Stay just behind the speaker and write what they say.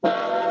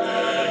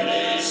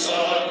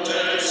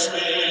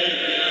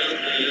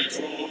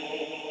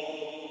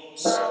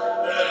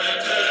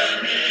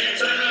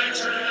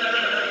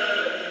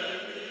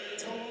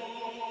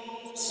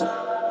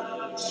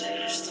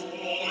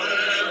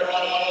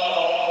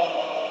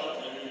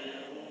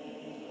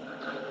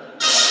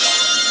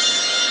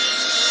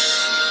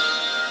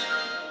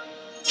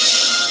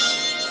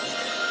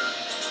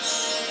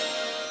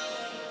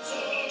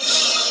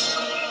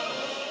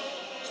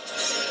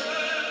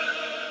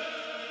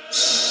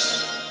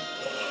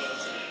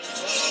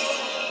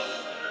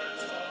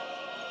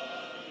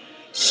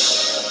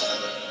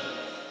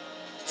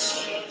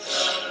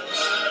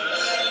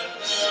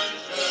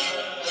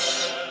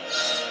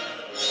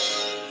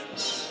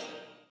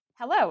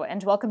Hello,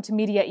 and welcome to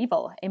Media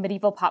Evil, a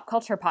medieval pop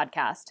culture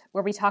podcast,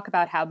 where we talk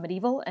about how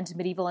medieval and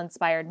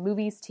medieval-inspired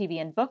movies,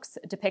 TV, and books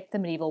depict the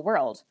medieval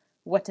world.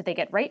 What did they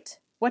get right?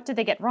 What did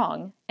they get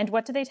wrong? And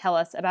what do they tell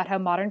us about how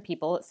modern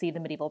people see the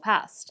medieval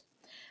past?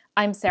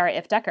 I'm Sarah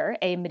Ifdecker,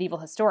 a medieval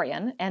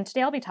historian, and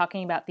today I'll be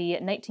talking about the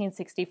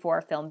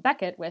 1964 film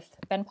Becket with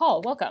Ben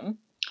Paul. Welcome.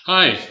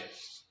 Hi.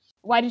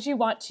 Why did you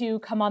want to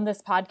come on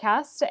this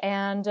podcast,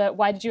 and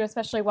why did you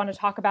especially want to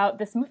talk about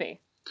this movie?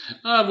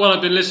 Well,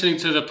 I've been listening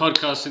to the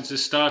podcast since it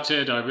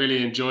started. I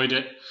really enjoyed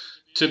it.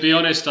 To be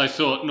honest, I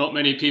thought not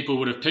many people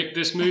would have picked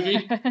this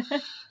movie.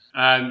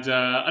 And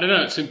I don't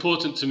know, it's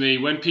important to me.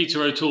 When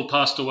Peter O'Toole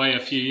passed away a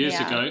few years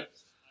ago,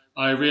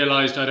 I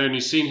realised I'd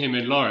only seen him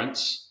in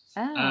Lawrence.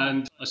 Oh.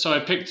 And so I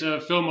picked a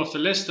film off the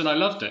list and I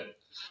loved it.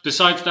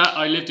 Besides that,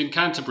 I lived in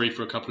Canterbury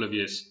for a couple of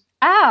years.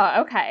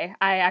 Oh, okay.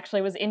 I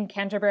actually was in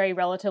Canterbury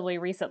relatively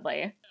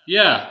recently.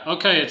 Yeah,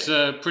 okay. It's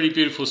a pretty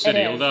beautiful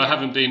city, although I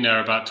haven't been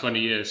there about 20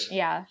 years.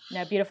 Yeah,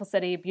 no, beautiful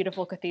city,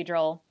 beautiful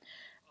cathedral.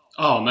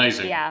 Oh,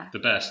 amazing. Yeah. The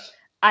best.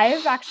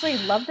 I've actually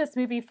loved this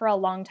movie for a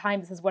long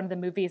time. This is one of the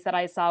movies that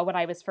I saw when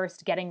I was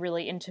first getting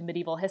really into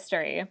medieval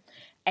history.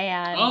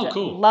 And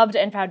loved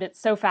and found it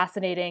so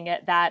fascinating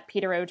that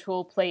Peter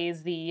O'Toole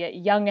plays the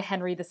young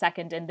Henry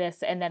II in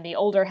this, and then the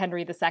older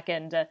Henry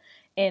II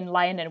in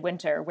Lion in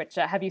Winter, which,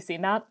 have you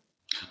seen that?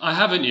 I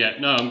haven't yet.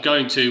 No, I'm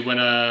going to when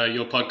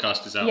your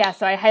podcast is out. Yeah,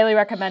 so I highly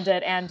recommend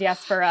it. And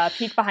yes, for a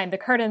peek behind the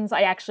curtains,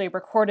 I actually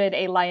recorded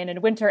a Lion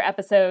in Winter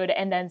episode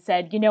and then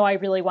said, I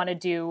really want to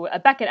do a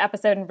Becket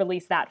episode and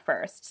release that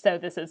first. So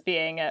this is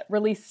being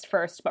released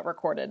first, but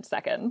recorded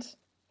second.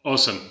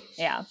 Awesome.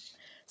 Yeah.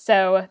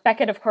 So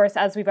Becket, of course,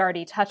 as we've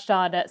already touched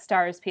on,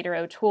 stars Peter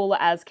O'Toole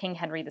as King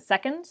Henry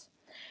II.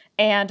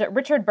 And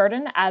Richard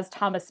Burton as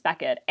Thomas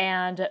Becket.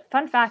 And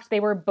fun fact, they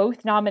were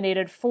both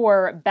nominated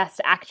for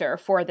Best Actor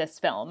for this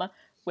film,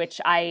 which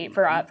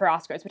for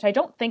Oscars, which I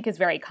don't think is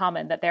very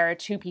common, that there are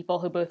two people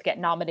who both get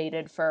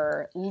nominated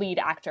for lead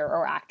actor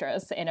or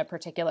actress in a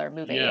particular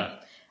movie. Yeah.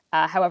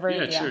 However,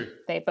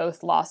 they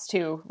both lost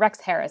to Rex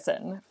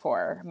Harrison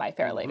for My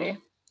Fair Lady.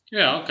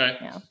 Yeah, okay.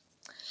 Yeah.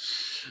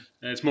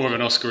 It's more of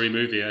an Oscar-y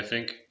movie, I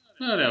think.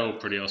 No, they're all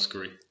pretty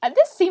Oscar-y.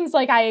 This seems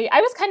like I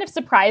was kind of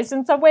surprised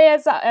in some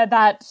ways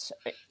that,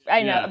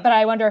 I know, but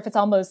I wonder if it's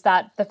almost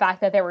that the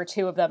fact that there were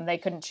two of them, they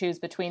couldn't choose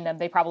between them.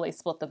 They probably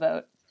split the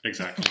vote.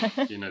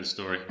 Exactly. You know the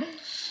story.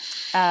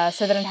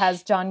 So then it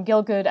has John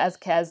Gielgud as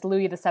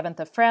Louis VII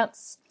of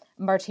France,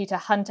 Martita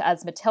Hunt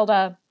as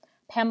Matilda,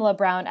 Pamela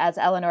Brown as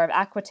Eleanor of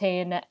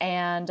Aquitaine,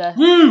 and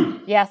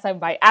yes, I'm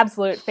my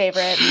absolute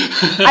favorite.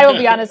 I will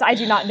be honest, I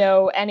do not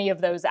know any of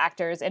those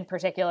actors in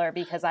particular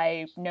because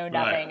I know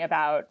nothing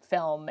about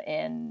film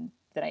in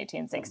the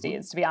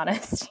 1960s, to be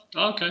honest.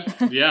 Okay,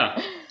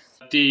 yeah.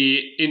 The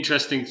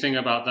interesting thing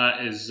about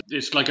that is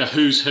it's like a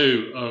who's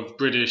who of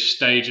British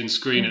stage and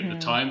screen at the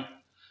time.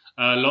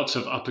 Lots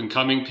of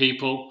up-and-coming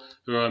people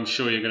who I'm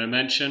sure you're going to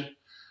mention.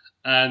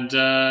 And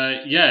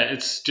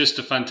it's just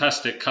a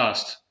fantastic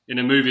cast in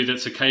a movie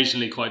that's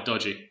occasionally quite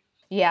dodgy.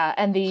 Yeah,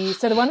 and the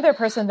one other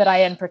person that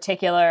I in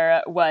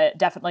particular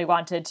definitely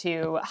wanted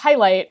to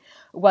highlight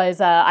was,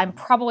 I'm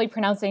probably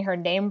pronouncing her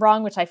name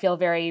wrong, which I feel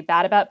very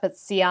bad about, but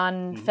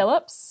Sian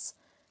Phillips.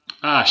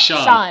 Sean.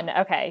 Sean,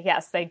 okay,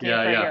 yes, thank you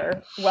for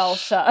your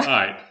Welsh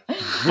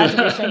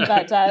contribution.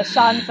 But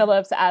Sean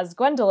Phillips as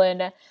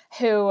Gwendolyn,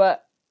 who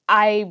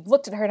I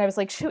looked at her and I was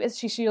like, who is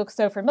she? She looks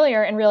so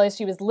familiar, and realized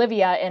she was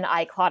Livia in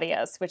I,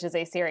 Claudius, which is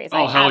a series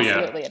I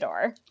absolutely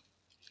adore.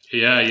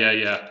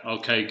 Yeah.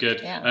 Okay,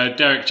 good. Yeah.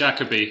 Derek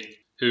Jacobi,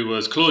 who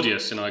was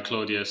Claudius in I,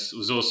 Claudius,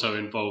 was also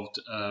involved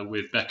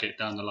with Becket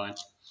down the line.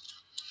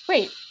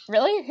 Wait,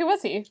 really? Who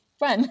was he?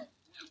 When?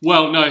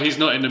 Well, no, he's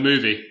not in the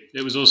movie.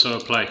 It was also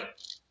a play.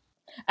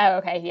 Oh,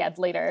 okay. He had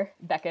later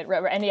Becket,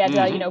 and he had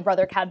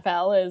Brother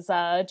Cadfael is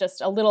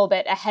just a little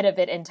bit ahead of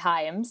it in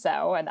time.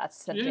 So, and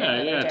that's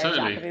Derek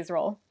Jacobi's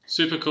role.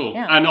 Super cool.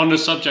 Yeah. And on the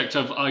subject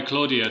of I,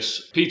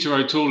 Claudius, Peter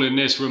O'Toole in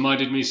this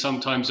reminded me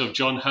sometimes of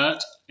John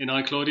Hurt in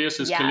I, Claudius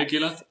as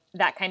Caligula.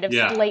 That kind of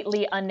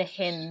slightly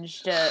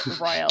unhinged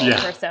royal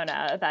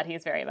persona that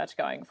he's very much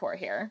going for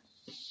here.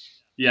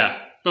 Yeah,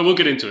 but we'll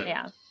get into it.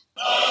 Yeah.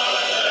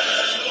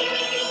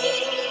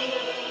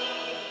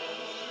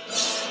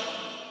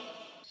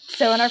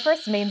 So in our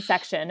first main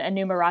section,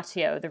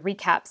 enumeratio, the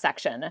recap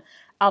section,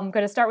 I'm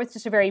going to start with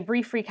just a very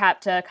brief recap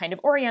to kind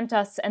of orient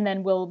us, and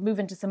then we'll move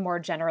into some more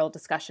general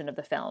discussion of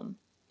the film.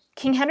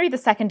 King Henry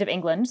II of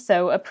England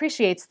so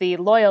appreciates the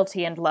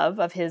loyalty and love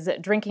of his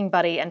drinking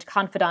buddy and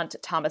confidant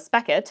Thomas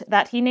Becket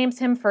that he names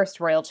him First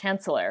Royal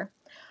Chancellor.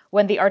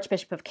 When the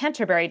Archbishop of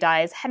Canterbury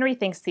dies, Henry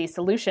thinks the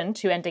solution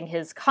to ending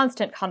his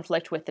constant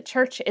conflict with the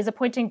Church is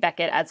appointing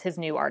Becket as his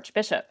new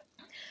Archbishop.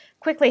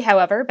 Quickly,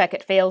 however,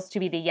 Becket fails to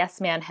be the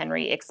yes-man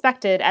Henry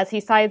expected as he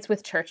sides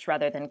with Church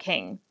rather than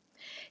King.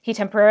 He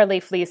temporarily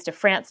flees to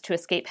France to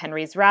escape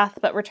Henry's wrath,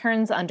 but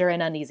returns under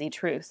an uneasy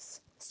truce.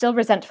 Still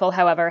resentful,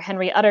 however,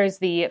 Henry utters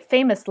the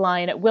famous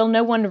line, "Will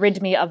no one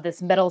rid me of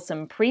this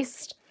meddlesome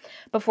priest?"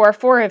 before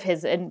 4 of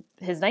his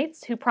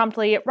knights, who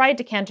promptly ride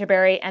to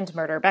Canterbury and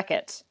murder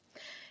Becket.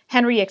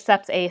 Henry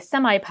accepts a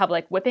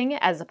semi-public whipping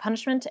as a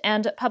punishment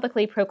and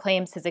publicly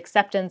proclaims his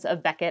acceptance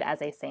of Becket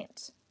as a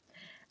saint.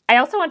 I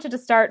also wanted to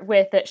start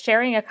with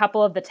sharing a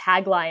couple of the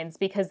taglines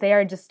because they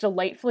are just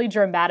delightfully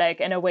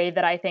dramatic in a way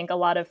that I think a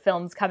lot of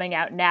films coming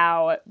out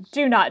now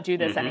do not do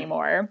this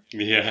anymore.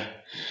 Yeah.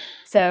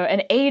 So,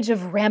 an age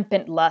of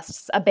rampant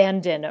lusts,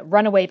 abandon,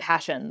 runaway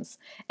passions.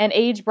 An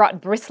age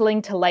brought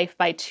bristling to life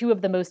by 2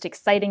 of the most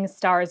exciting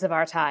stars of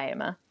our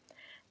time.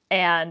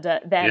 And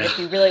then, if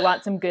you really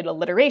want some good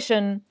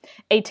alliteration,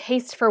 a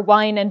taste for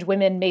wine and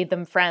women made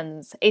them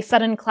friends. A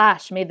sudden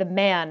clash made them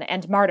man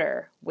and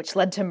martyr, which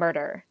led to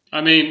murder. I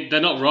mean, they're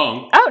not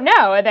wrong. Oh,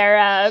 no,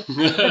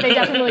 but they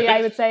definitely,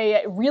 I would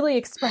say, really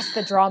express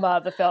the drama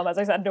of the film, as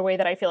I said, in a way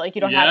that I feel like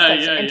you don't have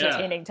such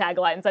entertaining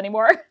taglines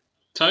anymore.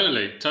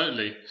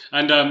 Totally.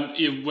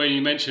 And when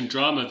you mentioned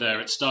drama there,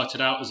 it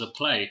started out as a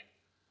play.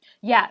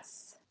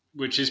 Yes.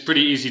 Which is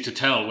pretty easy to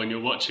tell when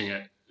you're watching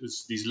it.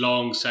 It's these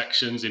long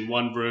sections in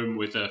one room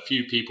with a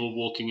few people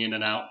walking in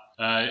and out.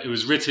 It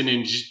was written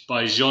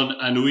by Jean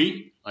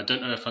Anouilh. I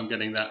don't know if I'm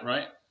getting that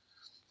right.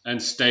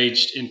 And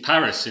staged in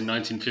Paris in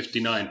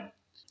 1959.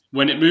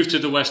 When it moved to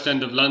the West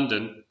End of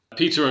London,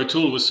 Peter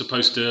O'Toole was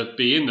supposed to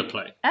be in the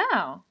play.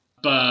 Oh.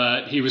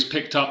 But he was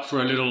picked up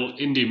for a little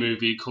indie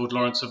movie called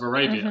Lawrence of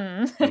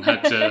Arabia and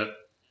had to,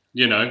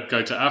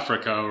 go to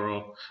Africa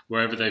or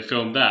wherever they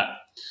filmed that.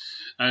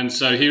 And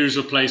so he was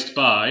replaced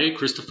by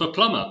Christopher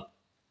Plummer.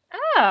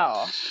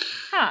 Oh.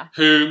 Huh.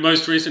 Who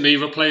most recently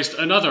replaced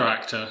another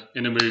actor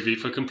in a movie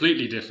for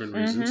completely different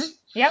reasons.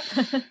 Yep.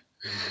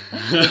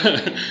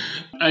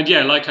 And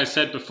yeah, like I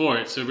said before,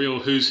 it's a real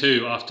who's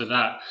who after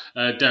that.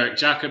 Derek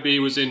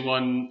Jacobi was in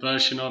one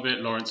version of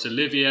it, Laurence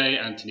Olivier,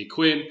 Anthony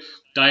Quinn,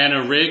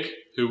 Diana Rigg,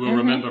 who we'll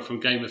remember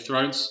from Game of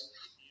Thrones,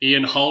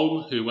 Ian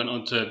Holm, who went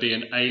on to be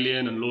an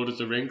Alien and Lord of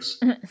the Rings.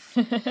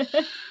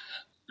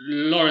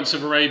 Lawrence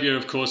of Arabia,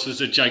 of course, was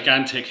a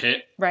gigantic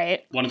hit.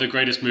 Right. One of the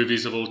greatest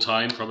movies of all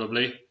time,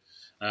 probably.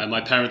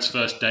 My parents'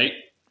 first date.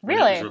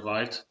 Really? It was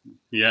revived.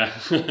 Yeah.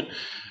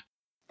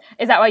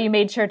 Is that why you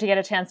made sure to get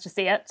a chance to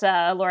see it,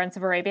 Lawrence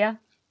of Arabia?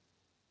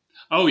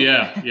 Oh,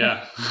 yeah.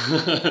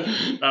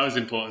 That was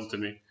important to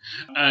me.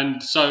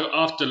 And so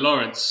after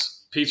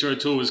Lawrence, Peter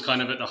O'Toole was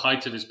kind of at the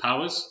height of his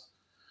powers.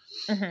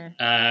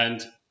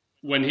 And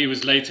when he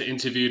was later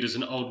interviewed as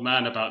an old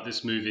man about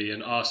this movie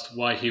and asked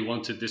why he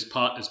wanted this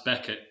part as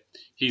Becket,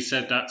 he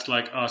said that's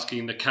like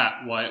asking the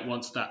cat why it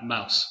wants that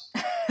mouse,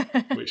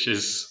 which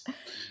is,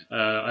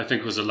 I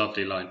think, was a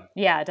lovely line.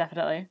 Yeah,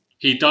 definitely.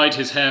 He dyed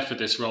his hair for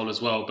this role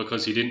as well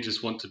because he didn't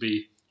just want to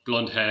be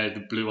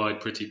blonde-haired, blue-eyed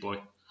pretty boy.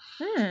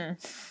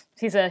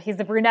 He's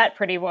the brunette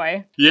pretty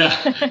boy.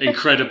 Yeah,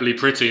 incredibly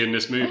pretty in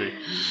this movie.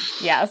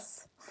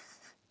 Yes.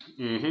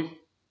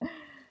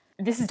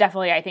 This is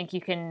definitely, I think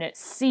you can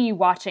see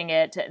watching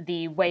it,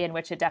 the way in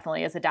which it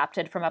definitely is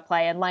adapted from a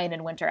play, and Lion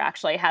in Winter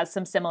actually has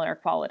some similar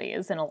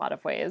qualities in a lot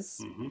of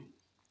ways.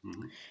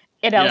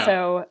 It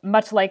also,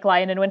 much like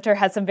Lion in Winter,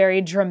 has some very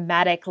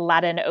dramatic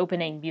Latin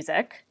opening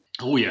music.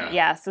 Oh, yeah.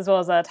 Yes, as well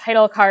as a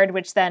title card,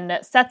 which then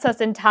sets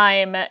us in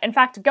time, in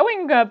fact,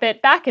 going a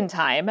bit back in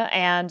time,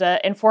 and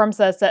informs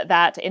us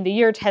that in the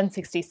year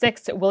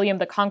 1066, William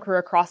the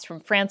Conqueror crossed from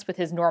France with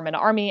his Norman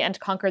army and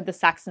conquered the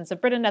Saxons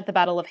of Britain at the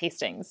Battle of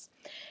Hastings.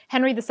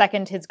 Henry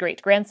II, his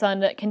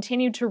great-grandson,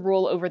 continued to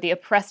rule over the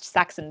oppressed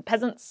Saxon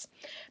peasants,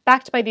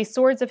 backed by the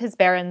swords of his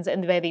barons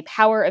and by the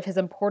power of his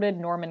imported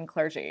Norman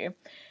clergy.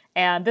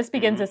 And this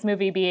begins this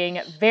movie being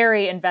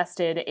very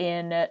invested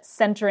in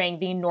centering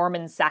the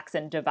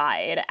Norman-Saxon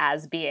divide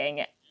as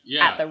being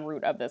at the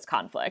root of this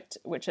conflict,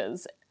 which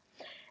is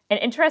an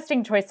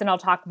interesting choice, and I'll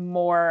talk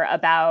more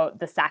about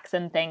the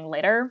Saxon thing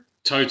later.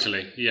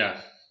 Totally,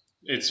 yeah.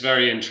 It's a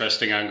very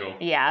interesting angle.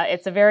 Yeah,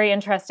 it's a very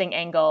interesting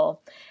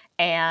angle,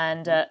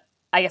 and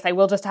I guess I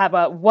will just have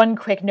one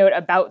quick note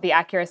about the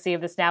accuracy of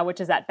this now, which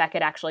is that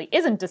Becket actually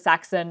isn't a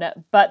Saxon,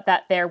 but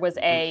that there was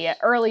a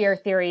earlier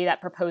theory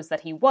that proposed that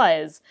he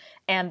was,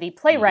 and the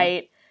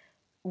playwright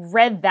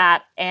read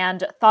that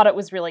and thought it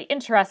was really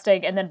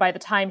interesting, and then by the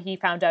time he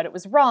found out it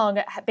was wrong,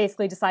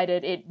 basically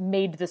decided it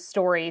made the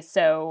story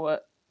so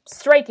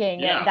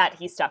striking that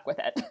he stuck with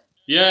it.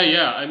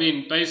 Yeah. I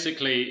mean,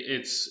 basically,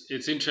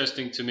 it's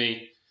interesting to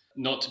me,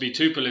 not to be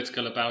too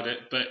political about it,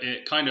 but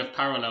it kind of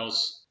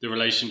parallels the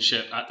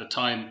relationship at the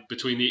time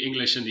between the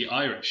English and the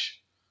Irish.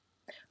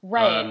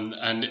 Right.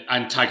 And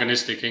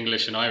antagonistic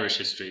English and Irish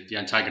history. The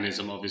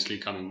antagonism obviously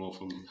coming more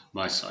from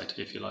my side,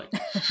 if you like.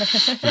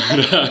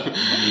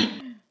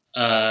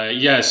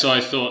 So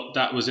I thought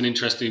that was an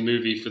interesting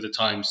movie for the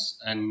times.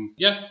 And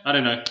yeah, I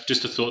don't know,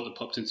 just a thought that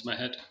popped into my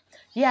head.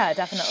 Yeah,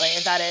 definitely.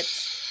 That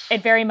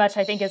it very much,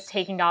 I think, is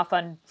taking off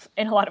on,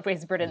 in a lot of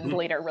ways, Britain's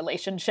later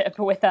relationship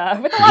with a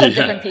lot of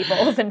different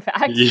peoples, in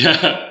fact.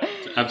 Yeah,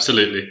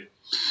 absolutely.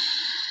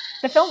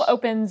 The film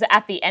opens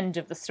at the end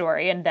of the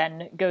story and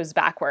then goes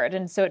backward.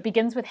 And so it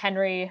begins with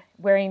Henry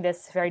wearing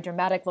this very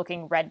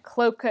dramatic-looking red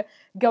cloak,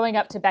 going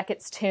up to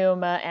Becket's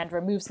tomb and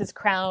removes his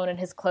crown and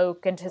his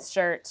cloak and his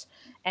shirt,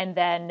 and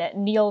then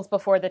kneels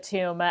before the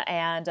tomb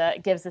and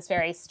gives this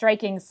very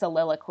striking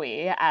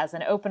soliloquy as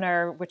an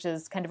opener, which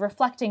is kind of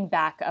reflecting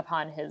back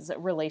upon his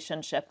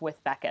relationship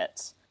with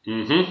Becket.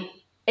 Mm-hmm.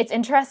 It's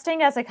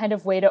interesting as a kind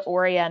of way to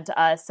orient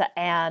us,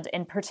 and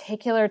in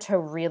particular to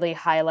really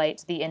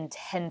highlight the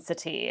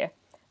intensity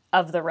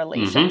of the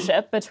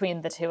relationship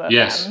between the two of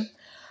them,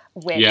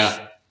 which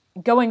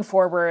going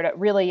forward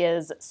really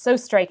is so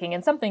striking,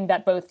 and something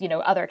that both,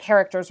 other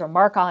characters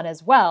remark on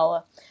as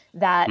well,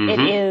 that it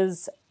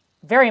is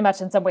very much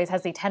in some ways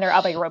has the tenor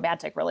of a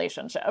romantic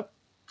relationship.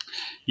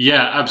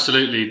 Yeah,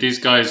 absolutely. These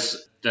guys,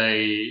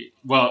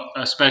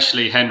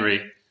 especially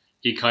Henry,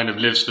 he kind of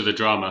lives for the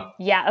drama.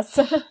 Yes.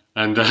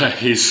 And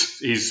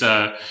he's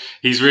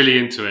really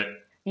into it.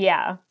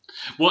 Yeah.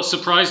 What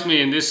surprised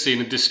me in this scene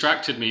and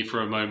distracted me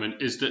for a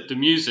moment is that the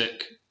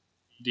music,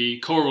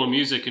 the choral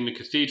music in the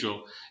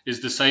cathedral,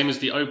 is the same as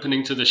the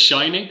opening to The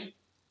Shining.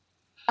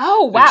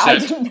 Oh, wow. I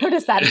didn't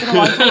notice that. It's been a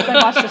long time since I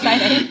watched The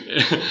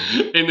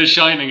Shining. In The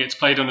Shining, it's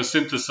played on a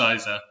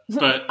synthesizer.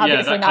 But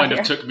yeah, that kind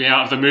of took me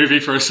out of the movie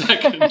for a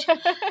second.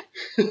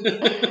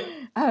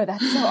 Oh,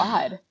 that's so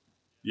odd.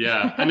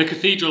 Yeah, and the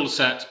cathedral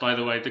set, by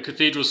the way, at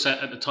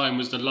the time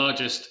was the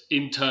largest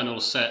internal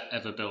set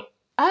ever built.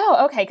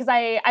 Oh, okay, because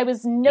I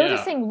was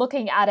noticing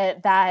looking at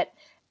it that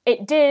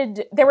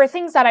there were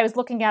things that I was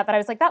looking at that I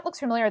was like, that looks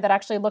familiar, that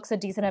actually looks a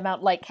decent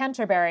amount like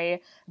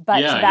Canterbury,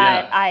 but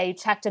I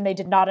checked and they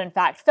did not in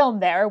fact film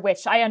there,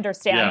 which I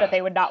understand that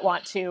they would not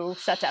want to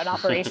shut down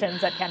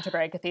operations at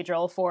Canterbury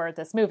Cathedral for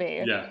this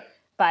movie. Yeah.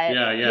 But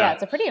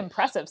it's a pretty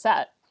impressive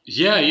set.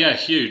 Yeah,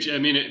 huge. I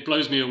mean, it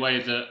blows me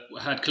away that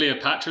had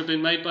Cleopatra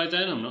been made by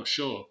then, I'm not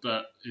sure.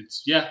 But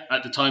it's,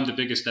 at the time, the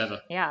biggest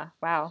ever. Yeah,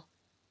 wow.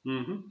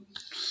 Mm-hmm.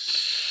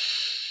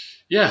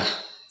 Yeah.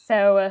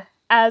 So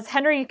as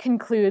Henry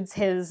concludes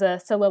his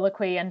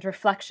soliloquy and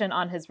reflection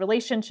on his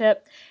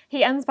relationship,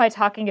 he ends by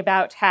talking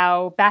about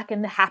how back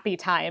in the happy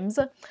times,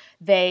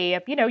 they,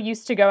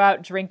 used to go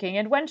out drinking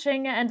and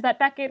wenching, and that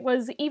Becket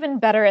was even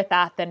better at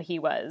that than he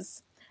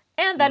was.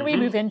 And then we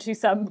move into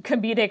some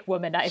comedic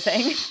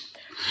womanizing.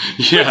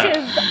 Yeah. Which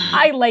is,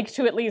 I like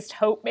to at least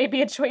hope,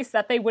 maybe a choice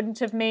that they wouldn't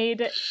have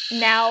made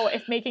now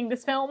if making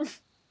this film.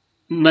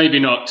 Maybe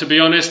not. To be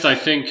honest, I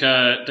think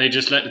they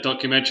just let the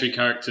documentary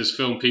characters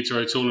film Peter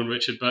O'Toole and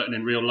Richard Burton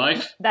in real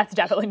life. That's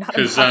definitely not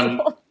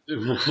impossible.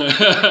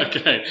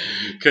 Okay.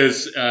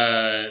 Because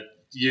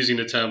using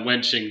the term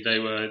wenching, they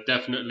were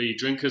definitely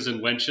drinkers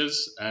and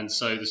wenchers, and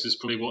so this is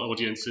probably what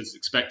audiences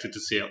expected to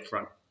see up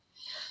front.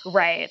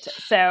 Right.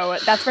 So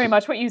that's very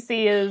much what you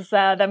see is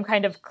them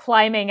kind of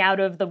climbing out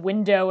of the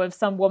window of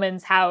some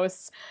woman's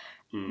house.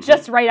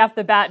 Just right off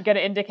the bat going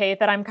to indicate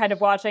that I'm kind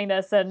of watching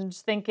this and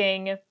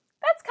thinking,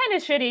 that's kind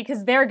of shitty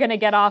because they're going to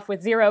get off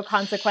with zero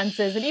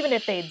consequences. And even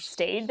if they'd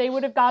stayed, they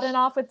would have gotten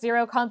off with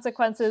zero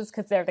consequences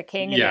because they're the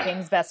king and the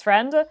king's best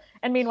friend.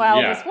 And meanwhile,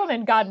 this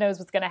woman, God knows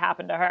what's going to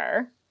happen to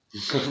her.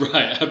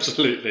 Right,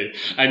 absolutely.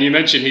 And you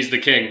mentioned he's the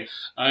king.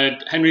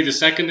 Henry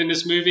II in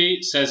this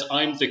movie says,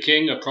 "I'm the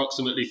king"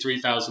 approximately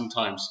 3,000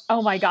 times.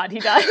 Oh my God, he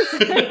does.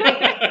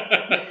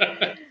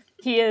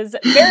 He is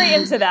very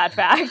into that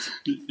fact.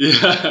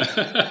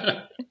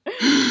 Yeah.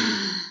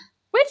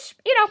 Which,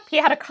 he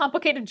had a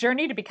complicated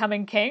journey to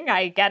becoming king.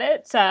 I get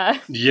it.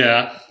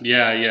 Yeah.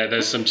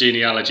 There's some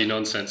genealogy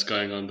nonsense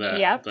going on there.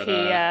 Yep.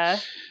 But,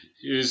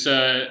 he was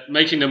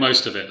making the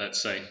most of it,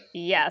 let's say.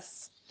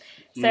 Yes.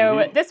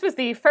 So this was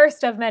the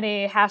first of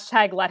many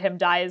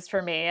 #LetHimDies for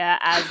me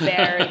as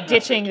they're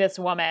ditching this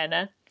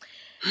woman.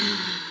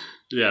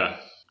 Yeah.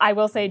 I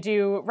will say,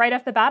 right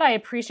off the bat, I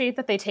appreciate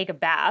that they take a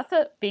bath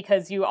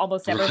because you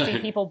almost never see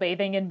people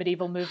bathing in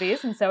medieval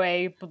movies. And so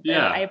I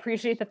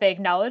appreciate that they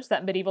acknowledge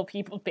that medieval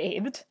people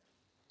bathed.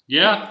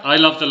 Yeah, I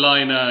love the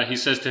line he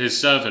says to his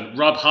servant,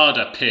 "Rub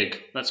harder,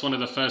 pig." That's one of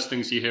the first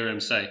things you hear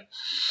him say.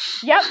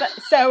 Yep,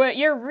 so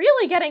you're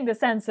really getting the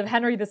sense of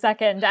Henry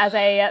II as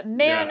a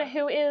man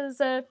who is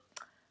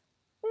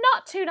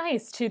not too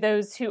nice to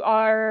those who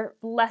are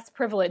less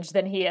privileged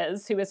than he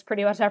is, who is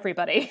pretty much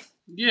everybody.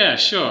 Yeah,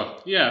 sure.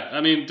 Yeah,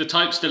 I mean, the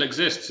type still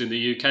exists in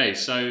the UK,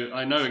 so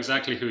I know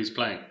exactly who he's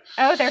playing.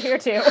 Oh, they're here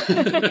too.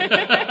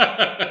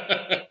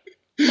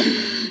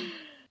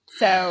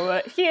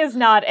 So he is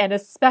not an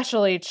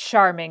especially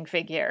charming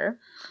figure.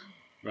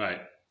 Right.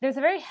 There's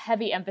a very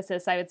heavy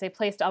emphasis, I would say,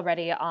 placed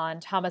already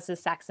on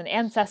Thomas's Saxon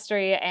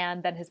ancestry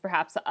and then his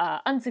perhaps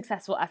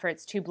unsuccessful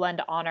efforts to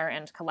blend honor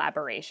and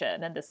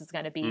collaboration. And this is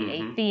going to be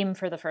a theme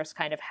for the first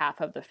kind of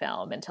half of the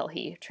film until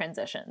he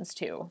transitions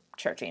to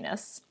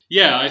churchiness.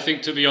 Yeah, I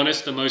think, to be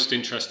honest, the most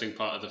interesting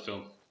part of the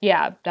film.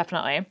 Yeah,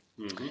 definitely.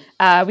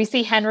 We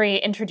see Henry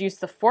introduce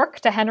the fork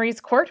to Henry's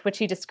court, which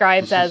he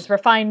describes as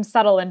refined,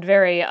 subtle, and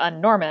very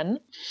un-Norman.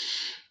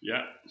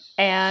 Yeah.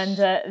 And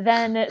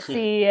then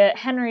see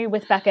Henry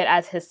with Beckett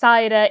as his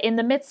side in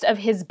the midst of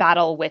his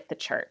battle with the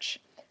church.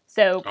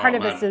 So part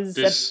of this is...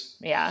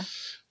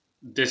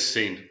 This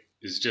scene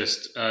is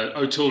just...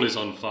 O'Toole is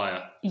on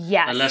fire.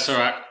 Yes.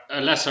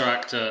 A lesser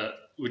actor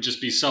would just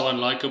be so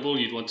unlikable,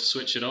 you'd want to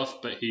switch it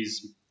off, but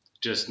he's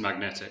just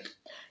magnetic.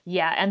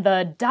 Yeah, and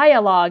the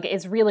dialogue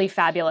is really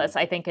fabulous,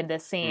 I think, in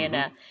this scene.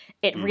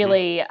 It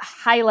really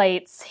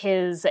highlights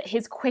his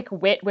quick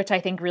wit, which I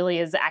think really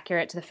is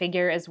accurate to the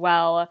figure as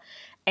well,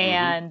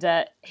 and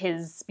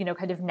his,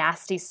 kind of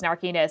nasty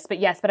snarkiness.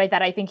 But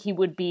I think he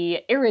would be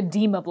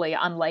irredeemably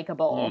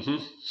unlikable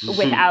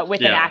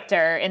with an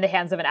actor, in the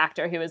hands of an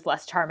actor who is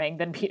less charming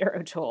than Peter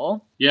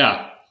O'Toole.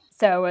 Yeah.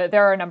 So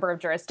there are a number of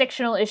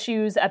jurisdictional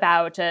issues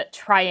about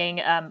trying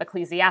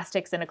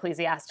ecclesiastics in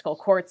ecclesiastical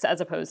courts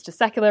as opposed to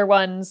secular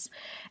ones.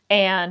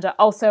 And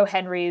also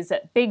Henry's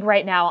big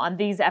right now on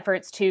these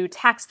efforts to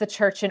tax the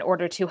church in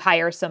order to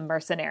hire some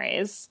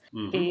mercenaries.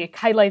 He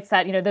highlights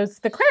that,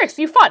 the clerics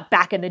you fought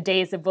back in the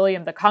days of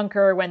William the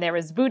Conqueror when there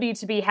was booty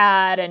to be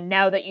had, and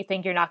now that you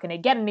think you're not going to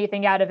get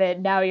anything out of it,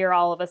 now you're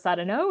all of a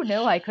sudden, oh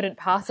no, I couldn't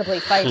possibly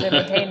fight and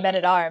maintain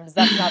men-at-arms.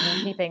 That's not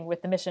in keeping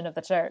with the mission of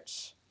the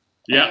church.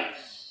 Yeah.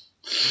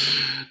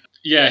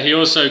 Yeah, he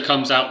also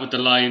comes out with the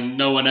line,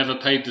 no one ever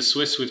paid the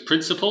Swiss with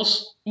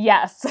principles.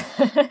 Yes.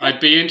 I'd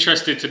be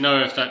interested to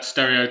know if that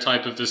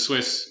stereotype of the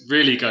Swiss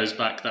really goes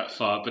back that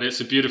far, but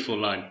it's a beautiful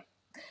line.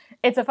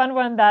 It's a fun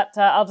one that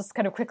I'll just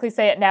kind of quickly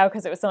say it now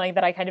because it was something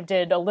that I kind of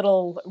did a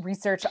little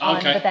research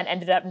on, but then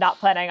ended up not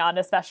planning on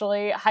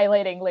especially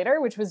highlighting later,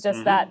 which was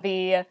just that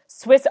the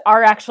Swiss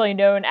are actually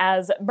known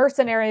as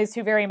mercenaries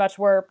who very much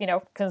were,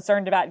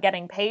 concerned about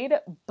getting paid,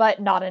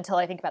 but not until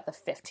I think about the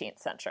 15th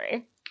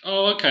century.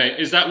 Oh, okay.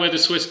 Is that where the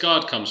Swiss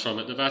Guard comes from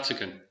at the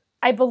Vatican?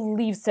 I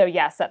believe so,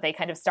 yes, that they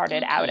kind of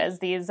started out as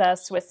these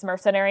Swiss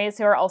mercenaries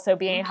who are also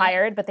being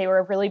hired, but they were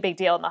a really big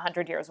deal in the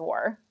 100 Years'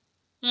 War.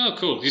 Oh,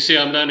 cool. You see,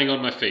 I'm learning on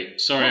my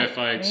feet. Sorry if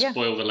I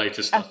spoil the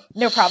later stuff.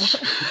 No problem.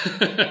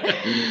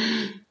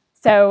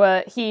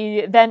 So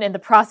he then, in the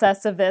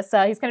process of this,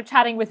 he's kind of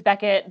chatting with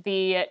Beckett.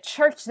 The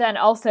church then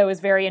also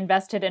is very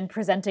invested in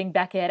presenting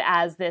Beckett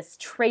as this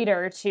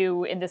traitor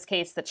to, in this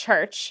case, the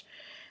church.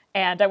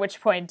 And at which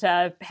point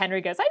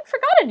Henry goes, I'd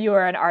forgotten you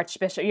were an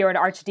archbishop, you're an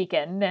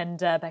archdeacon. And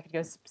Beckett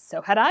goes,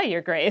 so had I, Your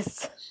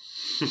Grace.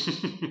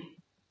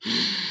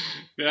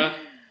 Yeah.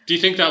 Do you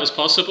think that was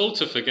possible,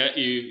 to forget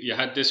you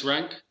had this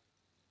rank?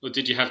 Or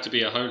did you have to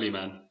be a holy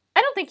man?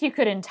 I don't think you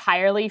could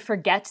entirely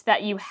forget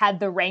that you had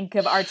the rank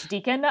of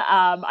archdeacon.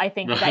 I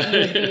think that you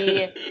would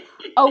be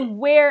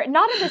aware,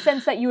 not in the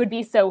sense that you would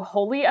be so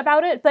holy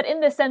about it, but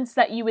in the sense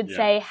that you would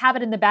say, have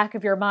it in the back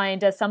of your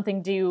mind as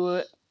something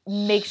to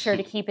make sure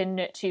to keep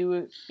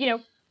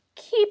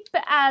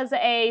as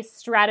a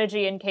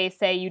strategy in case,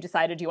 say, you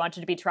decided you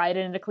wanted to be tried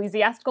in an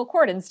ecclesiastical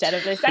court instead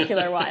of a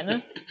secular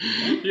one.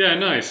 Yeah,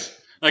 nice.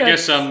 I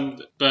guess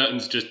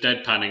Burton's just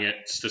deadpanning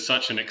it to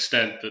such an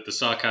extent that the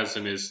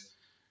sarcasm is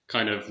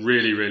kind of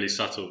really, really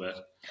subtle there.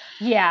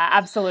 Yeah,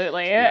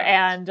 absolutely.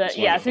 Yeah, and so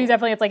he's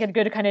definitely, it's like a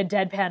good kind of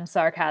deadpan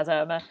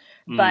sarcasm.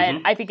 But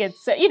I think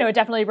it's, it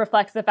definitely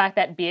reflects the fact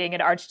that being an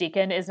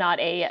archdeacon is not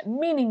a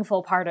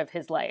meaningful part of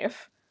his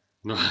life.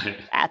 Right.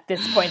 At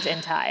this point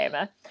in time.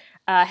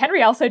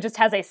 Henry also just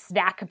has a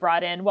snack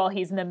brought in while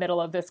he's in the middle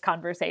of this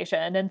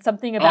conversation. And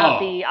something about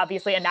the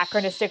obviously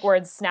anachronistic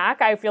word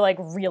snack, I feel like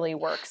really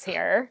works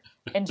here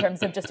in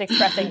terms of just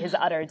expressing his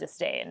utter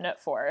disdain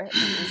for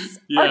these,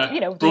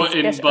 brought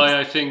in by,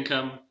 I think,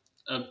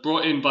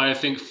 brought in by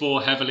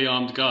 4 heavily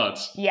armed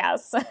guards.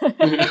 Yes.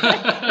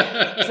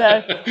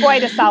 It's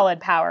quite a solid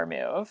power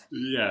move.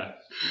 Yeah.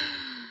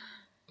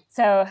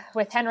 So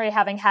with Henry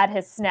having had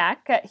his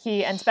snack,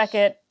 he and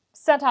Beckett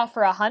sent off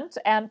for a hunt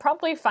and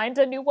promptly find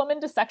a new woman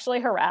to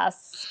sexually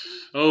harass.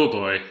 Oh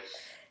boy.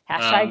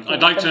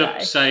 I'd like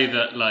to say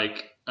that,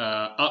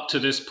 up to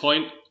this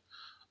point,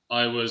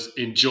 I was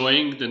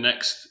enjoying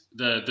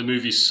the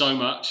movie so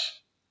much,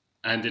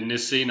 and in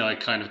this scene, I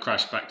kind of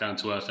crashed back down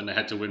to earth, and they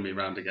had to win me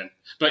round again.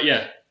 But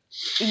yeah.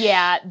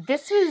 Yeah,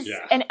 this was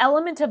an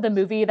element of the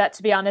movie that,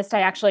 to be honest, I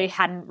actually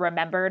hadn't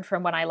remembered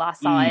from when I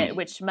last saw it,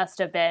 which must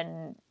have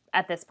been,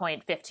 at this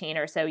point, 15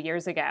 or so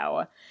years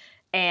ago.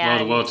 And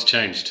the world's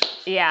changed.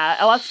 Yeah,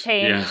 a lot's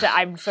changed. Yeah.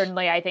 I'm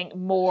certainly, I think,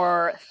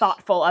 more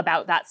thoughtful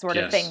about that sort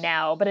of thing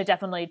now, but it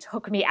definitely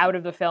took me out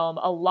of the film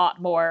a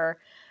lot more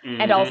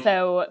and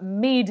also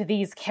made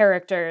these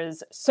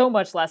characters so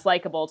much less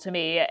likable to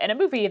me in a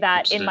movie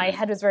that in my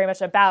head was very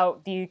much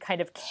about these kind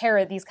of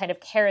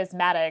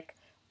charismatic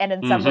and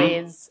in some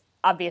ways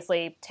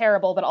obviously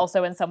terrible, but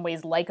also in some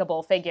ways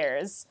likable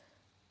figures.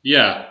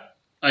 Yeah.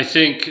 I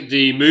think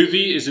the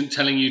movie isn't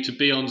telling you to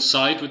be on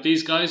side with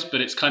these guys,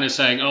 but it's kind of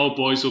saying, oh,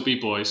 boys will be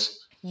boys.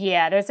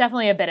 Yeah, there's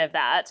definitely a bit of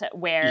that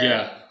where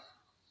Yeah.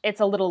 it's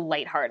a little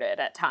lighthearted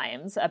at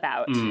times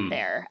about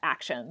their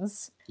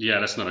actions. Yeah,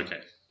 that's not okay.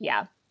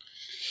 Yeah.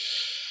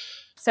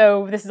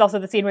 So this is also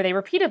the scene where they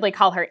repeatedly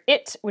call her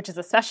it, which is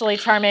especially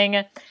charming,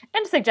 and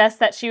suggest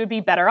that she would be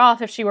better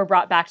off if she were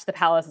brought back to the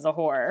palace as a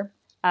whore.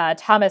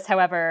 Thomas,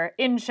 however,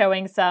 in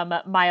showing some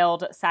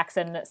mild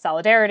Saxon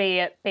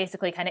solidarity,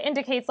 basically kind of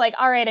indicates like,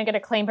 all right, I'm going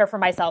to claim her for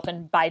myself,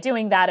 and by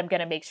doing that, I'm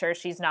going to make sure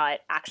she's not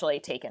actually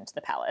taken to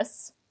the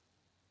palace.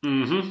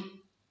 Mm-hmm.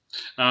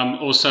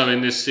 Also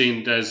in this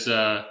scene, there's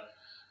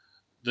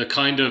the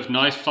kind of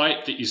knife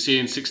fight that you see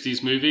in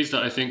 60s movies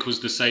that I think was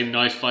the same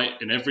knife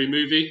fight in every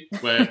movie,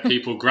 where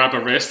people grab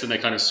a wrist and they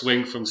kind of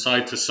swing from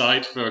side to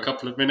side for a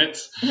couple of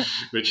minutes,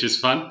 which is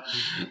fun.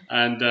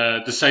 And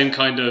the same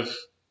kind of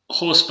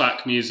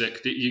horseback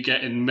music that you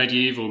get in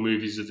medieval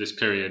movies of this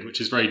period,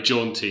 which is very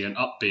jaunty and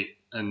upbeat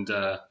and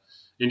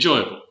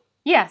enjoyable.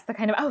 Yes, the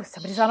kind of, oh,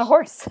 somebody's on a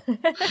horse.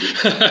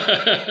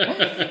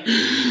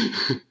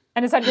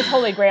 And it's like this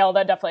Holy Grail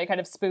that definitely kind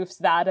of spoofs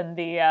that, and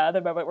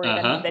the moment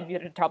where then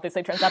it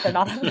obviously turns out they're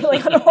not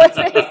really on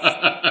horses.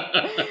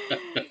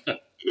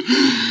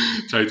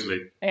 Totally.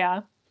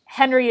 Yeah.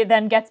 Henry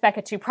then gets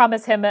Beckett to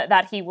promise him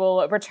that he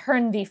will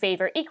return the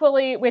favor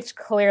equally, which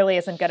clearly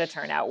isn't going to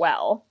turn out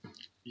well.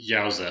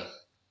 Yowza.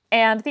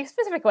 And the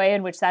specific way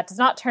in which that does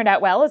not turn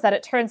out well is that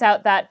it turns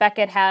out that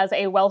Beckett has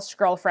a Welsh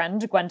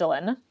girlfriend,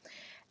 Gwendolen,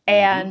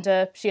 and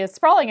she is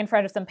sprawling in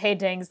front of some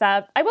paintings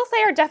that I will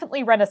say are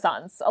definitely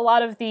Renaissance. A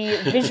lot of the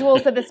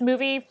visuals of this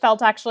movie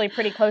felt actually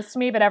pretty close to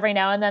me, but every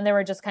now and then there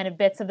were just kind of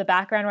bits of the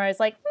background where I was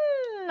like,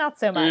 not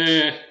so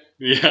much.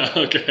 Yeah,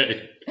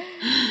 okay.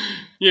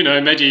 You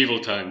know, medieval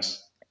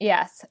times.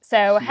 Yes.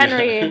 So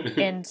Henry,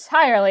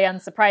 entirely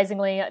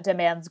unsurprisingly,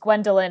 demands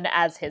Gwendolen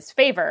as his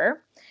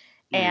favor.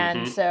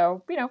 And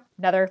so, you know,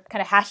 another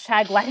kind of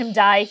hashtag let him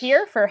die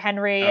here for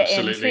Henry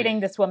in treating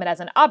this woman as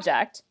an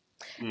object.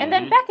 And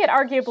then Beckett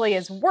arguably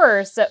is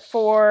worse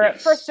for,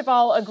 first of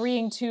all,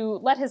 agreeing to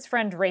let his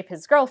friend rape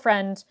his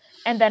girlfriend,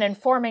 and then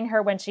informing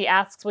her when she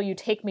asks, will you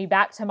take me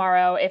back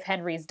tomorrow if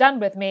Henry's done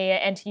with me?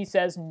 And he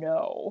says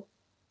no.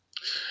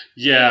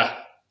 Yeah.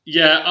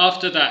 Yeah,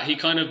 after that, he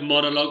kind of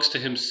monologues to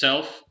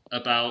himself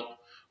about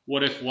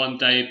what if one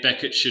day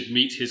Beckett should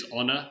meet his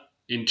honor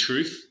in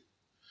truth.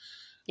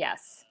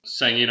 Yes.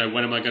 Saying, you know,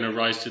 when am I going to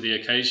rise to the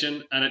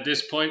occasion? And at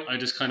this point, I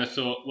just kind of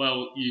thought,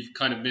 well, you've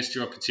kind of missed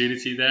your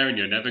opportunity there and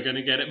you're never going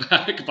to get it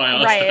back by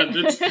our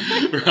standards.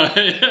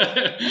 Right.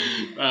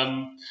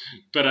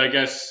 But I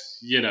guess,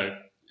 you know,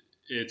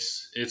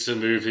 it's a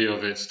movie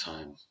of its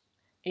time.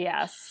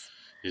 Yes.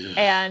 Yeah.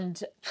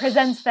 And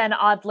presents then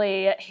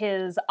oddly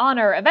his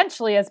honor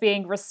eventually as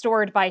being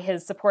restored by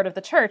his support of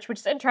the church, which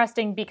is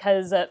interesting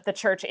because the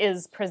church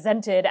is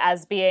presented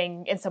as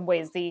being in some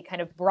ways the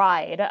kind of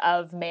bride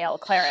of male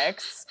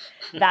clerics,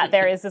 that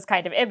there is this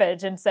kind of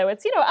image. And so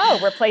it's, you know,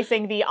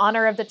 replacing the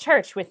honor of the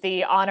church with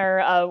the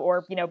honor of,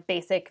 or, you know,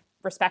 basic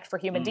respect for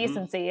human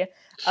decency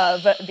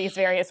of these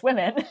various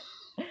women.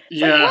 It's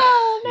like,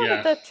 well, no,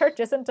 but the church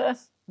isn't a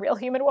real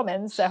human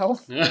woman, so.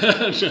 No,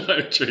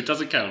 true, it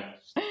doesn't count.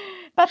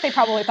 But they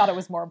probably thought it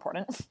was more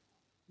important.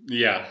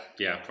 Yeah,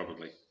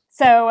 probably.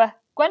 So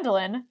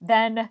Gwendolen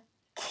then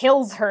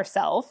kills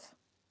herself.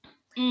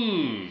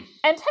 And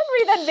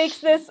Henry then makes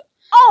this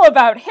all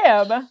about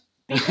him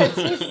because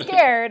he's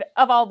scared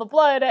of all the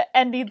blood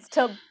and needs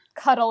to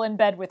cuddle in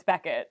bed with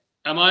Beckett.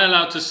 Am I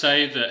allowed to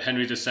say that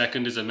Henry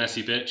II is a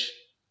messy bitch?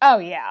 Oh,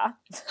 yeah.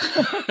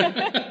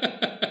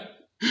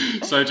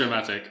 So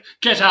dramatic.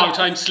 Get out,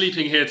 I'm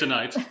sleeping here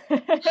tonight.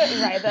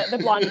 Right, the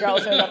blonde girl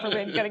shows up for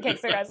being going to kick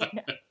cigarettes.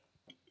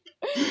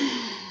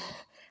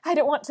 I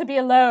don't want to be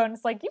alone.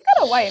 It's like, you've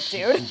got a wife,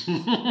 dude.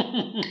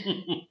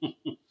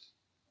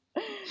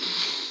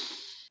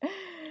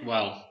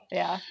 Well.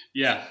 Yeah.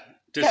 Yeah.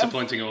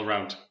 Disappointing all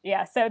round.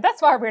 Yeah, so thus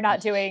far we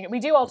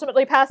do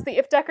ultimately pass the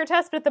If-Decker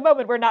test, but at the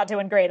moment we're not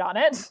doing great on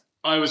it.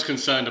 I was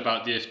concerned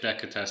about the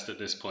If-Decker test at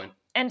this point.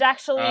 And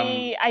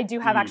actually, I do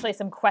have actually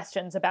some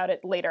questions about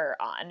it later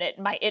on. It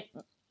might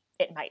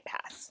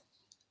pass.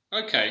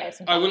 Okay.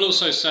 I will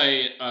also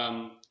say,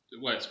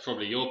 well, it's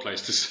probably your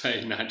place to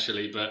say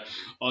naturally, but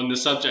on the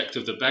subject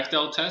of the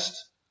Bechdel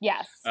test,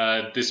 yes,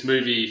 this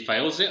movie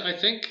fails it, I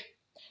think.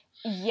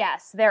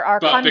 Yes, there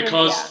are. But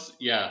because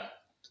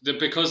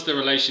the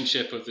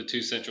relationship of the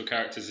two central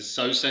characters is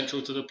so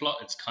central to the plot,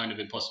 it's kind of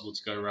impossible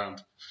to go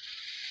around.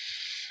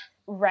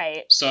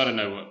 Right. So I don't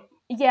know what.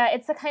 Yeah,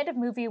 it's the kind of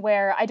movie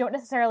where I don't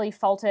necessarily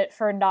fault it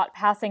for not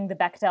passing the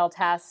Bechdel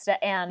test,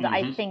 and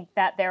I think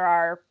that there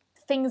are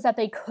things that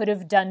they could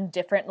have done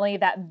differently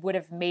that would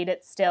have made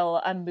it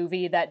still a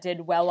movie that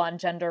did well on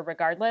gender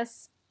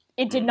regardless.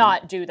 It did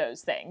not do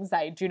those things.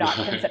 I do not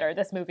consider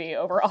this movie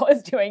overall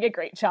as doing a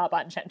great job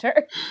on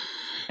gender.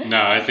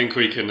 No, I think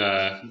we can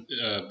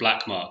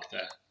black mark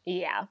there.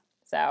 Yeah,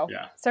 so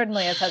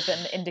certainly as has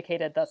been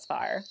indicated thus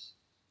far.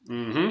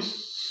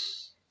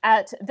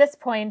 At this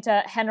point,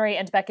 Henry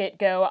and Becket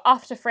go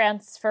off to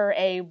France for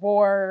a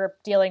war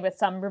dealing with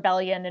some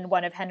rebellion in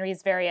one of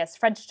Henry's various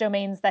French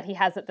domains that he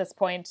has at this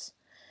point.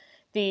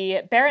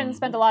 The barons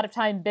spend a lot of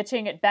time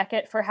bitching at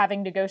Becket for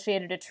having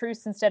negotiated a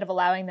truce instead of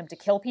allowing them to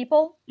kill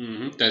people.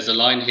 There's a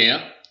line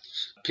here,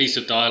 piece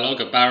of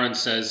dialogue. A baron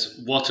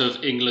says, "What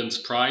of England's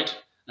pride?"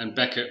 And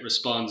Becket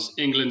responds,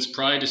 "England's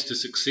pride is to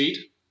succeed."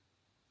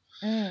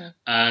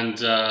 And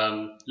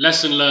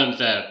lesson learned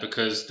there,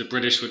 because the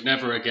British would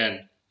never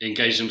again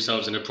engage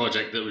themselves in a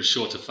project that was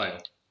sure to fail.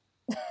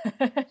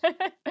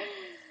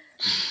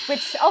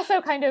 Which also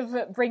kind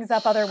of brings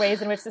up other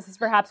ways in which this is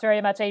perhaps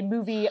very much a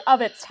movie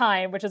of its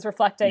time, which is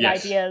reflecting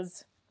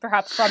ideas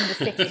perhaps from the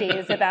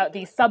 60s about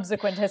the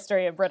subsequent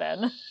history of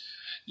Britain.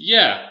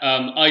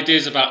 Yeah,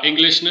 ideas about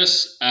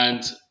Englishness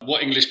and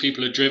what English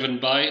people are driven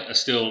by are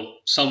still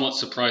somewhat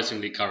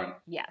surprisingly current.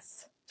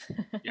 Yes.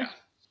 Yeah.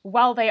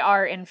 While they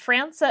are in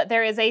France,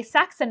 there is a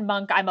Saxon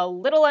monk. I'm a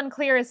little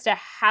unclear as to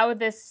how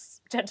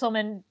this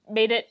gentleman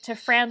made it to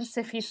France,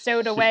 if he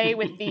stowed away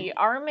with the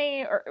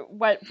army, or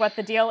what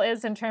the deal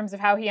is in terms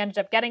of how he ended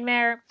up getting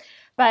there.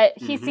 But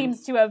he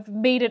seems to have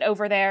made it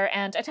over there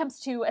and attempts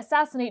to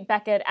assassinate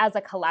Becket as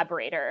a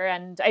collaborator.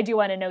 And I do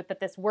want to note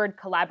that this word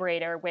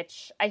collaborator,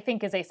 which I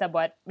think is a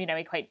somewhat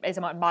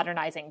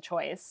modernizing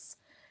choice,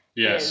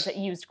 is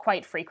used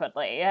quite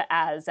frequently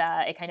as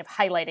a kind of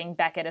highlighting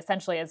Becket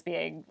essentially as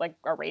being like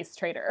a race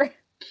traitor.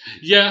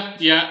 Yeah,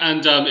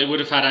 and it would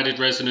have had added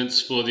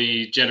resonance for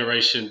the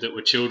generation that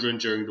were children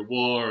during the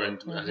war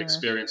and had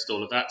experienced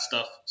all of that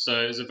stuff.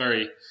 So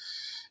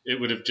it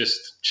would have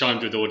just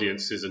chimed with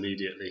audiences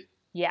immediately.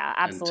 Yeah,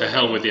 absolutely. And to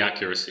hell with the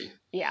accuracy.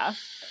 Yeah,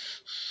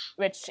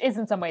 which is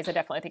in some ways, I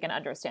definitely think, an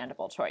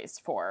understandable choice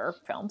for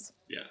films.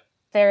 Yeah.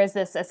 There is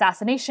this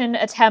assassination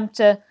attempt.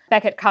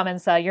 Becket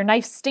comments, "Your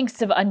knife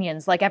stinks of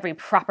onions like every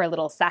proper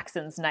little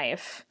Saxon's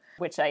knife,"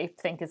 which I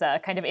think is a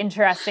kind of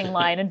interesting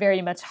line and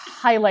very much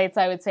highlights,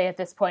 I would say at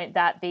this point,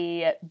 that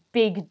the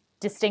big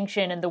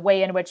distinction in the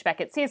way in which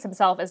Becket sees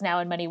himself is now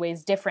in many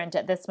ways different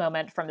at this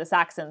moment from the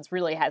Saxons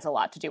really has a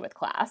lot to do with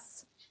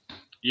class.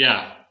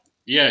 Yeah,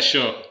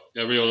 sure.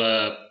 A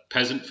real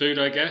peasant food,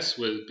 I guess,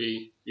 would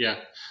be,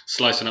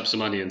 slicing up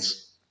some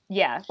onions.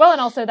 Yeah, well, and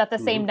also that the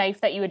same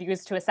knife that you would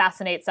use to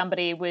assassinate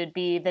somebody would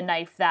be the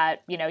knife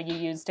that, you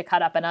use to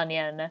cut up an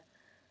onion.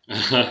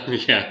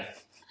 Yeah.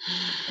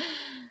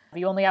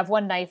 You only have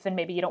one knife and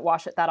maybe you don't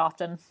wash it that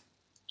often.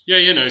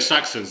 Yeah,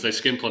 Saxons, they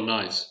skimp on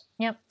knives.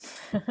 Yep.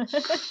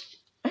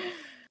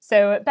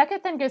 So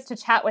Becket then goes to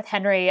chat with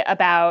Henry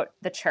about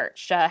the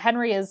church.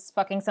 Henry is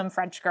fucking some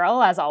French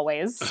girl, as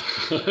always.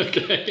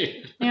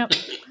 Okay. Yep.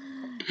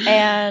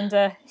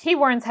 And he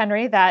warns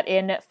Henry that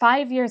in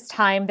 5 years'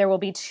 time, there will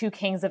be 2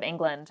 kings of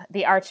England,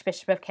 the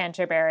Archbishop of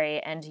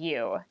Canterbury and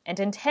you. And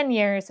in 10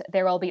 years,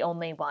 there will be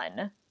only one.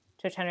 To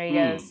which Henry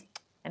goes,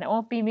 "And it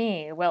won't be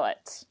me, will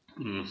it?"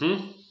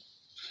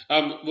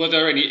 Were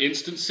there any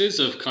instances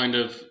of kind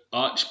of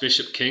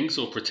Archbishop kings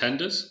or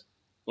pretenders?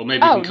 Or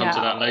maybe we can come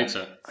to that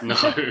later. No.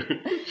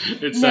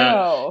 It's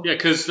no.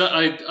 Because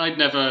I'd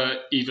never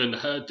even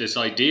heard this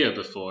idea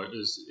before.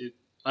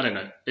 I don't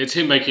know. It's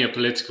him making a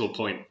political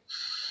point.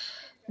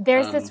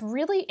 There's this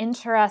really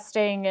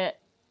interesting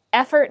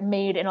effort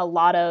made in a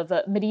lot of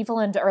medieval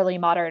and early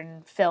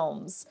modern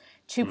films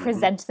to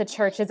present the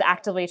church as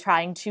actively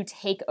trying to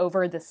take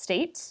over the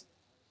state.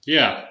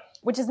 Yeah.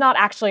 Which is not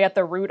actually at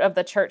the root of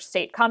the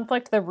church-state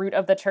conflict. The root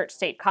of the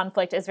church-state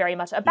conflict is very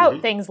much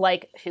about things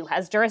like who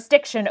has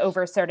jurisdiction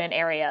over certain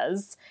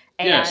areas,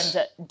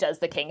 and does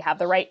the king have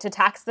the right to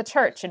tax the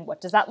church, and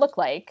what does that look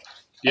like?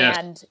 Yes.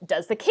 And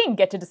does the king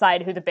get to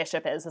decide who the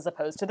bishop is as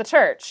opposed to the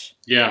church?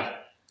 Yeah,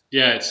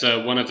 it's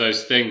one of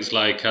those things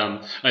like,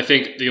 I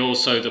think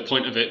the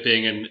point of it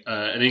being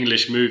an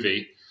English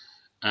movie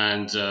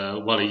and,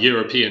 a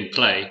European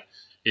play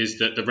is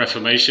that the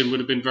Reformation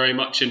would have been very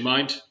much in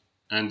mind.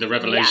 And the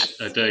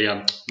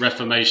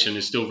Reformation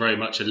is still very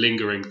much a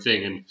lingering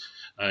thing in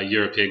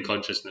European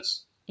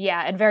consciousness.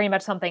 Yeah, and very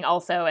much something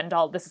also, and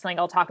this is something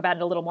I'll talk about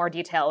in a little more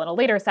detail in a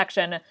later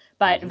section,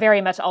 but very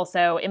much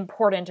also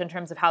important in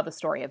terms of how the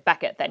story of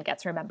Becket then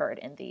gets remembered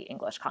in the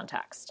English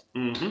context.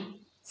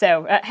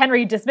 So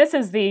Henry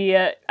dismisses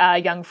the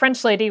young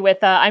French lady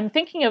with, "I'm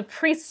thinking of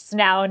priests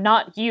now,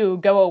 not you,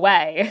 go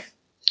away."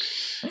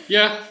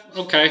 Yeah,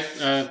 okay.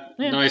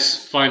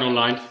 Nice final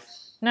line.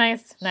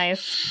 Nice.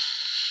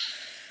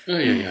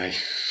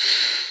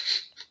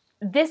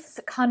 This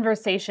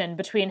conversation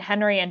between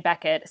Henry and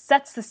Becket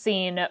sets the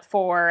scene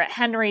for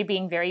Henry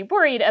being very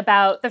worried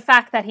about the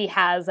fact that he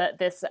has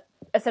this,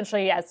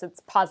 essentially as it's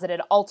posited,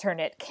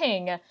 alternate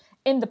king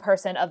in the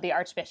person of the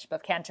Archbishop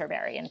of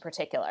Canterbury in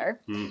particular.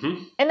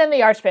 And then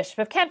the Archbishop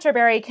of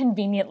Canterbury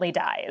conveniently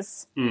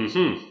dies.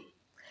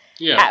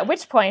 Yeah. At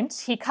which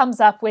point he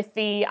comes up with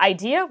the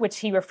idea,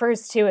 which he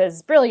refers to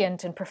as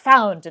brilliant and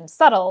profound and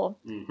subtle,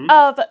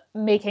 of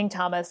making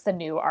Thomas the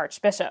new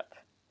archbishop.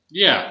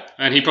 Yeah,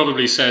 and he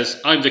probably says,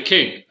 "I'm the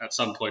king," at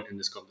some point in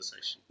this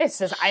conversation. It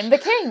says, "I'm the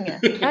king.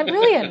 I'm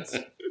brilliant.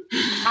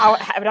 How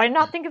did I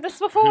not think of this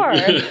before?"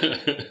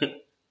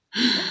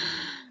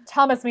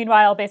 Thomas,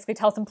 meanwhile, basically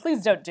tells him,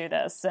 please don't do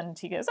this. And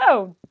he goes,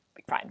 oh,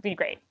 fine, be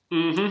great.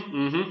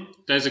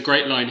 There's a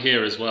great line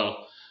here as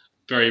well,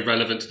 very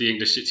relevant to the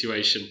English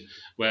situation,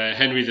 where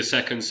Henry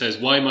II says,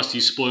 why must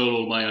you spoil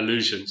all my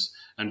illusions?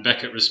 And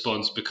Beckett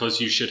responds, because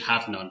you should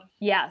have none.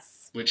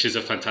 Yes. Which is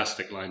a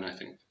fantastic line, I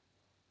think.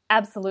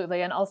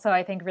 Absolutely. And also,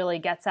 I think really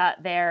gets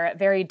at their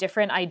very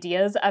different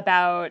ideas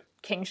about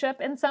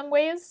kingship in some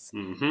ways.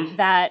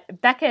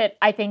 That Beckett,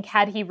 I think,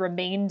 had he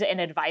remained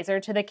an advisor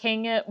to the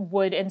king,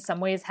 would in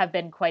some ways have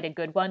been quite a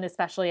good one,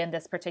 especially in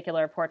this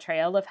particular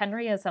portrayal of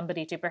Henry as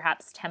somebody to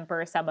perhaps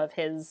temper some of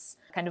his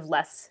kind of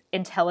less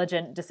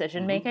intelligent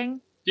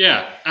decision-making.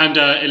 Yeah, and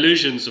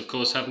illusions, of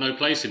course, have no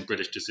place in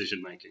British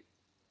decision-making.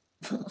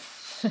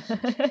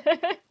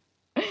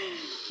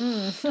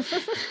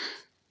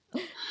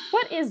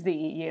 What is the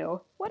EU?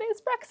 What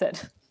is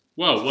Brexit?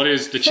 Well, what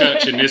is the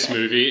church in this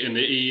movie in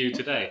the EU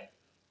today?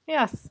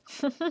 Yes.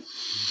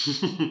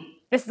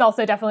 This is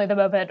also definitely the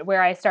moment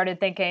where I started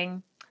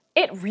thinking,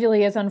 it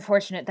really is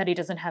unfortunate that he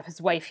doesn't have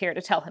his wife here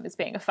to tell him he's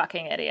being a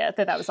fucking idiot.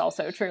 That was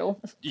also true.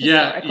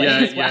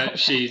 Yeah.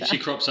 She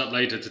crops up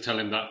later to tell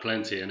him that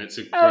plenty, and it's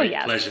a great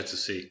pleasure to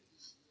see.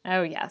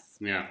 Oh, yes.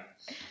 Yeah.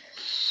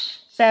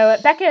 So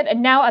Beckett,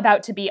 now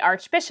about to be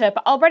Archbishop,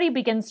 already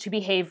begins to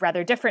behave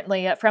rather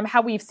differently from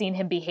how we've seen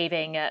him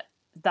behaving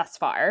thus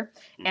far,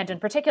 and in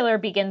particular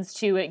begins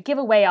to give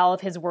away all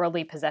of his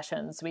worldly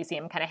possessions. We see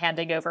him kind of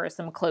handing over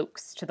some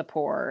cloaks to the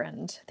poor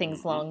and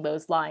things along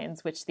those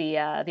lines, which the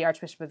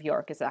Archbishop of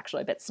York is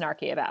actually a bit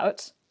snarky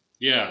about.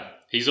 Yeah,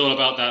 he's all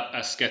about that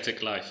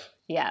ascetic life.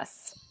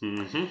 Yes.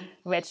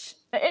 Which,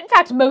 in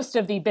fact, most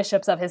of the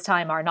bishops of his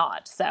time are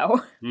not,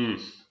 so...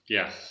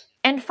 Yeah.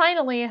 And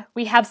finally,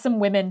 we have some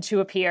women to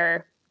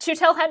appear to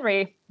tell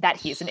Henry that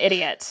he's an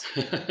idiot.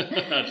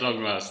 At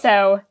long last.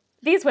 So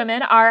these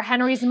women are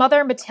Henry's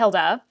mother,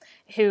 Matilda,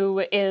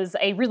 who is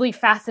a really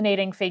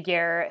fascinating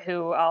figure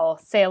who I'll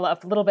say a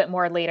little bit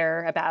more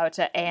later about,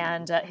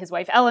 and his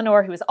wife,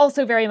 Eleanor, who is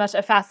also very much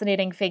a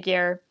fascinating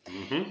figure.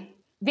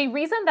 The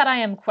reason that I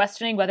am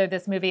questioning whether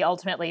this movie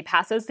ultimately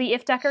passes the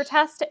Ifdecker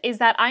test is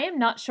that I am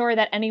not sure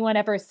that anyone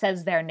ever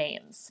says their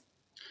names.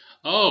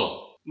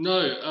 Oh,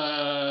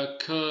 no,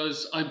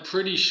 because I'm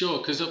pretty sure,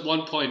 because at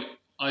one point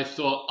I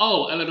thought,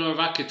 oh, Eleanor of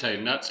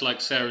Aquitaine, that's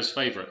like Sarah's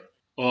favourite.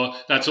 Or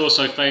that's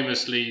also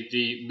famously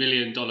the $1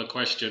 million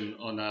question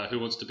on Who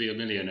Wants to Be a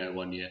Millionaire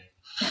one year.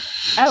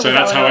 So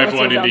that's how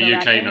everyone in the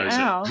UK knows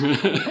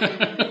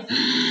it.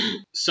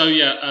 So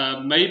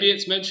yeah, maybe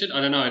it's mentioned. I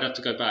don't know, I'd have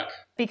to go back.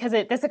 Because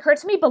this occurred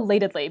to me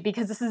belatedly,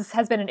 because this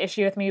has been an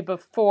issue with me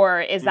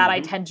before, is that I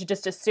tend to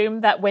just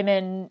assume that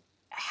women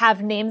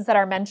have names that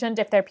are mentioned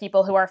if they're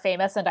people who are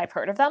famous and I've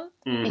heard of them,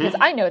 because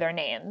I know their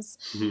names.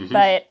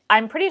 But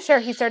I'm pretty sure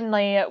he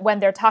certainly, when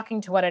they're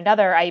talking to one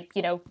another,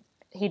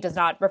 he does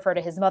not refer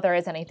to his mother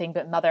as anything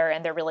but mother,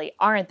 and there really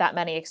aren't that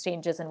many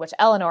exchanges in which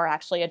Eleanor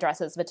actually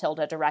addresses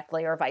Matilda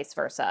directly or vice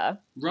versa.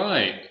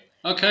 Right.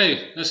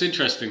 Okay, that's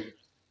interesting.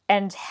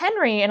 And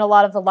Henry, in a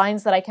lot of the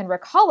lines that I can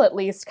recall at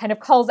least, kind of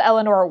calls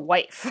Eleanor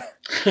wife.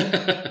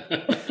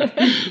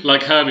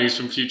 Like Hermes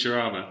from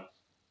Futurama.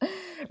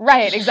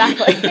 Right,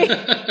 exactly.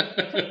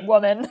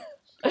 Woman.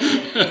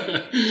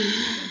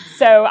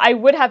 So I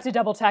would have to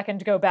double check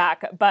and go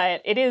back,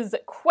 but it is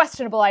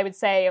questionable, I would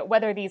say,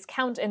 whether these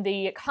count in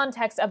the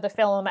context of the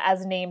film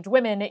as named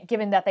women,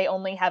 given that they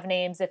only have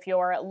names if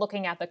you're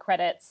looking at the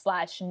credits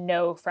 /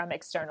 know from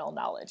external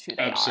knowledge who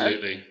they are.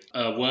 Absolutely.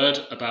 A word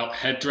about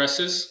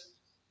headdresses?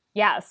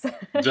 Yes.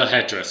 The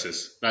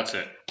headdresses. That's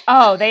it.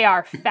 Oh, they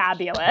are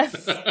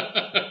fabulous.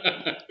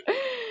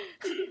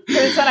 For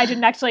this one, I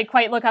didn't actually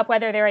quite look up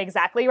whether they're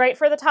exactly right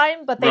for the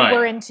time, but they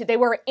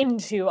were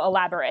into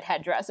elaborate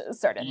headsresses,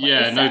 certainly.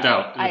 Yeah, so no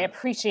doubt. I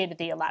appreciated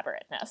the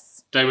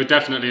elaborateness. They were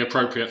definitely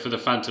appropriate for the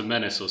Phantom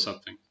Menace or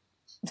something.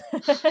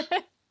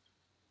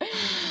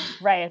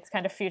 Right, it's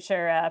kind of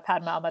future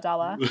Padma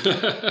Amidala.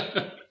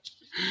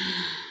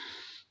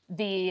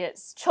 The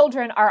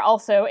children are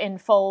also in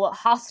full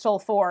hostile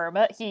form.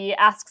 He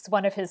asks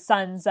one of his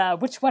sons,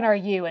 which one are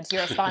you? And he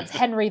responds,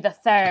 Henry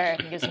III.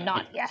 He goes,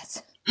 not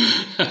yet.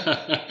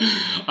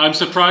 I'm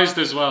surprised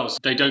as well.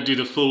 They don't do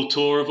the full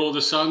tour of all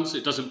the sons.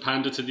 It doesn't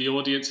pander to the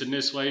audience in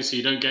this way, so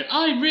you don't get,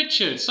 I'm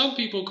Richard, some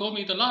people call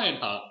me the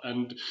Lionheart,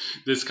 and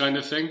this kind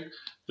of thing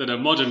that a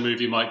modern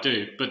movie might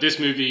do. But this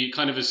movie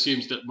kind of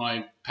assumes that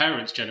my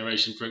parents'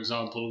 generation, for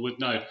example, would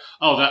know,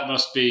 oh, that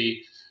must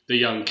be the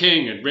young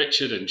king and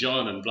Richard and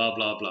John and blah,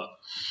 blah, blah.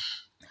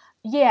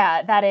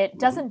 Yeah, that it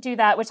doesn't do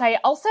that, which I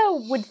also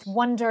would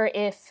wonder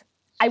if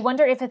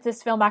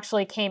this film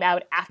actually came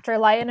out after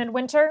Lion in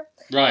Winter.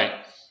 Right.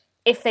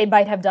 If they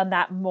might have done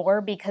that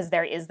more, because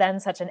there is then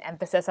such an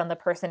emphasis on the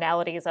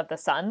personalities of the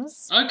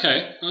sons.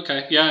 Okay.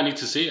 Yeah, I need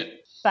to see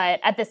it.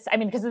 But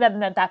because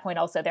then at that point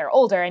also they're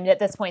older, and at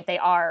this point they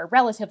are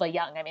relatively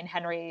young. I mean,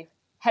 Henry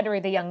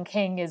the young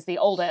king is the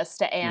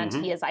oldest, and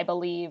he is, I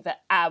believe,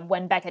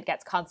 when Beckett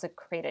gets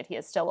consecrated, he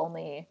is still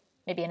only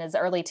maybe in his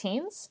early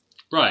teens.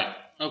 Right,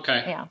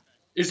 okay. Yeah.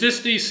 Is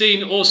this the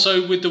scene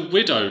also with the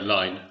widow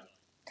line?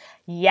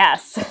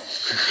 Yes.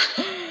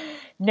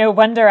 No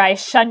wonder I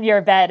shun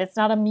your bed. It's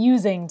not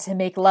amusing to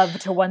make love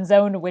to one's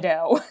own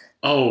widow.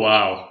 Oh,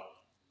 wow.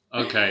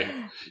 Okay.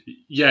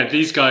 Yeah,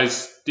 these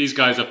guys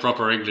are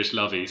proper English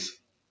lovies.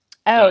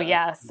 Oh,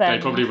 yes. They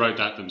probably wrote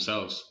that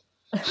themselves.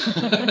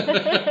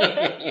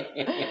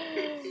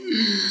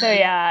 So,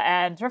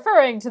 yeah, and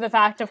referring to the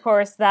fact, of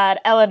course, that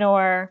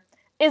Eleanor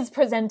is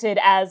presented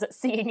as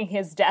seeing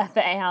his death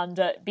and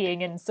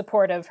being in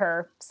support of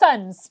her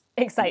son's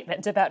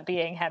excitement about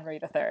being Henry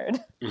III.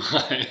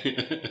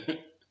 Right.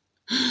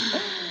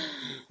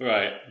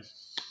 Right.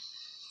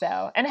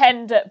 So,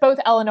 and both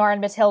Eleanor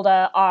and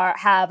Matilda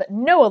have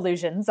no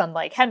illusions,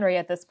 unlike Henry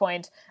at this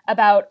point,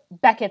 about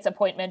Becket's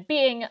appointment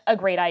being a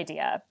great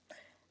idea.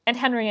 And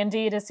Henry,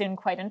 indeed, is soon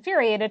quite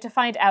infuriated to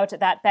find out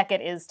that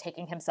Becket is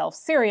taking himself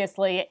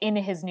seriously in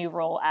his new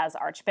role as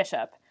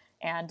Archbishop,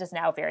 and is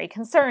now very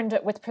concerned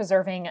with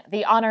preserving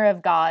the honor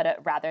of God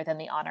rather than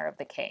the honor of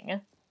the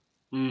king.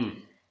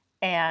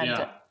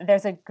 And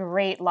there's a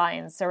great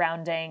line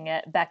surrounding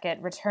Becket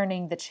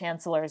returning the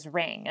Chancellor's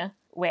ring,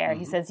 where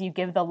he says, "You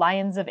give the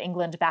Lions of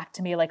England back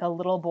to me like a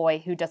little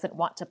boy who doesn't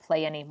want to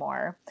play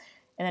anymore."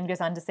 And then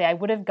goes on to say, "I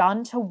would have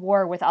gone to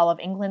war with all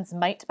of England's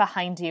might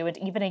behind you, and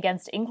even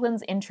against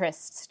England's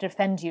interests to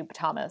defend you,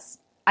 Thomas.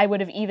 I would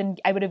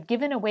have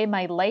given away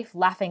my life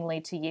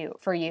laughingly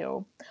for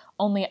you.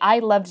 Only I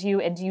loved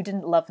you and you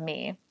didn't love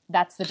me.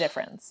 That's the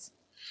difference."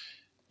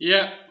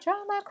 Yeah.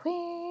 Drama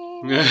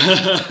queen.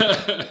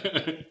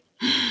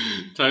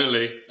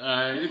 Totally.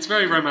 It's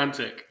very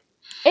romantic.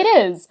 It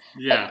is.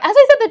 Yeah. As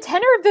I said, the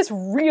tenor of this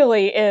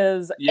really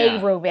is a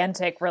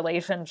romantic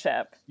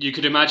relationship. You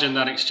could imagine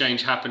that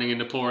exchange happening in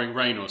the pouring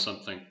rain or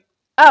something.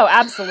 Oh,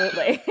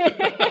 absolutely.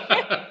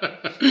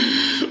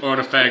 Or on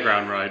a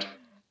fairground ride.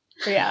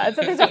 Yeah,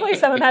 so there's definitely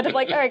some amount of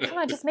like, all right, come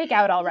on, just make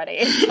out already.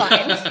 It's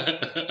fine.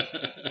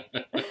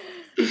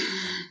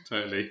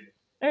 Totally.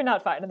 Or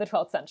not fine in the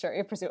 12th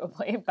century,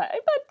 presumably, but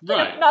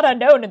right. Not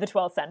unknown in the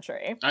 12th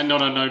century. And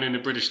not unknown in the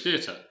British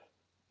theatre.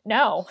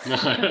 No.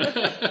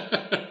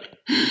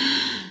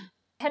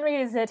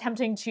 Henry is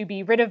attempting to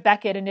be rid of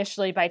Becket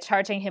initially by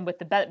charging him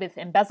with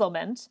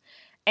embezzlement.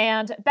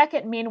 And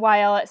Becket,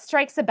 meanwhile,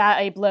 strikes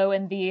a blow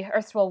in the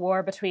erstwhile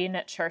war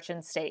between church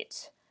and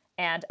state,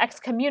 and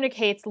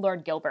excommunicates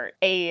Lord Gilbert,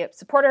 a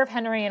supporter of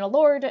Henry and a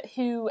lord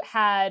who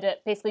had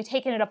basically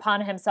taken it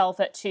upon himself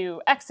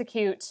to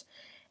execute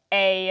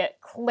a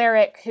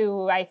cleric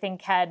who I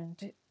think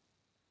had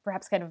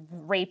perhaps kind of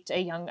raped a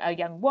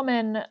young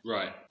woman.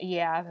 Right.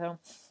 Yeah, so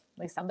at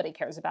least somebody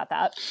cares about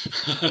that.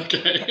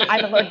 Okay.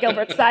 I'm on Lord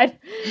Gilbert's side.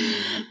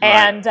 Right.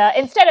 And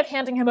instead of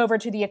handing him over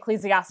to the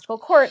ecclesiastical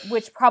court,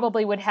 which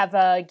probably would have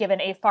given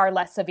a far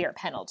less severe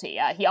penalty,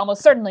 he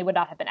almost certainly would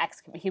not have been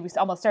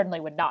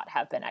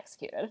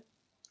executed.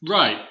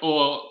 Right,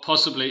 or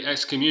possibly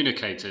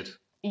excommunicated.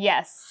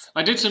 Yes.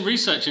 I did some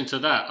research into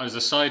that as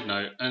a side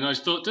note, and I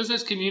thought, does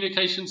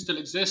excommunication still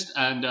exist?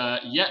 And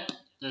yep,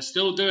 they're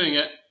still doing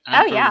it.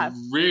 And for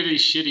really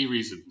shitty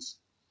reasons.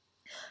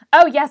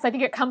 Oh, yes. I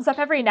think it comes up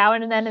every now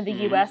and then in the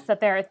U.S. that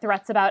there are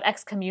threats about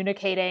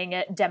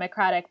excommunicating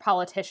Democratic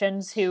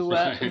politicians who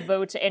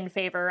vote in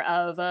favor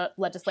of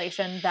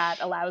legislation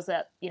that allows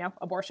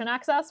abortion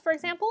access, for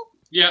example.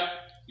 Yeah.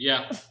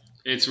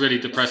 It's really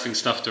depressing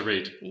stuff to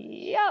read.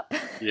 Yep.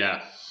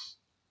 Yeah.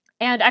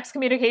 And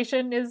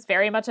excommunication is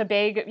very much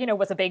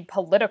was a big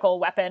political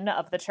weapon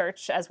of the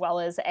church as well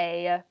as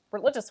a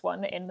religious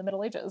one in the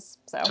Middle Ages.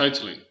 So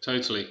Totally.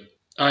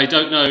 I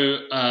don't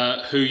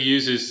know who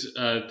uses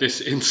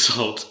this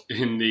insult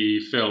in the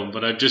film,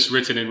 but I've just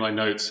written in my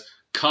notes,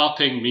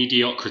 carping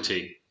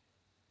mediocrity.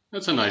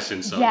 That's a nice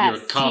insult. Yes,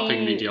 You're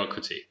carping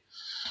mediocrity.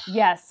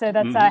 Yes, so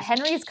that's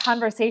Henry's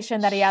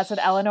conversation that he has with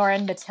Eleanor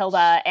and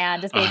Matilda,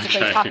 and is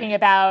basically talking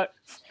about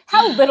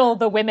how little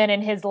the women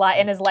in his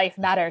life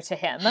matter to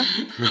him.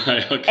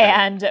 Right, okay.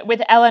 And with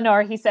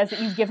Eleanor, he says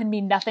that you've given me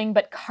nothing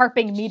but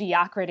carping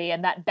mediocrity,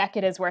 and that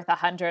Becket is worth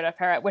 100 of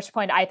her, at which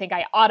point I think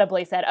I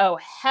audibly said, oh,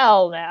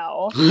 hell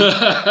no.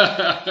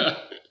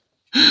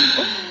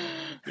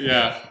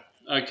 Yeah,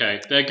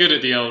 okay. They're good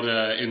at the old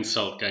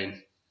insult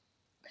game.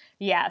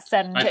 Yes,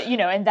 and,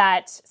 and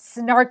that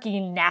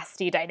snarky,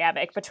 nasty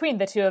dynamic between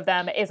the two of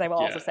them is, I will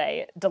also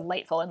say,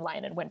 delightful in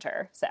Lion in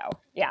Winter. So,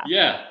 yeah.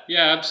 Yeah,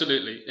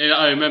 absolutely.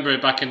 I remember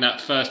back in that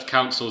first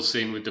council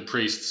scene with the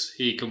priests,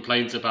 he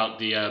complains about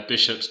the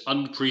bishop's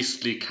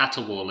unpriestly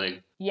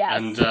caterwauling. Yes.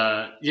 And,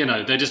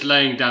 they're just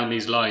laying down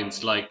these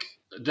lines like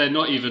they're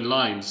not even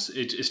lines.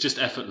 It's just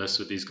effortless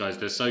with these guys.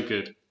 They're so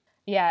good.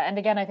 Yeah, and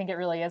again, I think it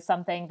really is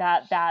something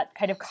that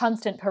kind of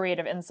constant parade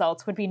of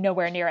insults would be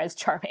nowhere near as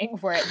charming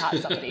were it not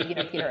somebody,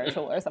 Peter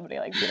O'Toole or somebody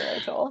like Peter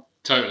O'Toole.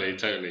 Totally.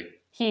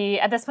 He,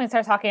 at this point,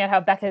 starts talking about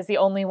how Becket is the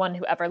only one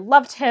who ever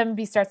loved him.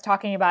 He starts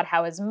talking about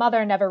how his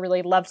mother never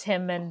really loved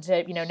him and,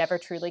 never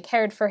truly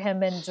cared for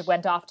him and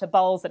went off to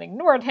balls and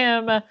ignored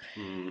him.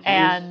 Mm-hmm.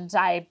 And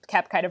I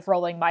kept kind of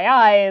rolling my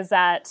eyes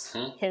at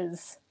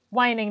his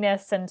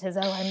whiningness and his,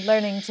 I'm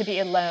learning to be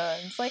alone.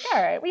 It's like,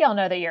 all right, we all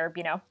know that you're,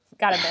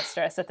 got a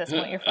mistress at this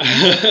point. You're fine.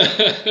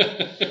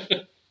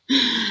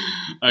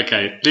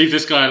 Okay, leave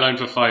this guy alone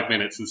for 5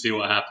 minutes and see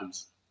what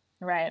happens.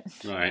 Right.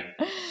 Right.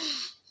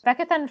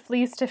 Becket then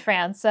flees to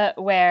France,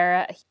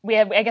 where we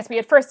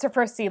had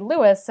first see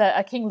Louis,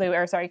 King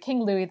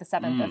Louis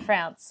VII of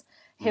France,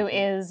 who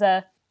is,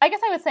 I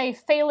guess I would say,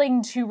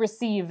 failing to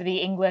receive the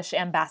English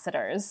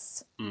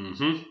ambassadors.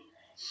 Mm-hmm.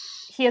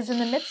 He is in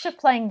the midst of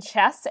playing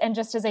chess, and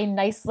just as a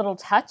nice little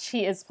touch,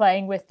 he is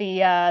playing with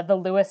the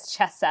Louis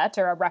chess set,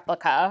 or a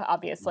replica,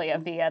 obviously,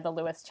 of the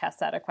Louis chess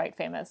set, a quite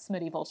famous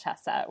medieval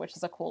chess set, which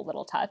is a cool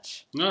little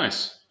touch.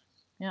 Nice.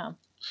 Yeah.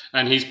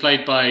 And he's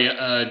played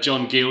by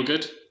John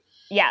Gielgud.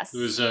 Yes. Who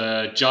was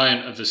a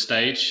giant of the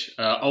stage,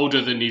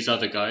 older than these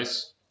other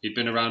guys. He'd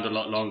been around a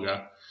lot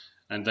longer,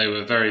 and they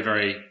were very,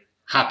 very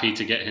happy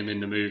to get him in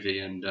the movie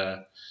and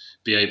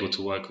be able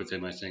to work with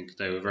him, I think.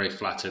 They were very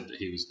flattered that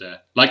he was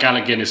there. Like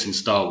Alec Guinness in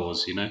Star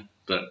Wars,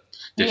 but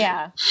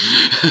different.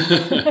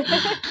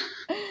 Yeah.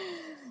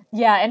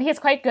 Yeah, and he's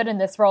quite good in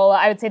this role.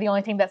 I would say the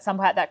only thing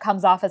that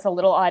comes off as a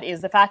little odd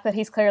is the fact that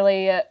he's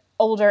clearly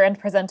older and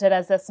presented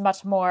as this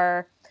much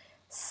more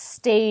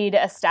staid,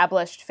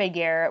 established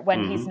figure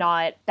when he's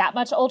not that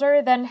much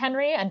older than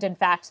Henry. And in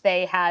fact,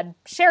 they had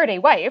shared a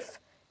wife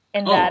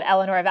in that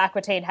Eleanor of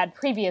Aquitaine had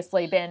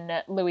previously been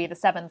Louis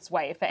VII's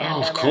wife,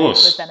 and their marriage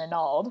was then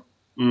annulled.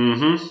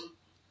 Mm-hmm.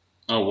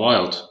 Oh,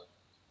 wild.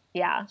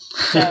 Yeah.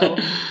 So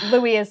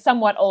Louis is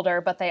somewhat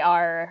older, but they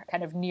are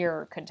kind of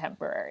near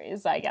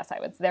contemporaries, I guess I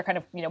would say. They're kind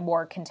of,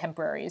 more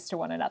contemporaries to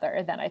one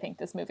another than I think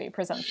this movie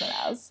presents them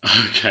as.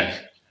 Okay.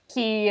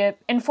 He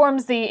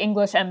informs the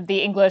English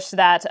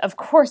that, of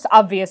course,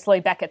 obviously,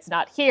 Becket's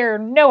not here.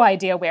 No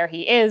idea where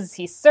he is.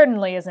 He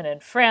certainly isn't in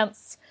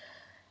France.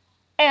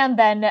 And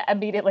then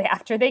immediately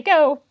after they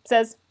go,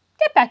 says,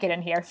 "Get Becket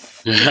in here."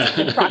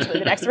 In approximately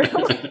the next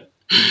room.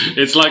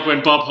 It's like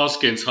when Bob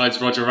Hoskins hides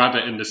Roger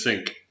Rabbit in the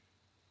sink.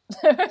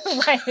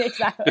 Right,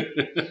 exactly.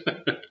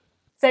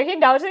 So he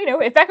acknowledged,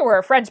 if Becket were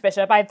a French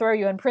bishop, I'd throw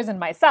you in prison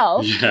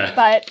myself. Yeah.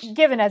 But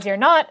given as you're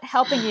not,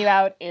 helping you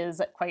out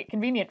is quite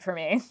convenient for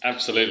me.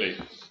 Absolutely.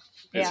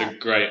 It's a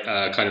great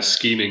kind of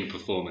scheming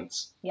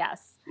performance.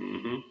 Yes.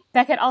 Mm-hmm.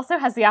 Becket also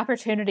has the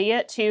opportunity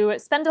to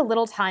spend a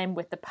little time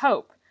with the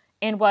Pope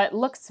in what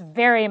looks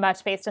very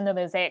much, based on the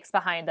mosaics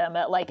behind them,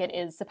 like it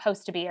is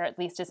supposed to be, or at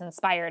least is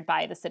inspired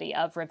by the city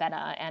of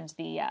Ravenna and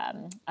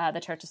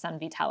the Church of San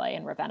Vitale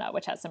in Ravenna,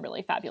 which has some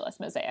really fabulous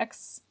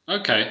mosaics.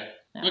 Okay.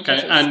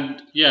 Okay. And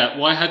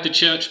why had the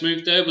church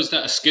moved there? Was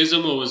that a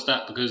schism, or was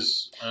that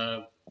because...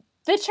 The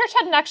church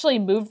hadn't actually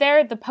moved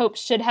there. The Pope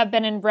should have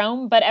been in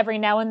Rome, but every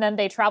now and then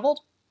they traveled.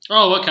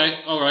 Oh,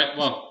 okay. All right.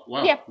 Well,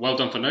 wow. Yeah. Well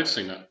done for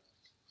noticing that.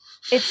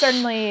 It's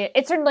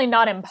certainly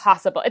not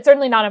impossible. It's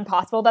certainly not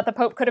impossible that the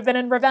Pope could have been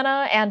in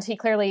Ravenna, and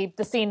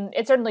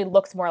it certainly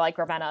looks more like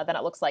Ravenna than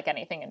it looks like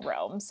anything in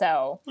Rome.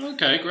 So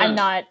okay, great. I'm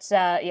not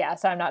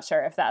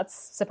sure if that's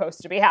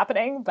supposed to be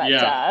happening, but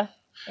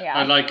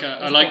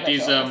I like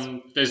these.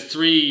 There's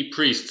 3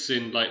 priests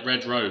in like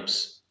red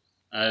robes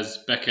as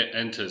Becket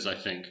enters, I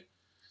think.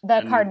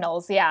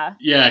 Cardinals, yeah.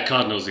 Yeah,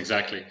 cardinals,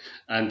 exactly.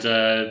 And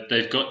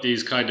they've got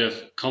these kind of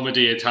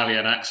comedy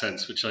Italian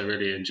accents, which I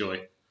really enjoy.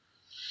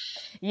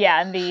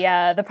 Yeah, and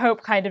the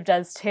Pope kind of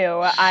does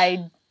too.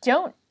 I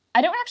don't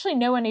actually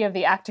know any of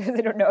the actors.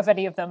 I don't know if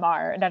any of them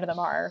are. None of them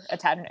are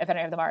Italian. If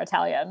any of them are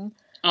Italian.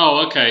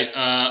 Oh, okay.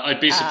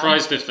 I'd be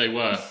surprised if they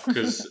were,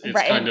 because it's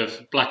right. kind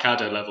of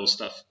Blackadder level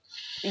stuff.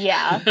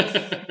 Yeah.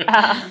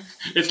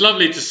 It's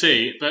lovely to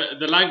see, but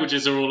the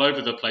languages are all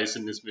over the place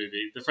in this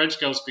movie. The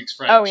French girl speaks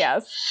French. Oh,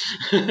 yes.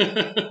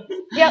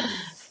 Yep.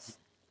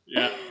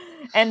 Yeah.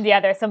 And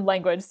there's some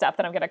language stuff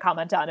that I'm going to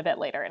comment on a bit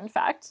later, in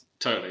fact.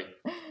 Totally.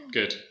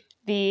 Good.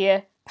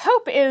 The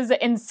Pope is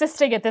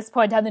insisting at this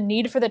point on the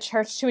need for the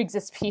church to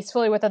exist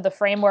peacefully within the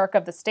framework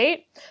of the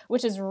state,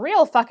 which is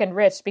real fucking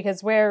rich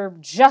because we're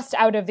just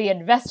out of the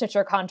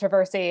investiture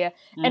controversy,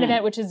 an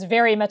event which is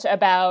very much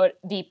about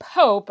the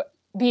Pope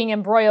being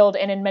embroiled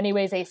in many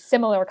ways a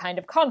similar kind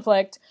of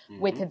conflict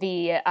with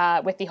the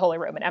Holy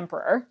Roman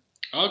Emperor.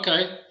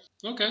 Okay.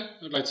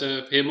 I'd like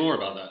to hear more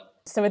about that.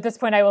 So at this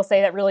point, I will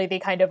say that really the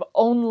kind of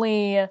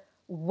only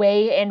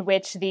way in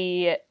which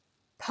the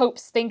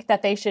popes think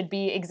that they should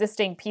be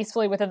existing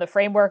peacefully within the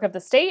framework of the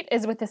state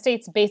is with the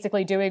states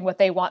basically doing what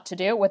they want them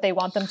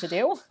to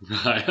do.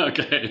 Right,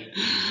 okay.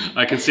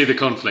 I can see the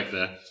conflict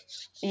there.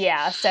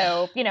 Yeah,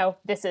 so,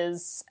 this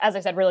is, as I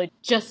said, really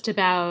just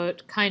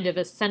about kind of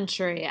a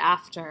century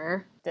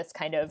after this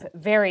kind of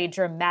very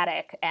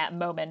dramatic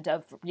moment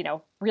of,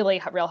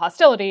 really real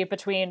hostility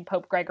between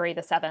Pope Gregory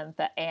VII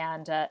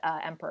and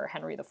Emperor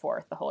Henry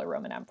IV, the Holy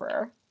Roman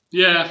Emperor.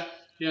 Yeah.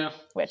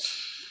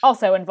 Which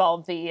also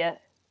involved the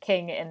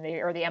king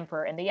the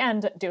emperor in the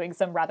end doing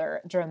some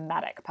rather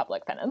dramatic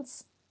public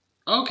penance.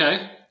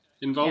 Okay.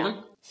 Involving?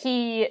 Yeah.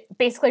 He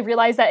basically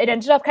realized that it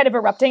ended up kind of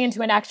erupting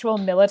into an actual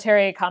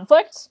military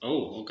conflict.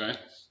 Oh, okay.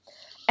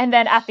 And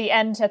then at the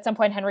end, at some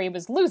point, Henry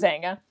was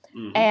losing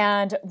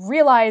and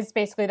realized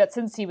basically that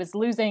since he was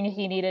losing,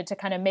 he needed to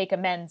kind of make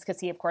amends because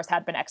he, of course,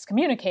 had been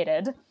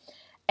excommunicated.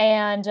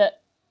 And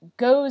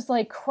goes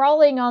like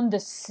crawling on the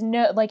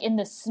snow, like in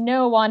the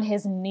snow on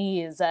his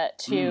knees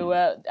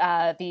to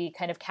the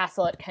kind of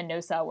castle at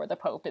Canossa where the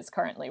Pope is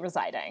currently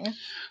residing.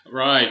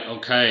 Right,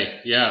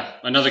 okay, yeah.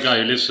 Another guy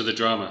who lives for the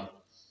drama.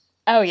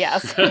 Oh,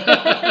 yes.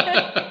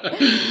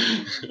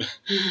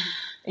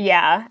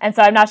 Yeah, and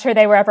so I'm not sure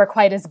they were ever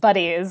quite as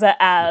buddies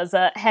as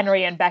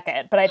Henry and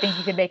Beckett, but I think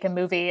you could make a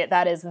movie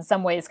that is in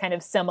some ways kind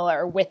of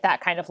similar with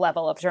that kind of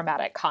level of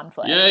dramatic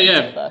conflict.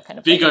 Yeah. Kind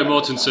of Viggo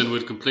Mortensen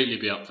would completely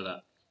be up for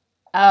that.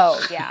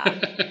 Oh,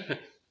 yeah.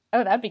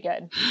 Oh, that'd be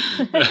good.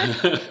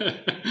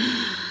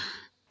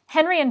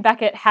 Henry and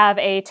Beckett have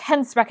a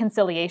tense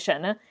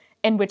reconciliation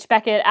in which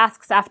Beckett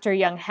asks after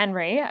young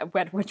Henry,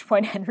 at which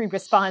point Henry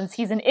responds,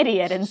 he's an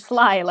idiot and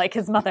sly like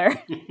his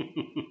mother.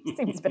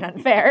 Seems a bit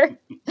unfair.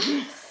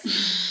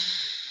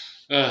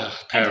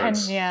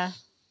 Parents.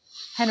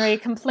 Henry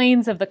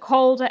complains of the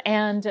cold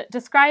and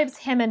describes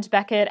him and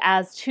Beckett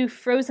as two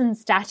frozen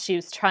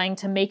statues trying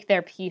to make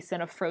their peace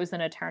in a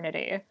frozen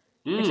eternity.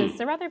 Which is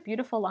a rather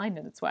beautiful line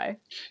in its way.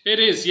 It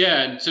is,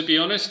 yeah. And to be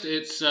honest,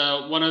 it's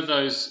one of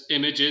those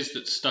images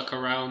that stuck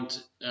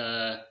around.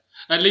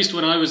 At least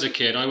when I was a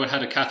kid, I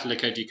had a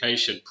Catholic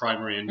education,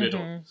 primary and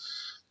middle. Mm-hmm.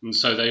 And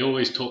so they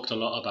always talked a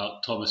lot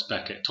about Thomas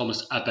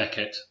à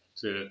Becket.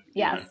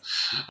 Yes.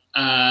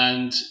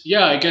 And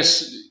yeah, I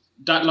guess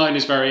that line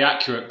is very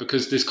accurate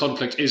because this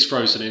conflict is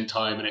frozen in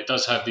time and it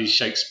does have these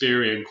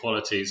Shakespearean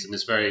qualities and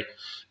this very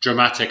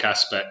dramatic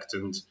aspect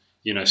and,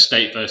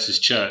 state versus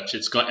church.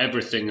 It's got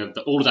everything,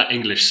 all of that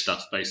English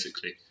stuff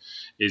basically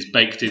is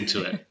baked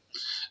into it.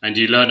 And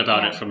you learn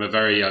about it from a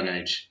very young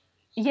age.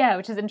 Yeah,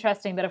 which is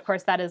interesting that, of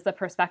course, that is the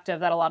perspective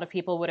that a lot of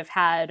people would have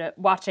had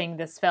watching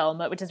this film,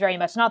 which is very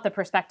much not the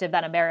perspective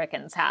that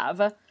Americans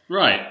have.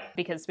 Right.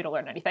 Because we don't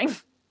learn anything.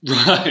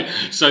 Right.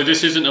 So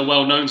this isn't a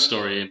well-known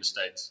story in the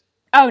States?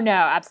 Oh, no,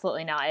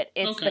 absolutely not.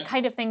 It's the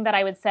kind of thing that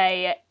I would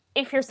say,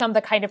 if you're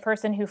the kind of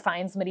person who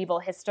finds medieval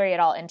history at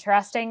all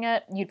interesting,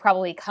 you'd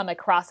probably come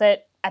across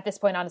it at this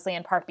point, honestly,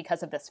 in part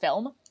because of this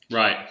film.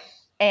 Right.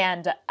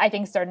 And I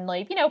think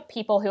certainly,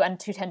 people who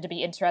tend to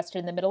be interested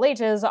in the Middle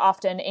Ages,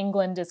 often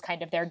England is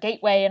kind of their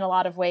gateway in a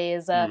lot of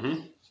ways,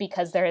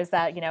 because there is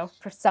that,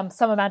 for some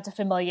amount of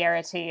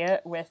familiarity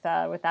with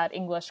that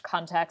English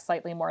context,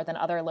 slightly more than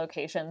other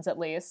locations, at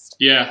least.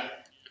 Yeah.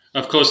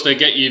 Of course, they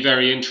get you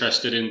very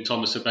interested in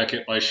Thomas à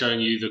Becket by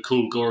showing you the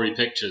cool, gory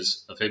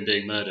pictures of him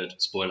being murdered.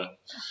 Spoiler.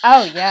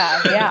 Oh,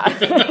 yeah.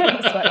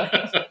 Spoiler.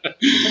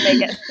 To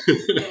make it.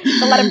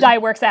 To let him die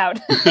works out.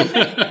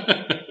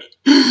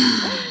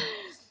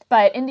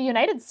 But in the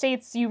United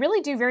States, you really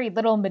do very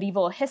little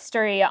medieval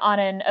history on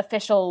an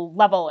official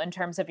level in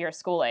terms of your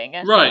schooling.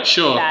 Right,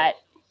 sure. That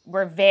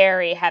we're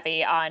very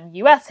heavy on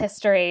U.S.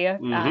 history.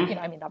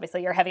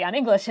 Obviously you're heavy on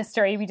English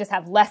history. We just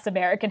have less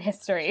American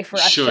history for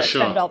us to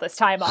spend all this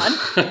time on.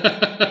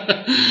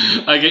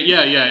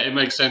 It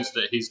makes sense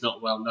that he's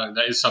not well known.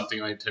 That is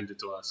something I intended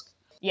to ask.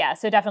 Yeah,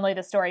 so definitely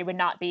the story would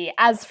not be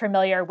as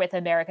familiar with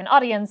American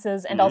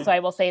audiences, and also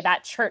I will say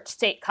that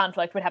church-state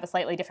conflict would have a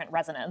slightly different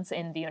resonance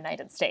in the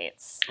United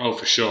States. Oh,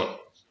 for sure.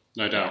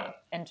 No doubt.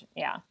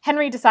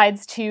 Henry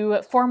decides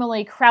to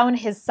formally crown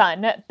his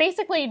son,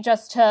 basically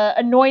just to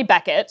annoy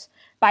Becket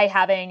by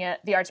having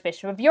the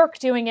Archbishop of York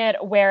doing it,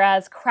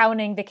 whereas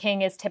crowning the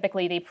king is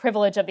typically the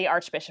privilege of the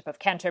Archbishop of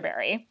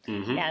Canterbury.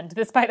 Mm-hmm. And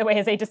this, by the way,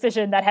 is a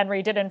decision that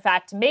Henry did in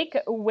fact make,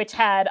 which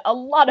had a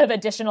lot of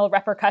additional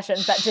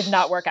repercussions that did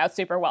not work out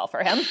super well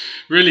for him.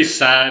 Really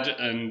sad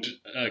and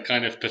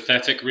kind of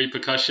pathetic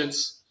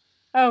repercussions.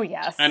 Oh,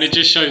 yes. And it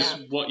just shows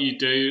what you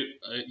do,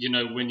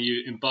 when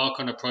you embark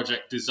on a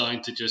project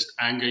designed to just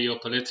anger your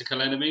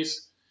political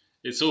enemies.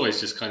 It's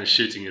always just kind of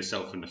shooting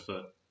yourself in the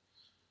foot.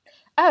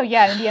 Oh,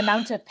 yeah, and the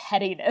amount of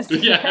pettiness.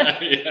 Yeah.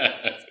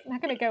 It's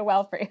not going to go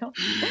well for you.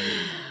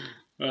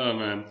 Oh,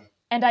 man.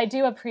 And I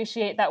do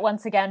appreciate that,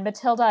 once again,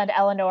 Matilda and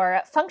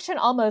Eleanor function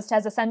almost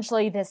as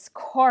essentially this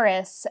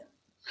chorus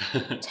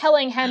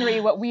telling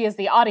Henry what we as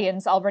the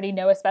audience already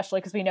know,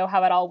 especially because we know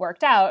how it all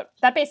worked out,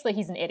 that basically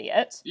he's an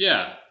idiot.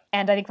 Yeah.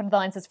 And I think one of the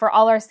lines is, "For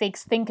all our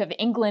sakes, think of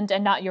England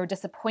and not your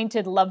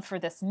disappointed love for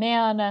this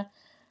man."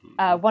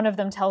 One of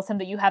them tells him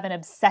that you have an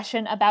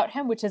obsession about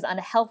him, which is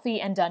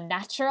unhealthy and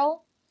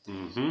unnatural.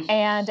 Mm-hmm.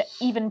 And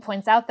even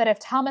points out that if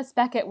Thomas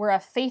Becket were a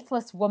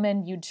faithless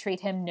woman, you'd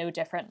treat him no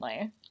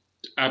differently.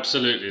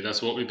 Absolutely.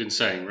 That's what we've been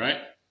saying, right?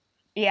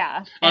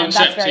 Yeah. And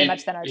that's very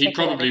much then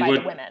articulated by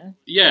the women.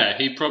 Yeah,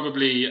 he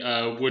probably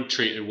would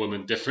treat a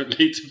woman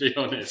differently, to be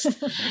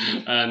honest.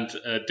 And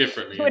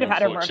differently. He would have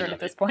had her murdered at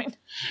this point.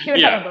 He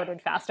would have had her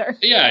murdered faster.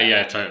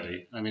 Yeah,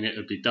 totally. I mean, it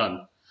would be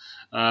done.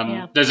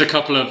 There's a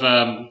couple of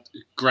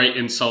great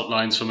insult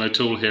lines from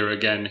O'Toole here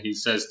again. He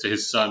says to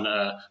his son,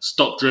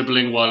 "Stop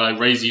dribbling while I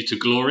raise you to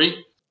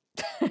glory."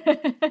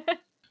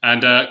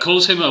 And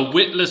calls him a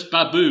witless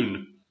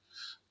baboon,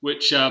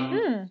 which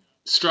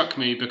struck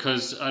me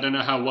because I don't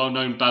know how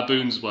well-known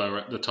baboons were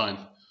at the time.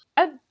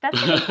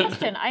 That's a good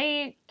question.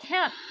 I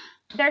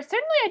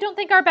don't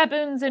think are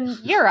baboons in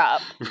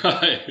Europe.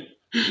 Right.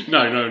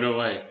 No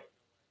way.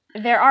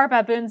 There are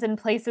baboons in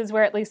places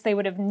where at least they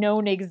would have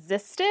known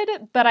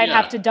existed, but I'd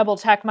have to double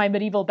check my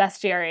medieval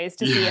bestiaries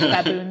to see if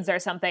baboons are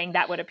something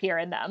that would appear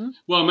in them.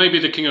 Well, maybe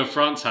the King of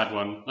France had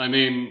one. I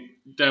mean,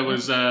 there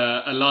was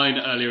a line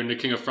earlier in the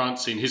King of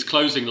France scene. His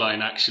closing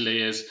line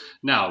actually is,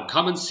 "Now,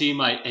 come and see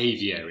my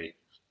aviary."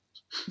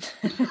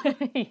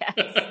 Yes.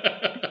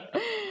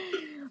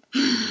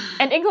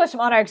 And English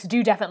monarchs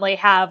do definitely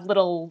have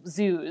little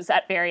zoos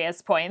at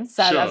various points.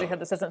 Sure. As I said,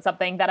 this isn't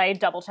something that I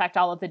double-checked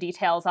all of the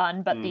details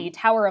on, but the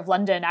Tower of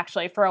London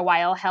actually for a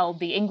while held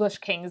the English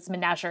king's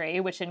menagerie,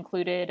 which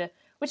included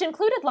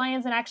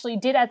lions and actually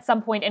did at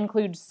some point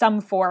include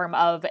some form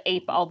of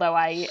ape, although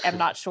I am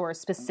not sure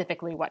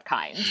specifically what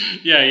kind.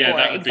 Yeah, or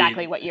that would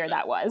exactly what year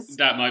that was.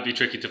 That might be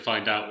tricky to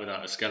find out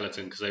without a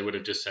skeleton, because they would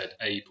have just said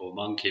ape or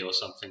monkey or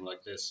something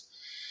like this.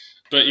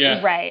 But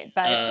yeah, right.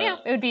 But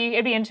it'd be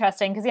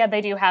interesting because they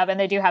do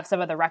have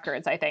some of the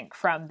records, I think,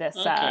 from this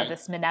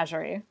this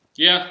menagerie.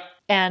 Yeah.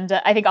 And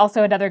I think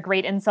also another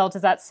great insult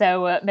is that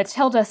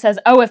Matilda says,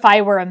 "Oh, if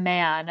I were a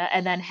man,"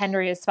 and then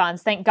Henry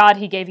responds, "Thank God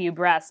he gave you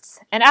breasts,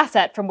 an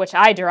asset from which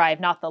I derive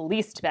not the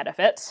least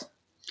benefit."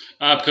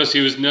 Because he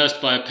was nursed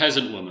by a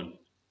peasant woman.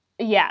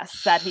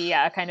 Yes, that he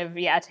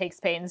takes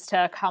pains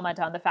to comment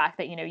on the fact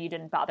that, you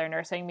didn't bother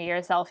nursing me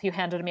yourself. You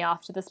handed me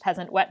off to this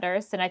peasant wet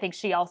nurse. And I think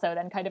she also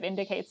then kind of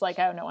indicates like,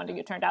 oh, no wonder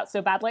you turned out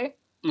so badly.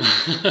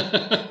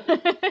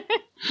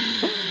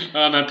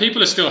 Man,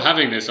 people are still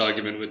having this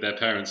argument with their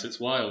parents. It's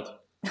wild.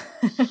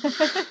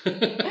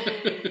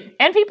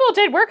 And people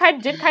did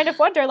kind of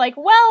wonder, like,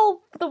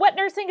 well, the wet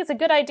nursing is a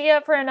good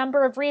idea for a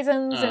number of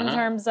reasons in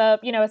terms of,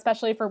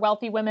 especially for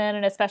wealthy women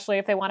and especially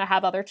if they want to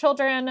have other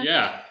children.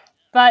 Yeah.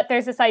 But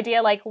there's this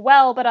idea like,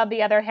 well, but on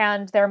the other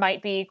hand, there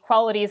might be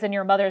qualities in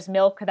your mother's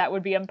milk that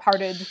would be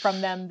imparted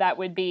from them that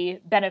would be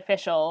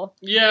beneficial.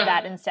 Yeah.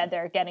 That instead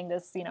they're getting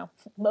this,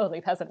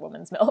 lowly peasant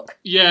woman's milk.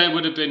 Yeah, it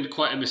would have been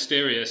quite a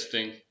mysterious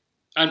thing.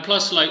 And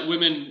plus, like,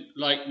 women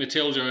like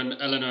Matilda and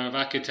Eleanor of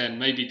Aquitaine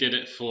maybe did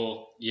it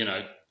for,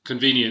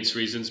 convenience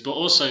reasons, but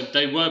also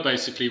they were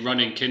basically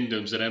running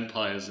kingdoms and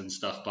empires and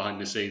stuff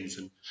behind the scenes,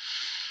 and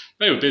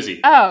they were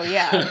busy. Oh,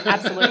 yeah,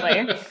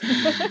 absolutely.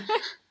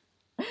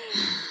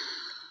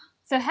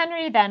 So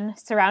Henry then,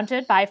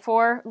 surrounded by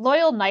 4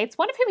 loyal knights,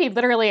 one of whom he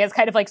literally is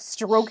kind of like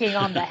stroking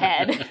on the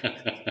head.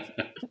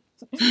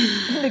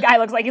 The guy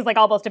looks like he's like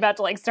almost about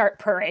to like start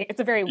purring.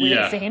 It's a very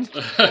weird scene.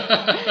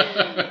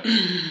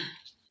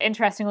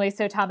 Interestingly,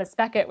 so Thomas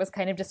Becket was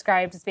kind of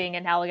described as being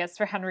analogous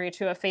for Henry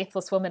to a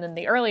faithless woman in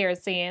the earlier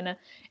scene.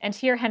 And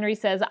here Henry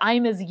says,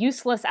 "I'm as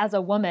useless as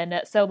a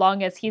woman. So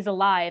long as he's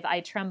alive,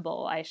 I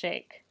tremble, I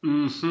shake."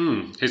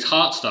 Mm-hmm. His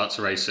heart starts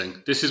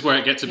racing. This is where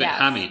it gets a bit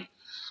hammy.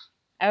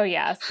 Oh,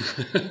 yes.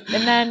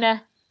 And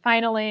then,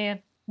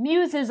 finally,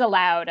 muses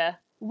aloud,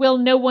 "Will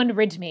no one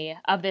rid me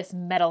of this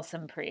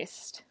meddlesome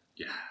priest?"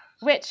 Yeah.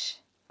 Which,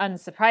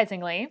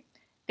 unsurprisingly,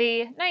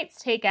 the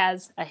knights take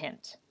as a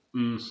hint.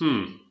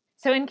 Mm-hmm.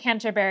 So in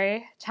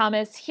Canterbury,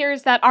 Thomas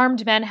hears that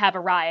armed men have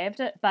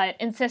arrived, but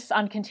insists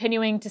on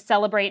continuing to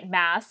celebrate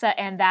Mass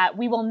and that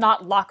we will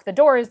not lock the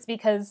doors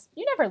because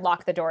you never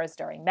lock the doors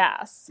during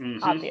Mass,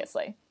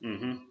 obviously.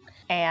 Mm-hmm.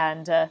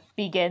 And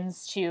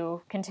begins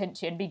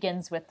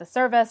with the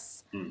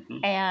service.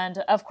 Mm-hmm. And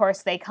of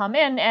course they come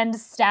in and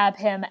stab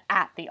him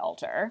at the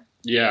altar.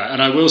 Yeah,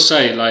 and I will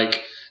say,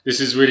 like,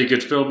 this is really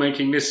good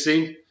filmmaking, this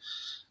scene.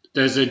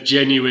 There's a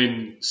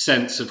genuine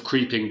sense of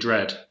creeping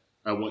dread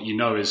at what you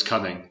know is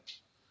coming.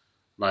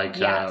 Like,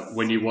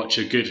 when you watch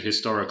a good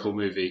historical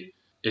movie,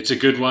 it's a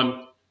good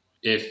one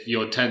if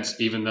you're tense,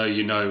 even though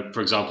you know,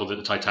 for example, that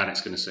the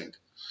Titanic's going to sink.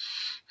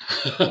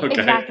 Okay.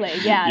 Exactly,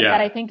 yeah.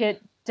 But I think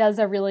it does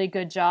a really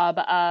good job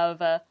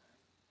of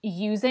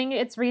using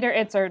its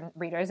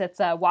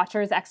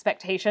watchers'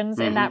 expectations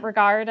in that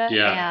regard,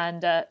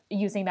 and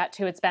using that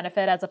to its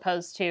benefit, as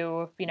opposed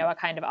to, a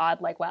kind of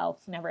odd, like, well,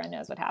 everyone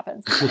knows what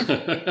happens.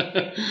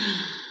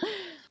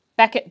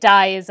 Becket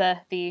dies.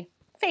 The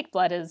fake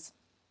blood is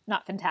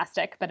not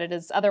fantastic, but it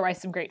is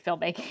otherwise some great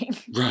filmmaking.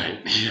 Right,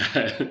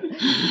 yeah.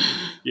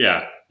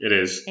 Yeah, it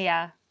is.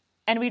 Yeah.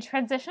 And we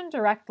transition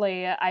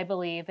directly, I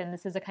believe, and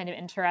this is a kind of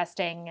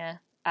interesting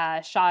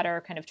shot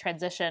or kind of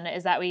transition,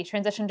 is that we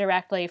transition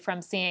directly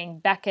from seeing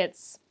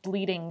Becket's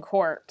bleeding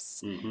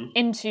corpse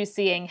into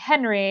seeing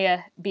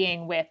Henry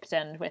being whipped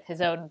and with his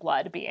own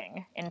blood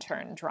being in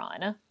turn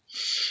drawn.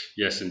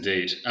 Yes,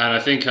 indeed. And I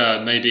think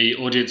maybe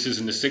audiences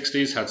in the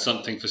 60s had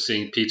something for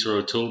seeing Peter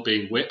O'Toole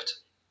being whipped,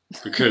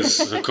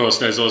 because, of course,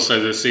 there's also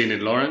the scene in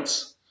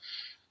Lawrence.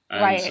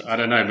 And right. I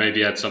don't know,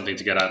 maybe he had something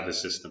to get out of the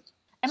system.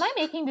 Am I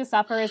making this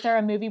up, or is there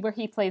a movie where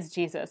he plays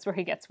Jesus, where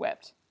he gets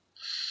whipped?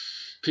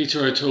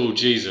 Peter O'Toole,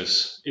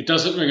 Jesus. It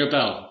doesn't ring a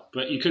bell,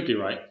 but you could be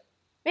right.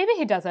 Maybe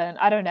he doesn't.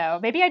 I don't know.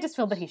 Maybe I just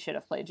feel that he should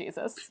have played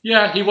Jesus.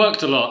 Yeah, he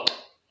worked a lot.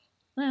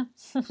 Yeah.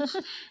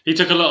 He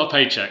took a lot of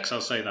paychecks, I'll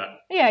say that.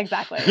 Yeah,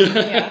 exactly.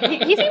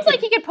 Yeah. He seems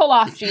like he could pull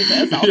off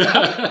Jesus also.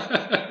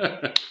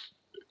 Yeah.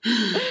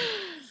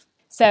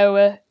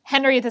 So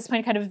Henry at this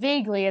point kind of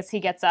vaguely, as he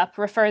gets up,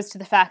 refers to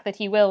the fact that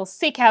he will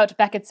seek out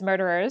Becket's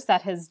murderers,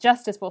 that his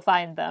justice will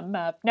find them,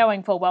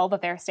 knowing full well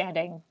that they're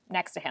standing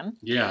next to him.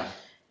 Yeah.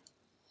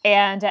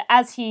 And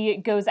as he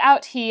goes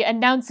out, he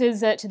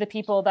announces to the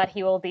people that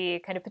he will be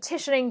kind of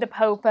petitioning the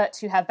Pope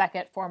to have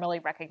Becket formally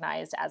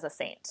recognized as a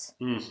saint.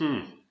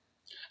 Mm-hmm.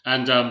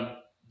 And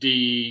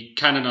the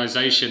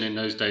canonization in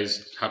those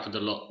days happened a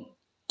lot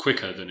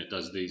quicker than it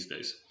does these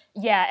days.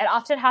 Yeah, it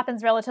often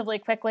happens relatively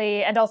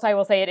quickly. And also I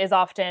will say it is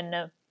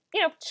often,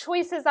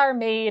 choices are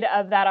made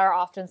of that are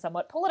often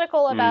somewhat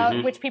political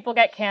about which people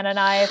get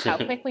canonized, how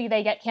quickly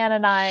they get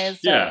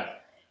canonized. Yeah.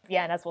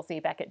 Yeah, and as we'll see,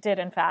 Becket did,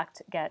 in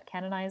fact, get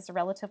canonized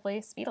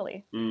relatively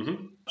speedily.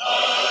 Mm-hmm.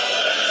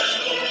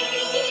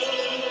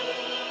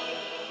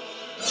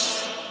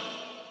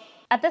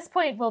 At this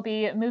point, we'll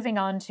be moving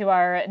on to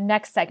our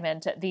next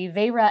segment, the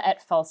Vera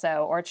et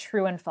Falso, or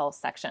True and False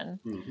section,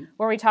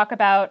 where we talk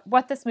about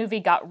what this movie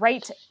got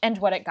right and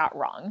what it got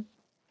wrong.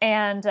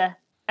 And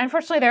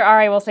unfortunately, there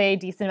are, I will say, a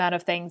decent amount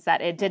of things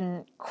that it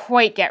didn't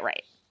quite get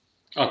right.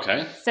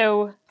 Okay.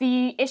 So,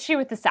 the issue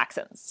with the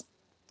Saxons.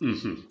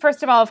 Mm-hmm.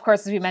 First of all, of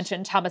course, as we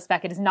mentioned, Thomas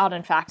Becket is not,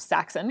 in fact,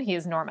 Saxon. He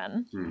is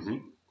Norman. Mm-hmm.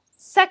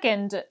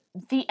 Second,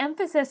 the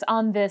emphasis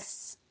on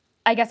this,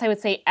 I guess I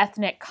would say,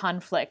 ethnic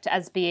conflict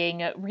as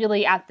being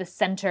really at the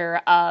center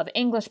of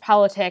English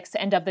politics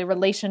and of the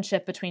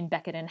relationship between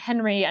Becket and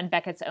Henry and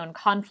Becket's own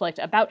conflict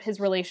about his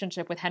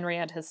relationship with Henry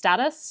and his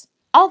status.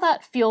 All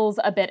that feels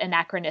a bit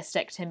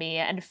anachronistic to me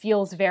and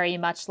feels very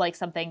much like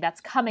something that's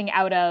coming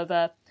out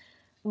of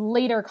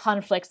later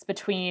conflicts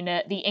between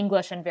the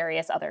English and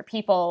various other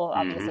people,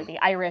 obviously the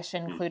Irish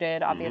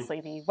included, obviously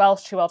the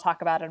Welsh, who I'll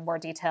talk about in more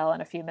detail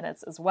in a few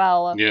minutes as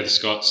well. Yeah, the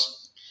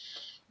Scots.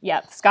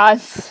 Yeah, the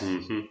Scots.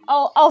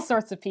 All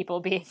sorts of people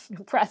being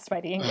oppressed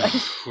by the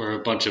English. We're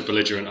a bunch of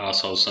belligerent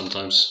assholes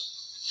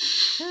sometimes.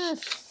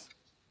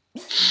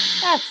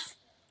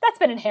 That's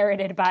been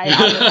inherited by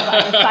on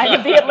this side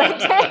of the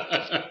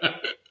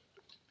Atlantic.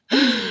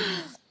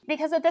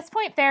 Because at this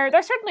point, there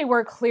certainly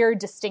were clear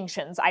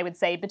distinctions, I would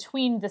say,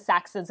 between the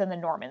Saxons and the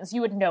Normans.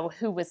 You would know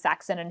who was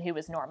Saxon and who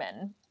was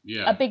Norman.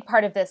 Yeah. A big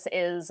part of this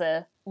is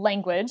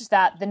language,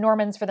 that the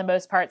Normans, for the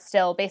most part,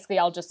 still basically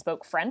all just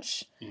spoke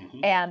French.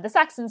 And the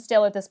Saxons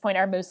still, at this point,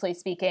 are mostly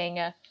speaking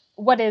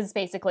what is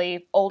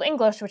basically Old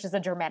English, which is a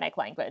Germanic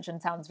language,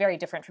 and sounds very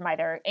different from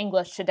either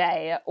English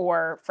today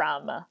or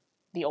from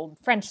the Old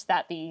French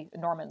that the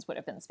Normans would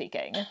have been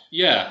speaking.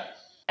 Yeah.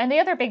 And the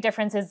other big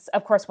difference is,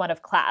 of course, one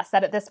of class,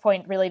 that at this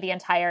point, really the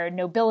entire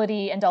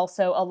nobility and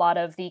also a lot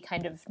of the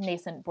kind of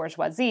nascent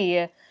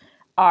bourgeoisie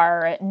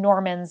are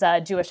Normans,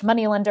 Jewish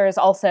moneylenders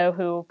also,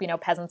 who,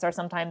 peasants are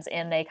sometimes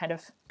in a kind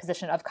of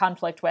position of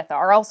conflict with,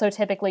 are also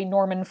typically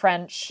Norman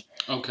French.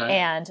 Okay.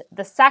 And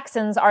the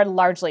Saxons are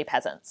largely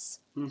peasants.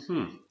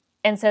 Mm-hmm.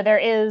 And so there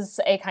is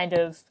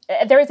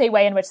a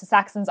way in which the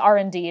Saxons are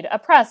indeed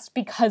oppressed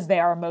because they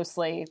are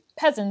mostly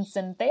peasants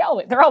and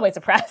they're always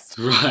oppressed.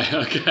 Right,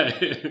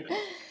 okay.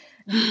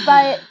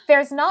 But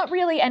there's not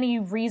really any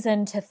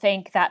reason to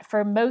think that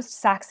for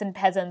most Saxon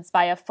peasants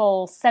by a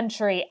full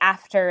century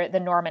after the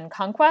Norman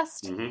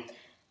conquest,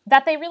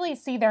 that they really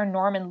see their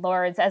Norman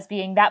lords as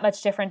being that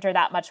much different or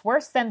that much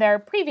worse than their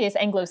previous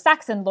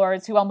Anglo-Saxon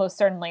lords who almost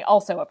certainly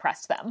also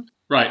oppressed them.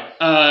 Right.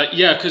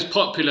 Yeah, because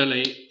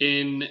popularly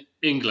in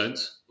England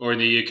or in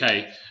the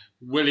UK,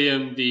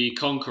 William the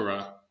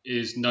Conqueror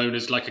is known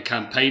as like a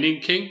campaigning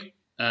king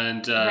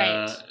and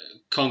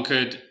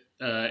conquered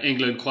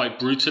England quite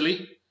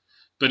brutally.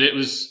 But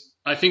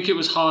I think it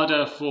was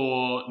harder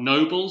for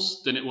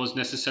nobles than it was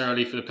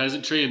necessarily for the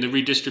peasantry, and the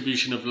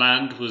redistribution of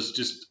land was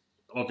just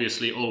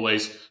obviously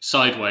always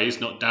sideways,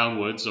 not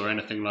downwards or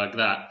anything like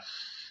that.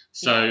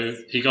 So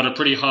he got a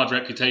pretty hard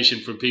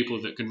reputation from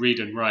people that can read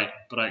and write,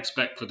 but I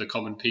expect for the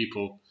common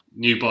people,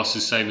 new boss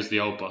is same as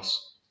the old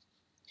boss.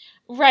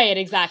 Right,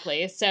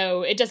 exactly.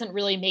 So it doesn't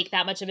really make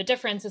that much of a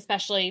difference,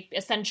 especially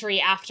a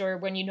century after,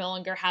 when you no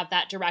longer have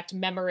that direct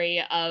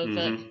memory of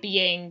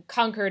being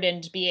conquered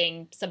and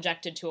being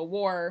subjected to a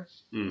war.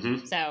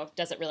 So it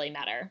doesn't really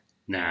matter.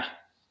 Nah.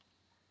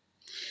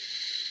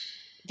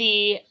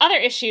 The other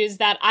issues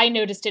that I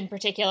noticed in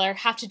particular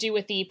have to do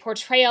with the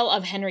portrayal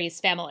of Henry's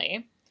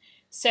family.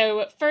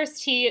 So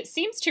first, he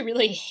seems to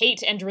really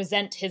hate and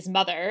resent his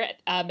mother,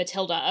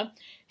 Matilda,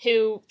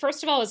 who,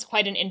 first of all, is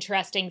quite an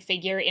interesting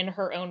figure in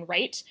her own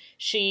right.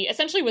 She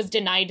essentially was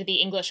denied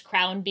the English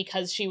crown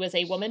because she was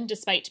a woman,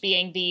 despite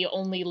being the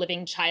only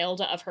living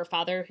child of her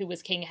father, who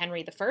was King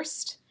Henry I.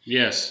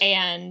 Yes.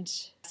 And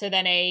so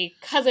then a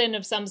cousin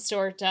of some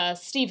sort,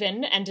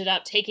 Stephen, ended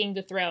up taking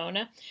the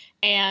throne.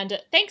 And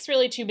thanks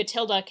really to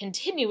Matilda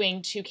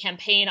continuing to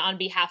campaign on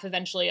behalf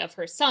eventually of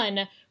her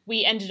son,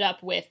 we ended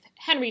up with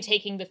Henry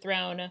taking the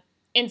throne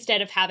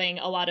instead of having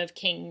a lot of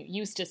King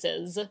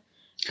Eustaces,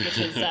 which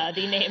is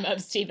the name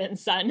of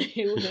Stephen's son,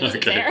 who is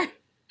there.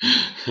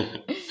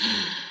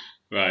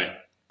 Right.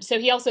 So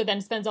he also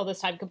then spends all this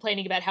time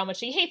complaining about how much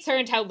he hates her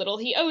and how little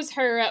he owes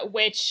her,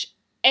 which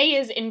A,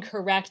 is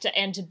incorrect,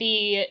 and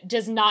B,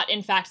 does not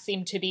in fact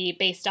seem to be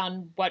based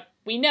on what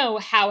we know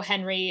how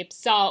Henry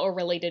saw or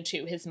related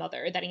to his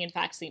mother, that he in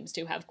fact seems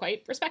to have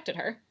quite respected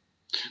her.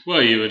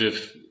 Well, you would have,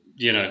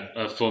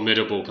 a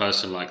formidable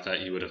person like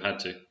that, you would have had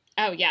to.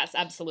 Oh, yes,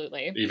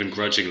 absolutely. Even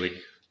grudgingly.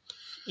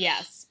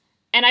 Yes.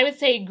 And I would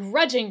say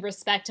grudging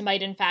respect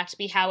might in fact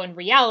be how in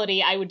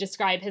reality I would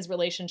describe his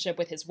relationship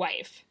with his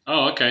wife.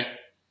 Oh, okay.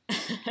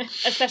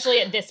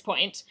 Especially at this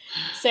point.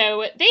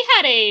 So they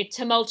had a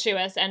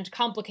tumultuous and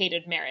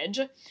complicated marriage.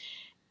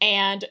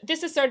 And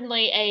this is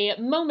certainly a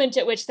moment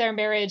at which their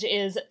marriage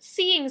is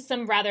seeing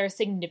some rather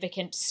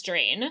significant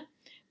strain,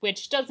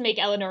 which does make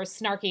Eleanor's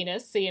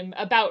snarkiness seem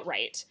about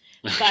right.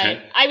 Okay.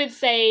 But I would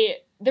say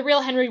the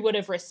real Henry would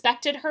have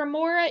respected her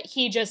more.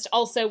 He just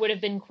also would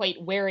have been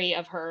quite wary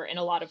of her in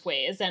a lot of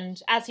ways.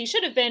 And as he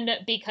should have been,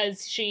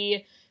 because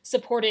she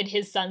supported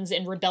his sons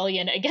in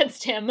rebellion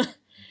against him.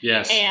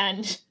 Yes.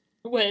 And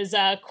was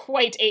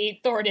quite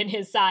a thorn in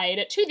his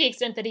side, to the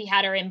extent that he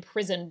had her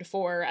imprisoned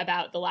for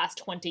about the last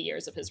 20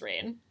 years of his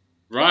reign.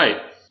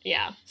 Right.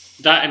 Yeah.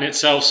 That in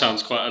itself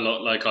sounds quite a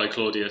lot like I,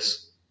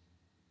 Claudius.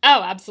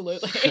 Oh,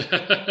 absolutely.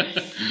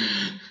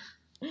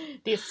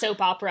 These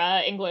soap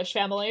opera English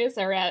families,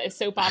 or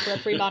soap opera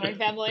pre-modern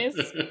families.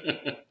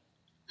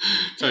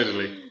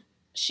 Totally.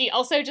 She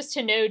also, just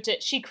to note,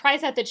 she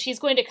cries out that she's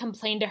going to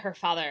complain to her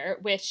father,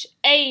 which,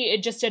 A,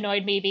 it just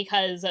annoyed me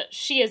because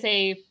she is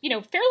a,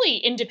 fairly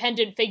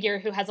independent figure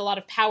who has a lot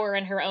of power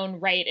in her own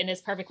right and is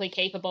perfectly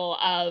capable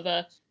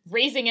of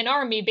raising an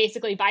army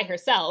basically by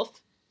herself.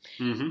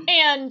 Mm-hmm.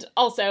 And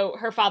also,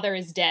 her father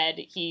is dead.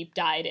 He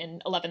died in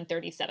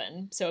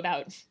 1137, so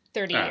about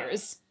 30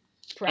 years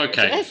prior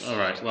to this. All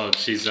right. Well,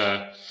 she's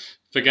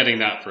forgetting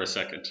that for a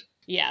second.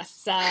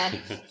 Yes.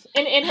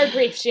 In her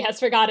grief, she has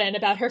forgotten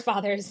about her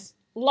father's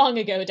long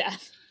ago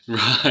death.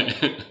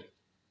 Right.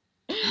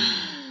 A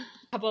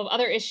couple of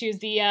other issues,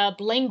 the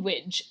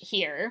language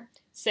here.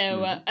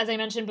 So, as I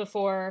mentioned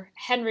before,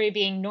 Henry,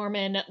 being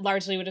Norman,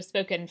 largely would have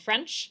spoken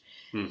French.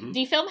 Mm-hmm.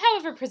 The film,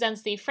 however,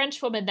 presents the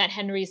French woman that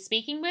Henry is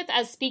speaking with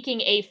as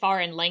speaking a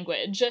foreign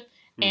language.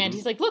 And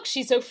he's like, look,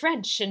 she's so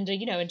French, and,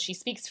 and she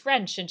speaks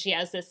French, and she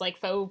has this,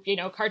 faux,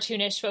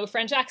 cartoonish faux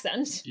French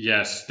accent.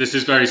 Yes, this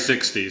is very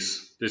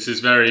 60s. This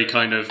is very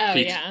kind of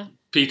yeah.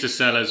 Peter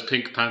Sellers,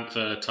 Pink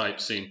Panther type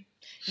scene.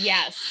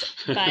 Yes,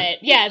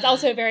 but yeah, it's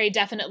also very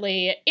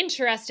definitely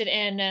interested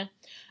in,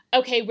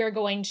 okay, we're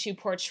going to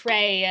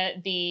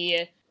portray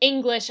the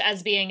English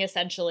as being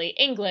essentially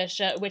English,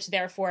 which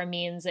therefore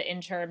means in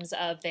terms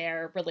of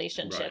their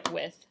relationship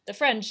with the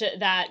French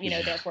that,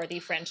 therefore the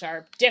French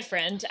are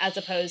different, as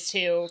opposed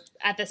to,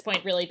 at this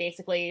point, really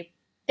basically,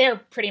 they're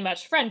pretty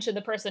much French, and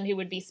the person who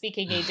would be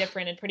speaking a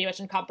different and pretty much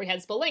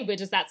incomprehensible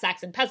language is that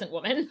Saxon peasant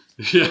woman.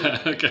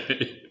 Yeah,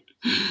 okay.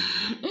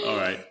 All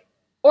right.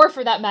 Or,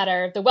 for that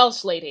matter, the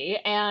Welsh lady.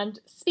 And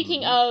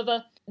speaking of,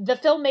 the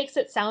film makes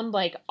it sound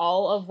like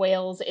all of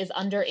Wales is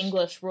under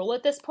English rule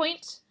at this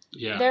point.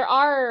 Yeah. There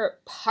are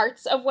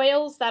parts of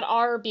Wales that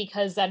are,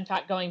 because, in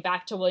fact, going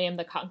back to William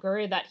the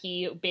Conqueror, that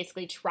he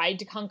basically tried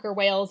to conquer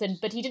Wales,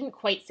 but he didn't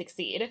quite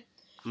succeed.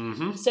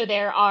 Mm-hmm. So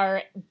there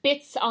are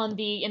bits in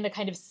the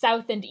kind of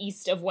south and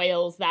east of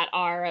Wales that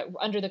are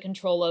under the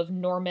control of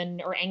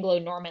Norman or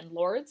Anglo-Norman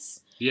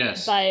lords.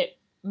 Yes. But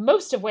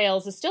most of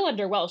Wales is still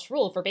under Welsh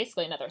rule for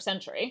basically another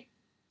century.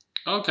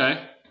 Okay.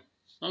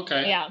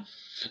 Yeah.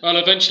 Well,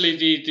 eventually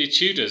the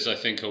Tudors, I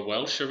think, are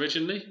Welsh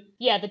originally.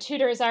 Yeah, the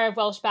Tudors are of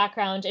Welsh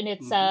background, and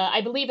it's,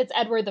 I believe it's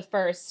Edward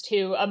I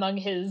who, among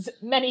his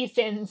many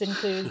sins,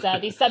 includes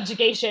the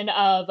subjugation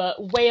of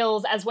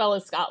Wales as well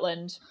as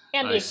Scotland,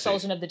 and the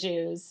expulsion of the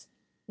Jews.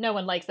 No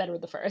one likes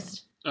Edward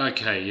I.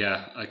 Okay,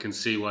 yeah, I can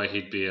see why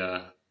he'd be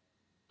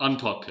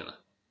unpopular.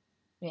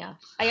 Yeah,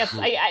 I guess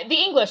the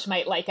English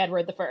might like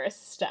Edward I.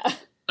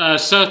 A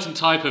certain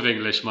type of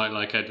English might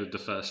like Edward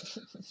I.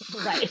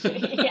 Right,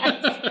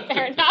 yes,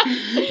 fair enough.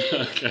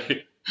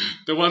 Okay.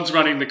 The ones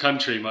running the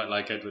country might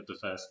like Edward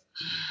I.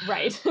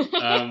 Right.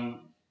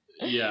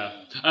 Yeah.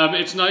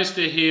 It's nice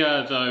to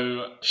hear,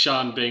 though,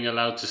 Sian being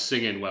allowed to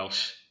sing in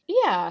Welsh.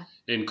 Yeah.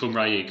 In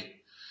Cymraeg.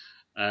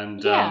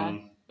 And,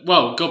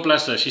 well, God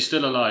bless her. She's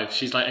still alive.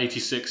 She's like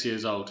 86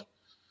 years old.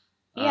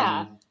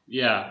 Yeah.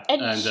 Yeah.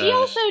 And she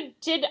also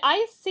did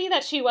I see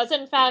that she was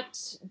in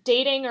fact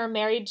dating or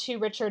married to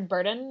Richard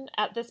Burton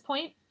at this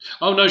point?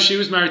 Oh no, she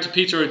was married to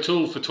Peter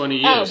O'Toole for 20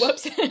 years. Oh,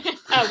 whoops.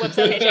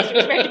 Okay, she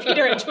was married to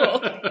Peter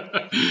O'Toole.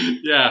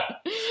 Yeah.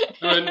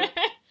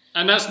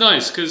 And that's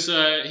nice because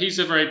he's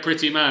a very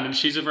pretty man and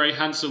she's a very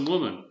handsome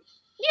woman.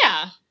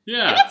 Yeah.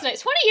 Yeah. And that's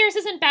nice. 20 years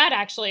isn't bad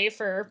actually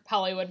for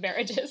Hollywood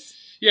marriages.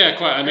 Yeah,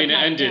 quite. I mean, it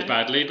ended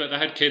badly, but they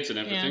had kids and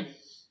everything.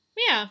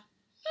 Yeah.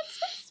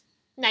 That's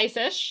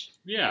nice-ish.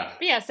 Yeah.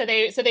 But yeah, so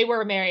they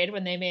were married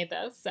when they made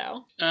this,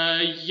 so.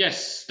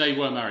 Yes, they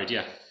were married,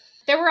 yeah.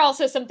 There were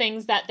also some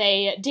things that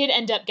they did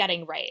end up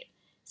getting right.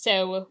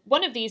 So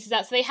one of these is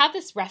that they have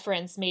this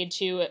reference made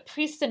to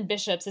priests and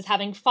bishops as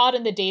having fought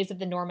in the days of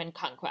the Norman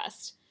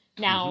conquest.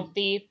 Now,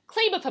 the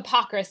claim of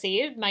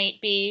hypocrisy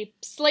might be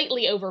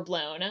slightly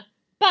overblown,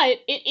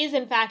 But it is,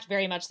 in fact,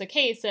 very much the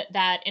case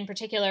that, in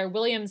particular,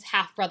 William's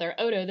half-brother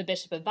Odo, the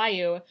Bishop of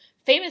Bayeux,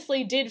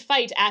 famously did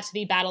fight at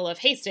the Battle of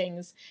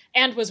Hastings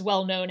and was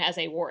well known as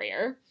a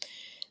warrior.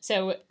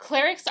 So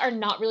clerics are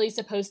not really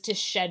supposed to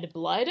shed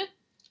blood,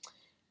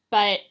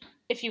 but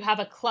if you have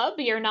a club,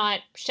 you're not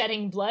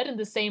shedding blood in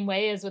the same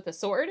way as with a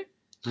sword.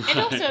 And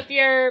also, if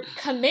you're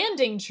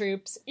commanding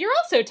troops, you're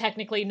also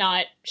technically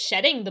not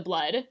shedding the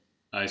blood.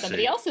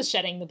 Somebody else is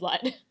shedding the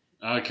blood.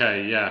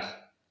 Okay, yeah.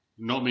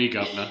 Not me,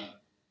 Governor.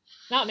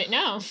 Not me,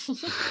 no.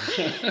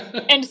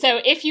 And so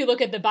if you look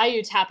at the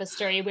Bayeux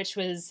Tapestry, which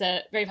was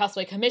very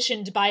possibly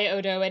commissioned by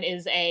Odo and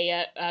is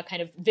a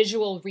kind of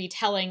visual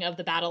retelling of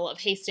the Battle of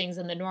Hastings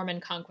and the Norman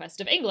conquest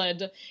of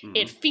England,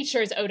 it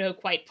features Odo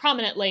quite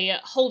prominently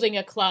holding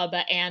a club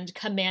and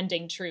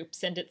commanding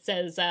troops. And it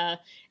says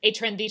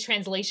the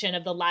translation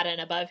of the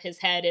Latin above his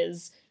head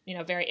is, in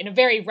a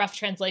very rough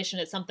translation,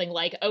 it's something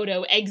like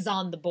Odo eggs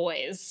on the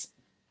boys.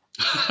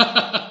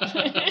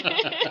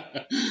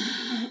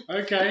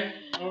 Okay,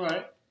 all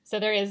right. So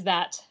there is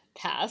that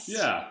past.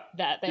 Yeah.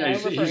 That they are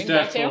referring he's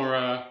there back to.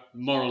 for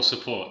moral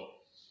support.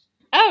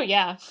 Oh,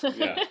 yeah.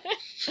 Yeah.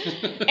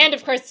 And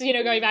of course,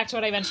 going back to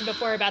what I mentioned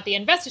before about the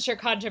investiture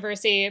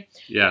controversy,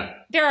 yeah,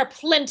 there are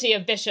plenty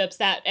of bishops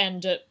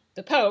and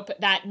the Pope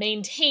that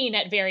maintain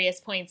at various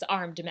points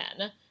armed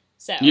men.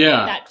 So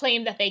that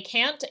claim that they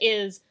can't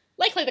is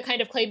likely the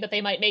kind of claim that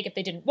they might make if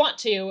they didn't want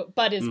to,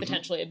 but is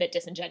potentially a bit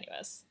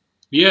disingenuous.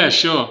 Yeah,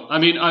 sure. I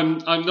mean, I'm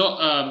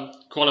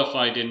not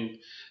qualified in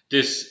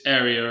this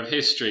area of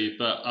history,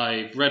 but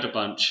I've read a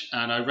bunch,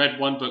 and I read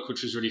one book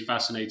which was really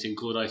fascinating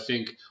called, I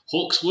think,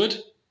 Hawkswood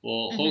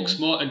or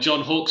Hawksmoor, and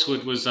John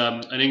Hawkswood was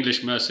an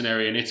English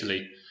mercenary in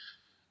Italy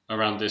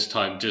around this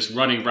time, just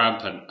running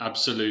rampant,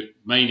 absolute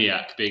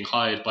maniac, being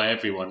hired by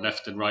everyone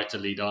left and right to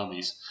lead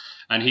armies,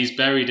 and he's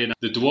buried in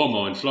the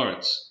Duomo in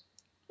Florence.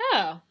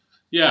 Oh.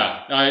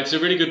 Yeah, it's a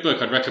really good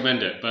book. I'd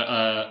recommend it.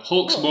 But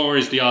Hawksmoor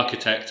is the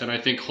architect, and I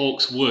think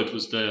Hawkswood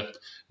was the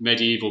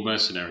medieval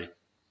mercenary.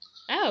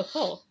 Oh,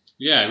 cool.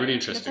 Yeah, really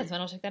interesting. That sounds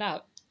fun. I'll check that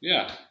out.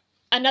 Yeah.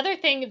 Another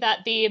thing that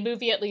the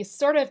movie at least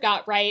sort of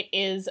got right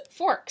is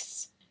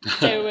forks.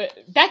 So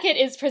Beckett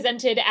is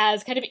presented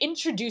as kind of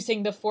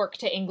introducing the fork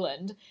to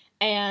England,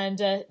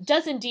 and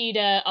does indeed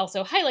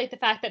also highlight the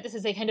fact that this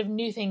is a kind of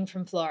new thing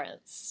from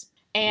Florence.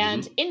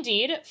 And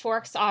indeed,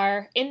 forks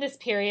are, in this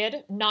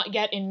period, not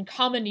yet in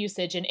common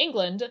usage in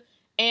England,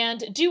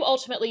 and do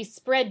ultimately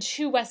spread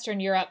to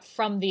Western Europe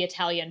from the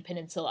Italian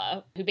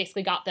peninsula, who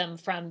basically got them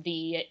from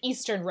the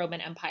Eastern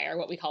Roman Empire,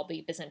 what we call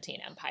the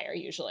Byzantine Empire,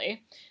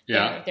 usually.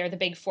 Yeah. They're the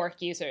big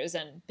fork users,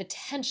 and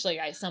potentially,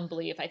 I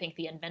think,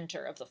 the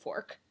inventor of the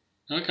fork.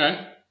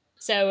 Okay.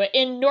 So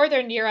in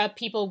Northern Europe,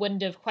 people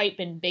wouldn't have quite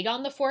been big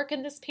on the fork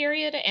in this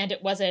period, and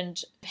it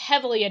wasn't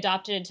heavily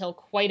adopted until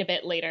quite a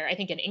bit later. I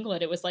think in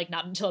England, it was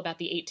not until about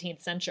the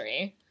 18th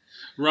century.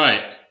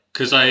 Right,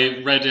 because I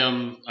read,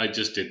 I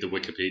just did the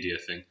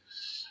Wikipedia thing,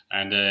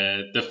 and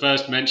the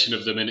first mention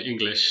of them in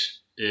English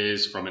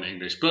is from an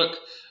English book,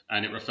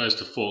 and it refers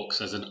to forks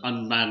as an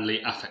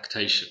unmanly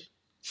affectation.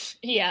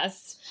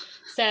 Yes.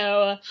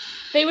 So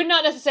they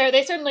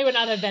certainly would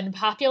not have been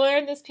popular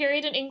in this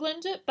period in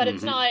England, but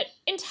it's not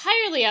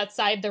entirely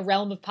outside the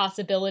realm of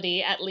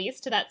possibility, at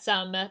least, that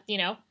some,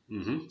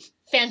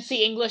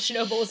 fancy English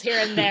nobles here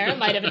and there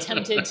might have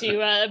attempted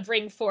to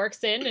bring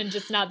forks in and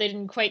they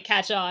didn't quite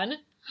catch on.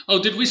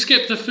 Oh, did we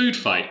skip the food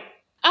fight?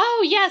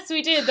 Oh, yes,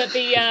 we did, that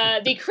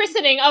the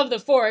christening of the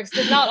forks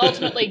does not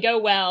ultimately go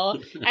well,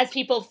 as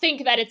people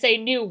think that it's a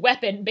new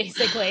weapon,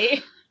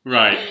 basically.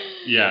 Right,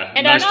 yeah.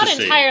 And nice I'm not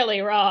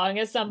entirely wrong,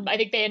 as I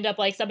think they end up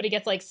somebody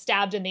gets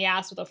stabbed in the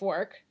ass with a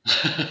fork.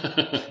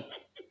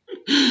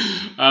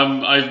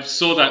 I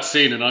saw that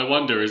scene and I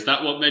wonder, is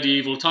that what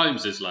medieval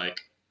times is like?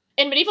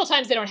 In medieval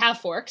times they don't have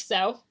forks,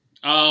 so...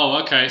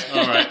 Oh, okay,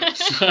 all right.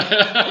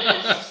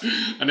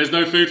 And there's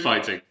no food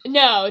fighting?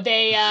 No,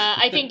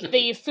 I think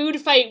the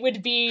food fight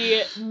would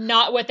be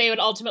not what they would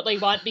ultimately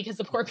want, because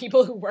the poor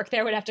people who work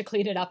there would have to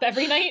clean it up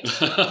every night.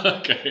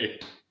 Okay.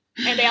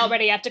 And they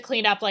already have to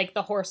clean up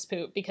the horse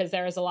poop, because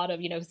there's a lot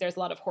of there's a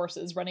lot of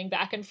horses running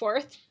back and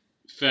forth.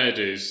 Fair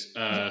dues.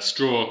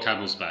 Straw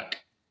camel's back.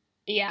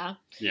 Yeah.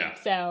 Yeah.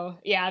 So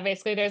yeah,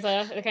 basically there's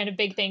a kind of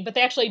big thing, but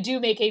they actually do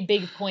make a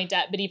big point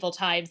at medieval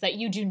times that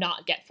you do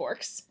not get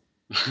forks.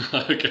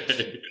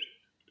 Okay.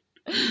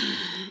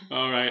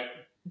 All right.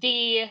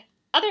 The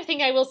other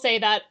thing I will say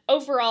that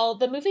overall,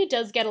 the movie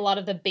does get a lot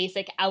of the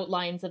basic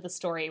outlines of the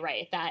story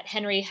right, that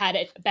Henry had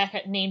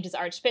Becket named as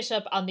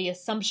Archbishop on the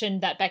assumption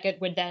that Becket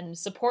would then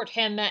support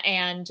him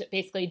and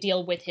basically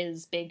deal with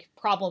his big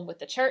problem with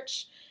the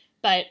church.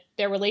 But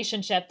their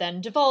relationship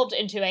then devolved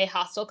into a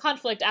hostile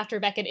conflict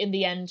after Becket in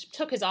the end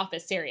took his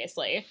office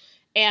seriously.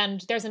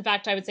 And there's in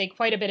fact, I would say,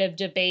 quite a bit of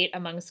debate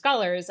among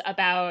scholars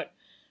about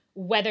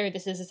whether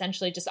this is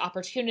essentially just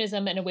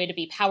opportunism and a way to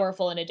be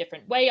powerful in a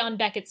different way on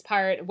Becket's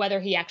part,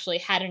 whether he actually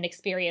had an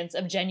experience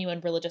of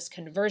genuine religious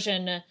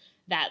conversion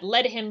that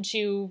led him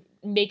to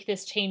make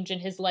this change in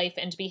his life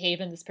and behave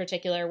in this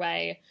particular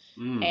way.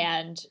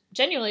 And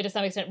genuinely, to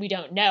some extent, we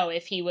don't know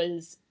if he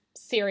was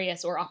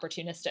serious or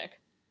opportunistic.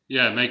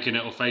 Yeah, making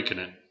it or faking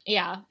it.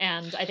 Yeah,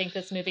 and I think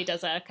this movie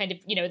does a kind of,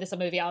 this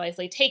movie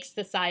obviously takes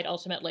the side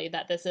ultimately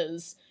that this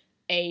is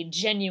a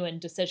genuine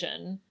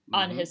decision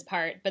on his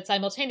part, but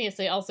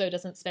simultaneously also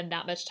doesn't spend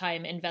that much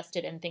time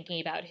invested in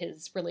thinking about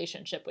his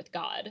relationship with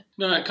God.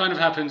 No, it kind of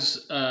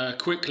happens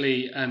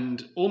quickly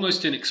and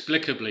almost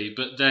inexplicably,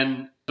 but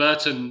then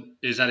Burton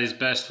is at his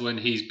best when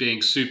he's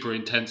being super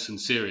intense and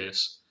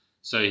serious.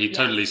 So he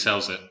totally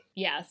sells it.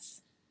 Yes.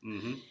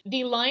 Mm-hmm.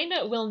 The line,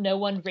 "Will no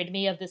one rid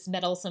me of this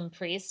meddlesome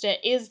priest,"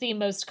 is the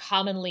most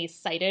commonly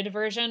cited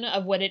version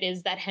of what it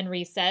is that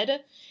Henry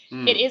said.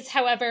 It is,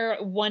 however,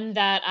 one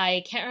that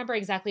I can't remember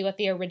exactly what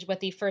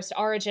the first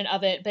origin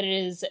of it, but it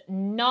is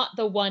not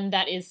the one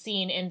that is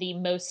seen in the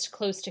most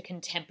close to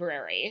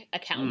contemporary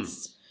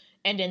accounts.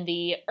 And in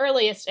the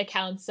earliest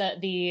accounts,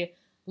 the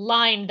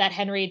line that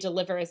Henry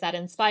delivers that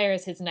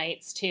inspires his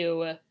knights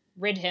to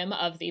rid him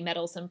of the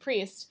meddlesome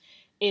priest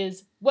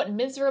is, "What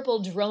miserable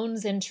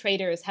drones and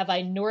traitors have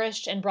I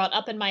nourished and brought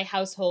up in my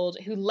household,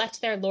 who let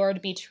their lord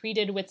be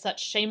treated with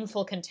such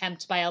shameful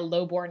contempt by a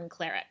low-born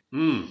cleric."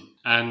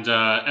 And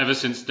ever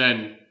since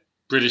then,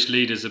 British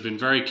leaders have been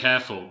very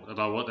careful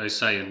about what they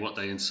say and what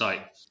they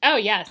incite. Oh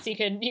yes, you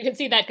can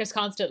see that just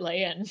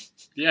constantly. And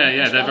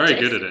yeah, they're very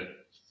good at it.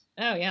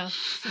 Oh yeah.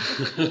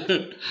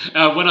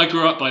 When I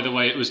grew up, by the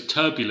way, it was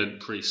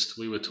turbulent priest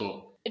we were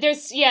taught.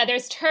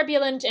 There's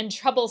turbulent and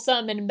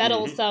troublesome and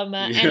meddlesome,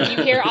 and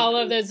you hear all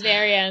of those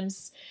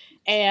variants,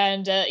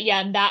 and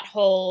and that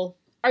whole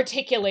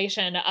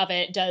articulation of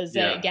it does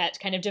get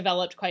kind of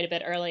developed quite a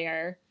bit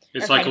earlier.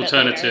 It's like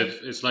alternative.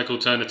 It's like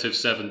alternative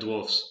Seven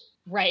Dwarfs.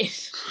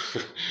 Right.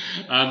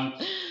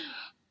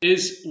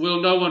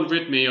 Will no one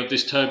rid me of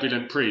this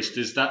turbulent priest?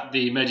 Is that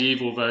the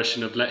medieval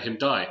version of Let Him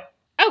Die?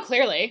 Oh,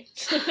 clearly.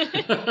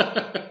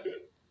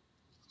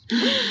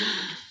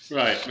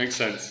 Right, makes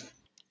sense.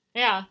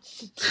 Yeah.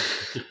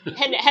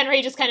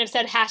 Henry just kind of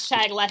said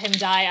 #let him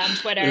die on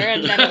Twitter,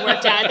 and then it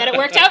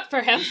worked out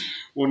for him.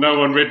 Will no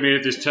one rid me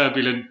of this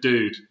turbulent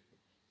dude?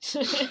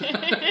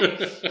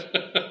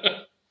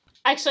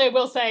 Actually, I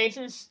will say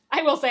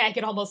I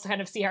could almost kind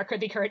of see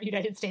the current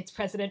United States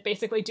president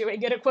basically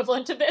doing an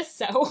equivalent of this,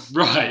 so.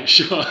 Right,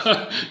 sure.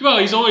 Well,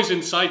 he's always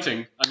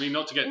inciting. I mean,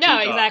 not to get too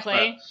dark, exactly.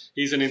 But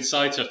he's an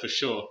inciter for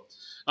sure.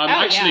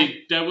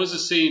 There was a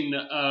scene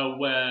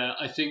where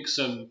I think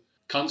some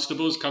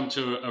constables come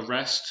to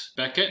arrest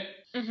Beckett,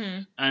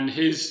 and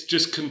his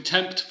just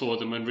contempt for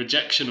them and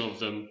rejection of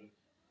them,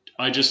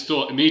 I just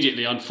thought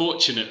immediately,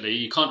 unfortunately,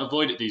 you can't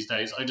avoid it these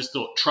days, I just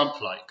thought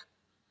Trump-like.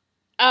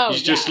 Oh,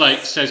 He's just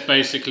says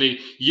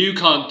basically, you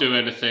can't do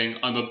anything,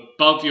 I'm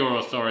above your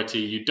authority,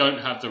 you don't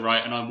have the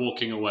right, and I'm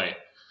walking away.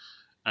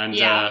 And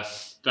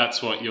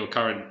that's what your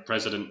current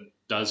president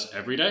does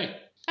every day.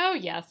 Oh,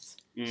 yes.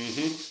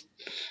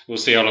 We'll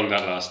see how long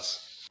that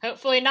lasts.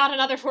 Hopefully not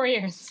another 4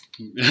 years.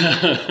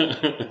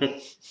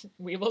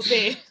 We will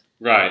see.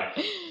 Right.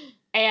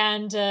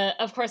 And,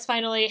 of course,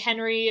 finally,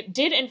 Henry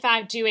did, in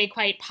fact, do a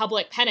quite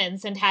public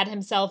penance and had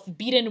himself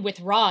beaten with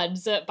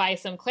rods by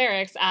some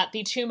clerics at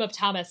the tomb of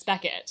Thomas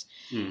Becket.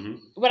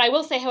 What I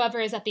will say,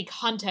 however, is that the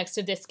context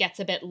of this gets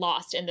a bit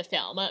lost in the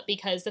film,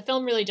 because the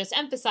film really just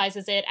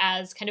emphasizes it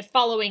as kind of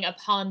following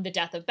upon the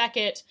death of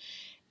Becket.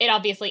 It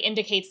obviously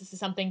indicates this is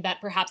something that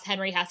perhaps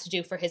Henry has to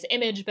do for his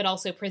image, but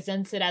also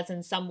presents it as,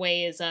 in some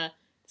ways,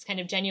 this kind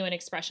of genuine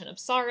expression of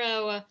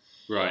sorrow.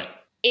 Right.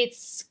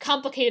 It's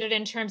complicated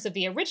in terms of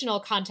the original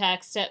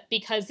context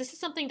because this is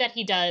something that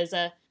he does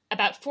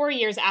about 4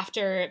 years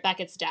after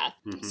Becket's death,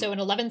 so in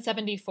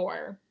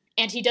 1174.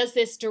 And he does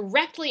this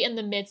directly in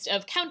the midst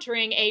of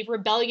countering a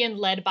rebellion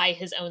led by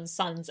his own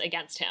sons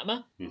against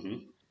him.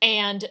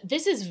 And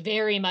this is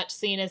very much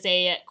seen as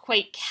a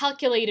quite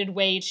calculated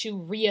way to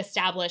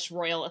reestablish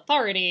royal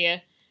authority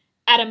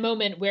at a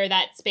moment where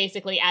that's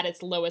basically at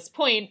its lowest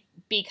point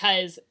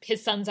because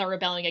his sons are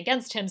rebelling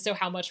against him, so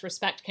how much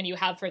respect can you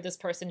have for this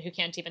person who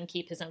can't even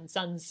keep his own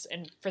sons,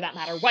 and for that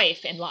matter,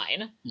 wife, in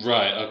line?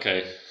 Right,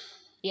 okay.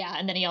 Yeah,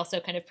 and then he also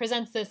kind of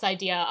presents this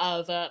idea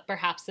of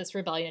perhaps this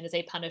rebellion is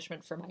a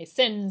punishment for my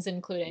sins,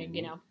 including,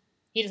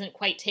 he doesn't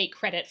quite take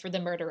credit for the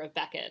murder of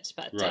Becket,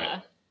 but...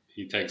 Right.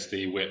 He takes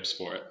the whips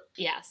for it.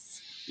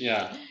 Yes.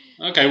 Yeah.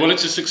 Okay, well,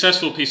 it's a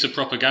successful piece of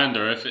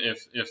propaganda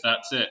if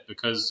that's it,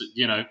 because,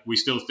 we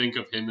still think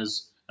of him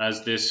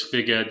as this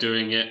figure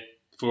doing it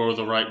for all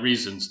the right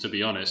reasons, to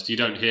be honest. You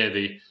don't hear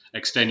the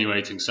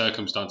extenuating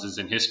circumstances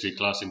in history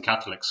class in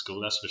Catholic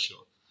school, that's for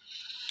sure.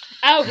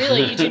 Oh,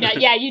 really? You do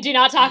not? Yeah, you do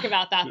not talk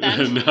about that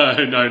then.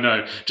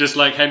 No. Just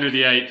like Henry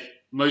VIII,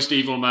 most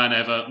evil man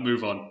ever,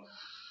 move on.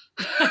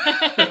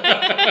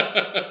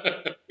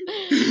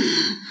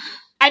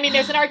 I mean,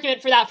 there's an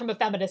argument for that from a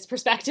feminist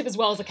perspective as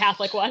well as a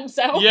Catholic one,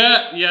 so...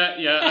 Yeah,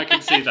 I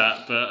can see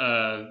that,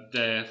 but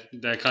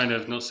they're kind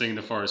of not seeing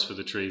the forest for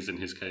the trees in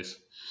his case.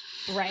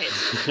 Right.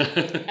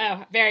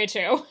 Oh, very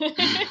true.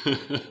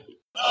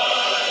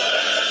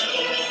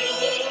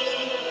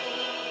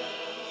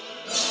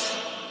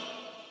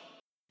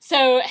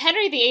 So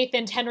Henry VIII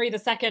and Henry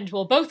II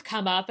will both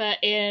come up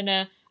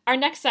in our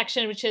next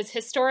section, which is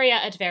Historia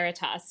et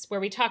Veritas, where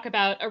we talk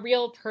about a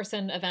real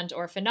person, event,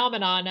 or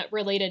phenomenon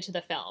related to the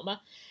film.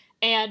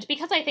 And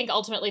because I think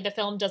ultimately the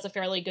film does a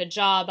fairly good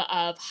job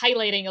of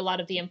highlighting a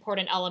lot of the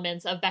important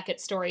elements of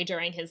Beckett's story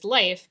during his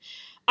life,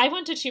 I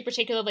wanted to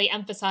particularly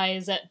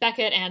emphasize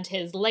Becket and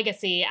his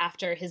legacy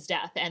after his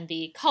death and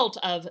the cult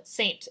of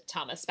Saint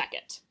Thomas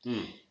Becket.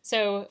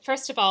 So,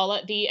 first of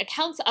all, the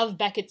accounts of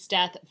Becket's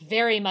death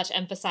very much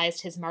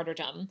emphasized his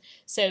martyrdom.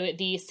 So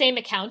the same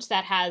account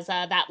that has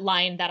that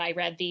line that I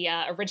read, the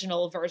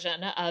original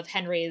version of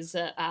Henry's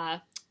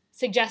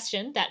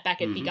suggestion that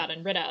Becket be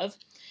gotten rid of,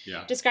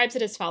 describes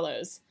it as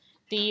follows.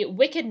 The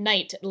wicked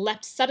knight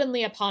leapt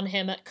suddenly upon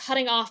him,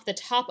 cutting off the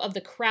top of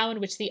the crown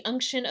which the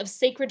unction of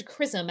sacred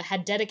chrism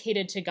had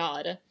dedicated to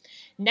God.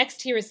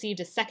 Next he received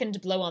a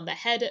second blow on the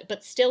head,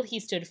 but still he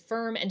stood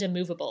firm and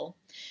immovable.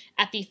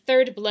 At the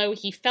third blow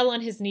he fell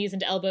on his knees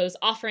and elbows,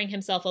 offering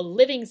himself a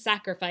living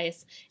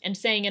sacrifice, and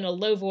saying in a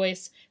low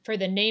voice, "For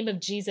the name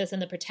of Jesus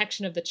and the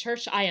protection of the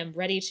church, I am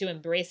ready to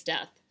embrace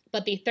death."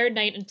 But the third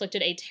knight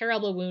inflicted a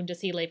terrible wound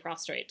as he lay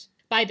prostrate.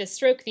 By this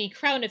stroke, the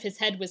crown of his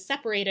head was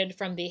separated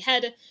from the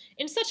head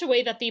in such a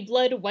way that the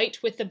blood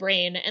white with the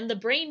brain, and the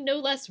brain no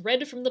less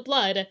red from the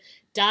blood,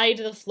 dyed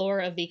the floor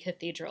of the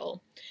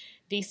cathedral.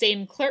 The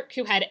same clerk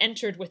who had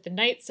entered with the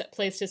knights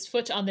placed his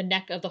foot on the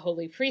neck of the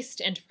holy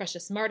priest and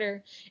precious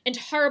martyr, and,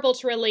 horrible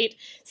to relate,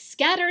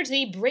 scattered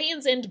the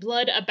brains and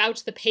blood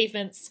about the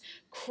pavements,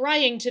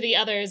 crying to the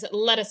others,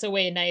 "Let us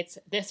away, knights,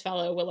 this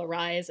fellow will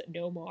arise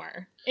no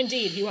more."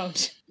 Indeed, he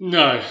won't.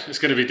 No, it's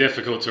going to be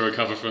difficult to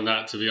recover from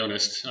that, to be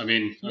honest. I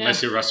mean,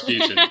 unless you're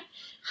Rasputin.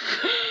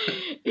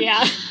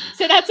 Yeah,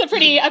 so that's a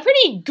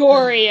pretty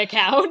gory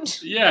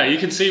account. Yeah, you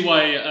can see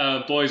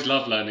why boys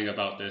love learning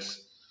about this.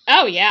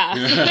 Oh, yeah.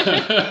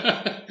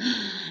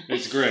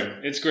 It's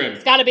grim. It's grim.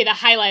 It's got to be the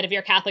highlight of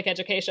your Catholic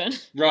education.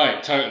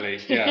 Right,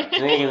 totally. Yeah,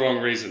 for all the wrong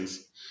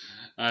reasons.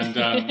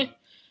 And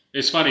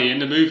it's funny, in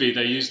the movie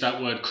they use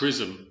that word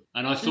chrism.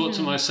 And I thought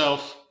to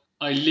myself,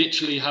 I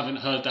literally haven't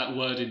heard that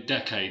word in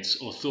decades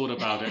or thought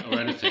about it or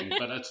anything.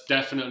 But that's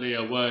definitely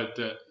a word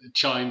that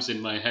chimes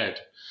in my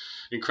head.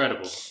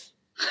 Incredible.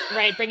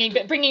 Right,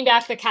 bringing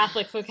back the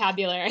Catholic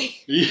vocabulary.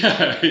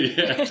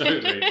 Yeah,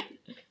 totally.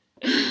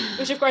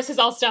 Which, of course, is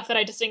all stuff that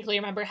I distinctly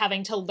remember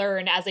having to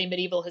learn as a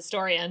medieval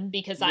historian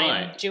because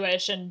I'm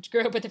Jewish and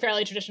grew up with a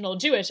fairly traditional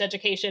Jewish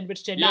education,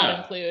 which did not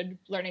include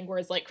learning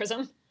words like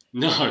chrism.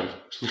 No.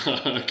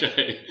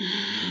 Okay.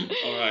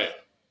 All right.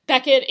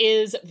 Becket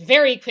is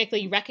very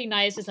quickly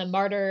recognized as a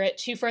martyr.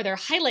 To further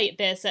highlight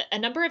this, a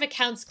number of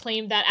accounts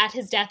claim that at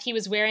his death he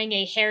was wearing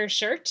a hair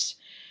shirt,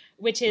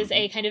 which is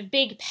a kind of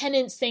big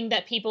penance thing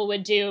that people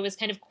would do. It was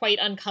kind of quite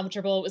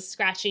uncomfortable. It was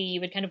scratchy. You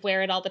would kind of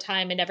wear it all the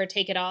time and never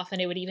take it off, and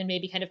it would even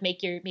maybe kind of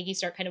make you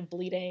start kind of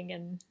bleeding,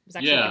 and it was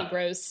actually pretty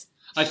gross.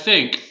 I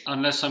think,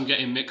 unless I'm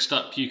getting mixed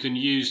up, you can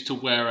use to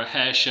wear a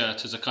hair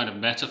shirt as a kind of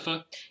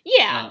metaphor.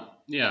 Yeah.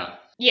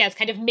 Yeah, it's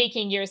kind of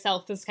making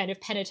yourself this kind of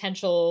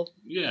penitential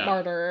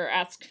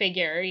martyr-esque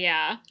figure,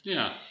 Yeah.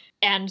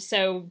 And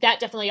so that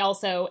definitely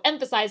also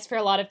emphasized for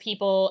a lot of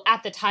people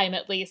at the time,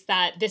 at least,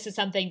 that this is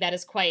something that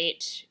is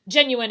quite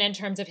genuine in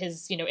terms of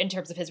his,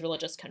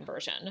 religious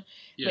conversion,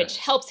 which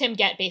helps him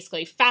get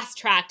basically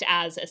fast-tracked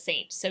as a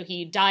saint. So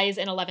he dies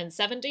in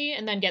 1170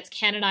 and then gets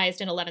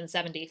canonized in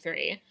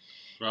 1173.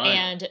 Right.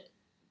 And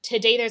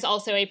today there's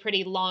also a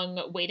pretty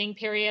long waiting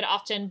period,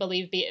 often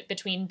believed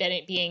between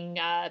being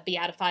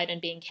beatified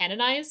and being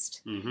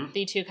canonized,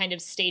 the two kind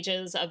of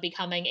stages of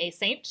becoming a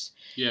saint.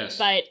 Yes.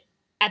 But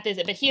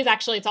he is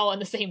actually, it's all on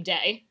the same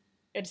day.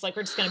 It's like,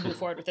 we're just going to move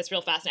forward with this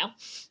real fast now.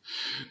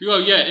 Well,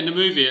 yeah, in the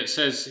movie it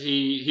says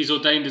he's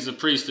ordained as a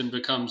priest and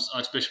becomes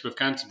Archbishop of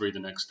Canterbury the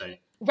next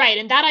day. Right,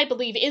 and that I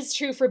believe is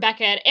true for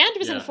Becket, and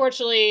was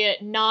unfortunately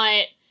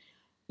not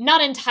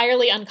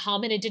entirely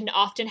uncommon. It didn't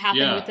often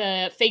happen with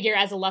a figure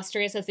as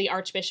illustrious as the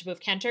Archbishop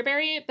of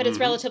Canterbury, but it's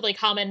relatively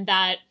common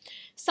that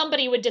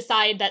somebody would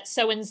decide that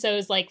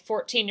so-and-so's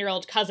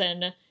 14-year-old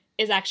cousin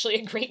is actually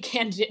a great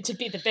candidate to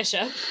be the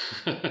bishop.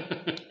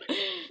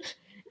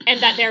 And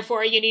that,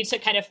 therefore, you need to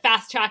kind of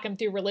fast-track him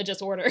through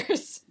religious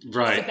orders.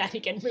 Right. So that he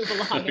can move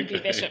along and be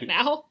bishop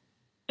now.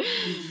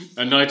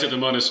 A night at the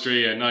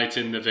monastery, a night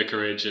in the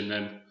vicarage, and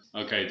then,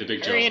 the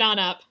big job. Right on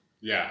up.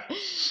 Yeah.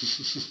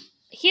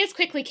 He is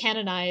quickly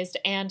canonized,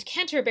 and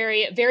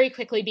Canterbury very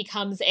quickly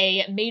becomes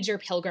a major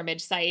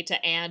pilgrimage site,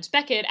 and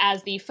Becket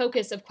as the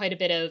focus of quite a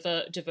bit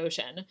of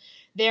devotion.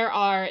 There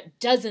are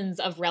dozens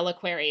of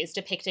reliquaries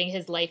depicting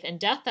his life and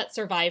death that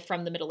survive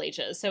from the Middle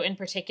Ages. So in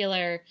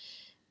particular,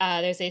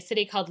 there's a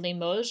city called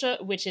Limoges,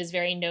 which is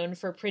very known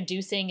for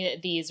producing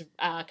these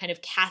kind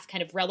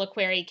of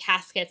reliquary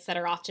caskets that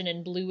are often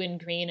in blue and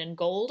green and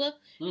gold.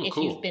 If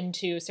you've been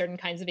to certain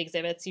kinds of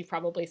exhibits, you've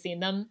probably seen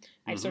them.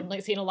 I've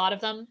certainly seen a lot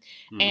of them.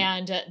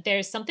 And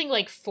there's something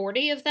like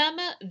 40 of them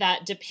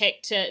that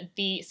depict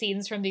the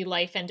scenes from the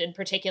life and, in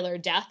particular,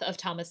 death of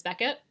Thomas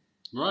Becket.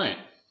 Right.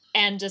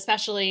 And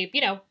especially,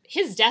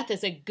 his death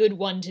is a good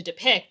one to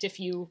depict if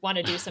you want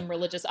to do some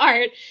religious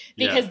art,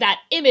 because that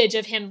image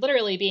of him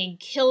literally being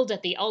killed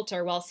at the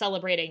altar while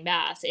celebrating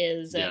Mass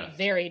is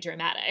very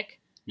dramatic.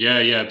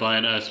 Yeah, by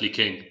an earthly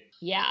king.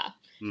 Yeah.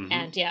 Mm-hmm.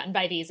 And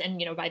by these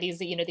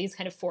these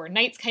kind of four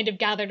knights kind of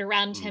gathered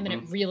around him, and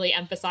it really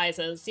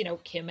emphasizes,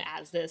 Kim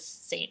as this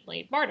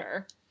saintly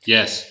martyr.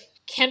 Yes.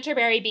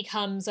 Canterbury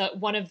becomes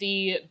one of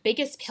the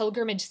biggest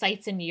pilgrimage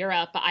sites in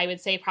Europe. I would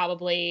say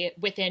probably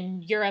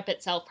within Europe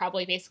itself,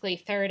 probably basically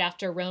third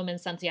after Rome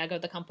and Santiago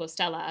de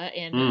Compostela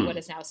in what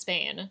is now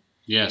Spain.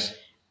 Yes.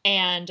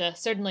 And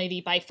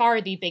certainly by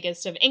far the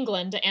biggest of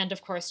England. And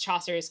of course,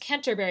 Chaucer's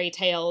Canterbury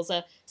Tales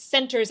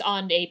centers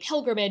on a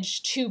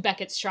pilgrimage to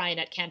Becket's shrine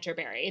at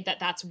Canterbury.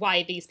 That's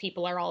why these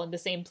people are all in the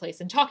same place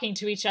and talking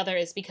to each other,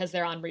 is because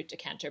they're en route to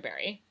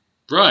Canterbury.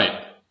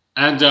 Right.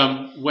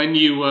 And when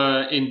you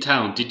were in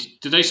town, did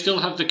they still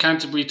have the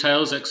Canterbury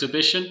Tales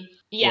exhibition?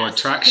 Yes. Or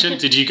attraction?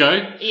 Did you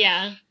go?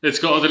 Yeah. It's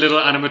got all the little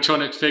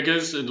animatronic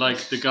figures and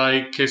like the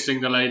guy kissing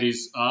the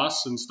lady's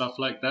ass and stuff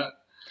like that.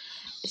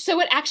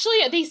 So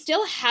they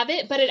still have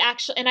it, but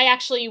I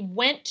actually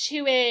went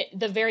to it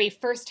the very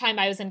first time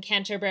I was in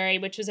Canterbury,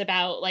 which was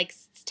about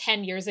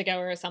 10 years ago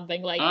or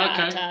something like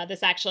that.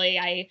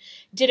 I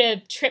did a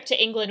trip to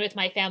England with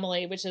my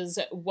family, which is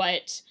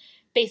what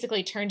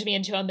basically turned me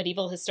into a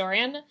medieval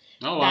historian.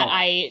 Oh, wow. That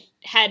I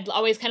had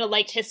always kind of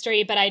liked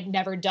history, but I'd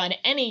never done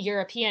any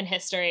European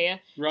history.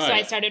 Right. So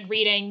I started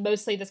reading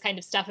mostly this kind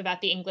of stuff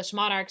about the English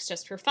monarchs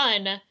just for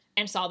fun,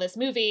 and saw this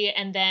movie,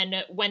 and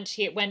then went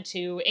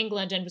to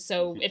England, and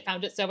so it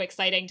found it so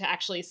exciting to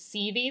actually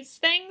see these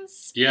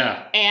things.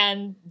 Yeah.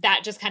 And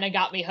that just kind of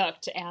got me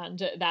hooked,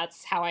 and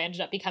that's how I ended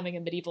up becoming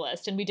a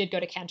medievalist. And we did go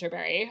to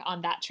Canterbury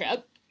on that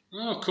trip.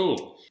 Oh,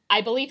 cool.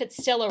 I believe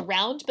it's still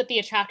around, but the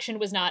attraction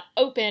was not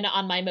open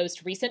on my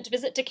most recent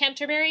visit to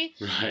Canterbury.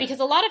 Right. Because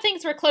a lot of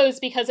things were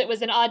closed because it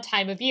was an odd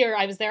time of year.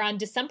 I was there on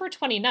December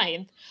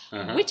 29th,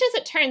 which, as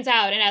it turns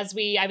out, and I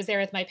was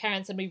there with my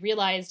parents, and we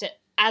realized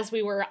as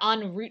we were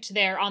en route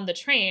there on the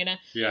train,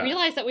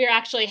 realized that we were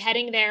actually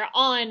heading there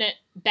on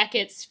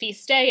Becket's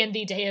feast day and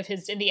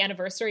the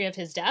anniversary of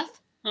his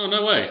death. Oh,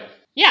 no way.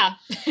 Yeah.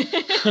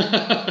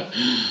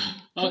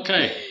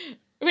 Okay.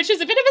 Which was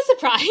a bit of a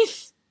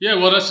surprise. Yeah,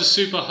 well, that's a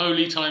super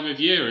holy time of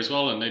year as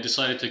well, and they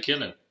decided to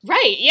kill him.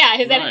 Right, yeah,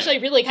 that actually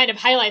really kind of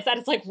highlights that.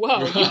 It's like,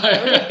 whoa, you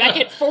murdered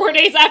Becket 4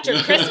 days after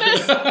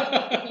Christmas?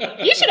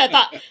 You should have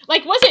thought,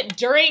 was it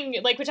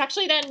during, which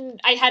actually then,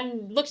 I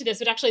hadn't looked at this,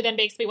 which actually then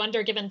makes me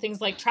wonder, given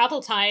things like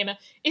travel time,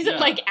 is it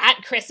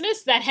at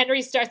Christmas that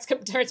Henry starts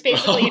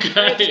basically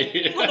encouraging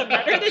people to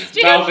murder this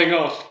dude? Mouthing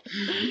off.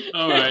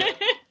 All right.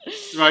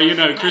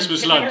 Right,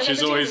 Christmas lunch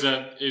is always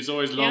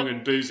long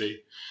and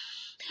boozy.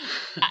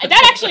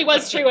 That actually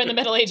was true in the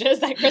Middle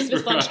Ages, that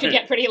Christmas lunch could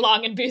get pretty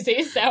long and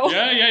boozy, so...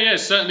 Yeah,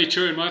 certainly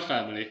true in my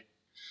family.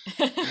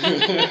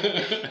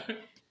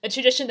 A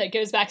tradition that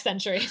goes back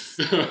centuries.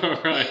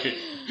 Right.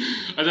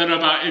 I don't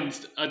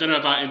know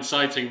about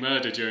inciting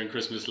murder during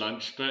Christmas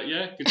lunch, but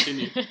yeah,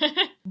 continue.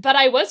 But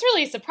I was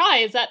really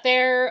surprised that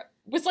there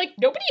was,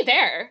 nobody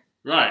there.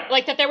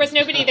 Right. That there was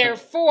nobody there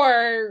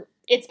for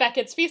It's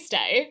Becket's feast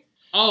day.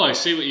 Oh, I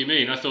see what you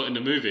mean. I thought in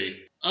the movie.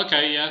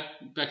 Okay, yeah.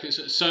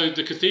 So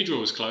the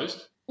cathedral was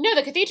closed? No,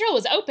 the cathedral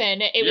was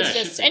open. It was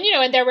just, and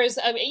there was,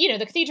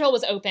 the cathedral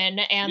was open,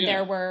 and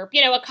there were,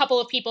 a couple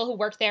of people who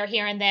worked there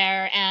here and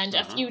there, and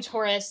a few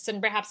tourists,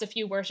 and perhaps a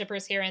few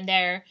worshippers here and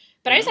there.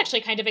 But I was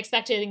actually kind of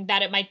expecting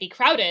that it might be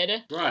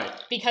crowded. Right.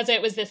 Because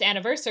it was this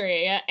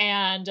anniversary,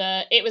 and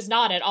it was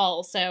not at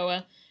all.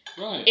 So,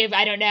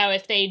 I don't know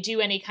if they do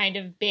any kind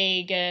of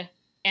big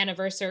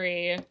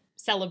anniversary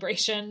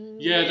celebration.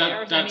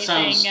 Yeah, that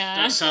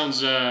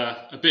sounds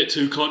a bit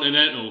too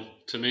continental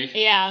to me.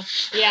 Yeah.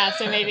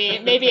 So maybe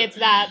it's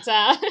that.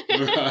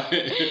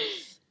 Right.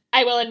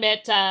 I will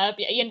admit,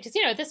 because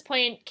at this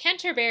point,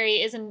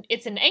 Canterbury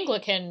it's an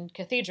Anglican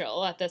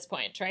cathedral at this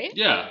point, right?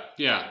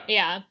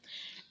 Yeah.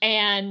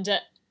 And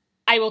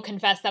I will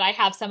confess that I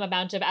have some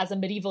amount of, as a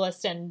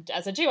medievalist and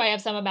as a Jew, I have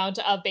some amount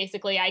of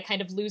basically, I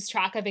kind of lose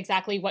track of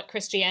exactly what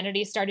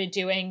Christianity started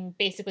doing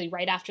basically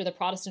right after the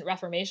Protestant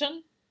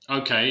Reformation.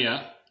 Okay,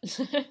 yeah.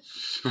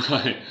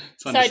 Right.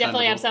 So I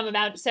definitely have some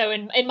amount. So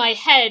in my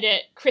head,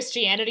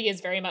 Christianity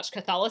is very much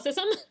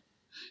Catholicism.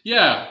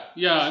 Yeah.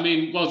 I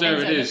mean, well, there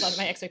it is. That's one of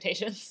my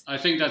expectations. I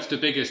think that's the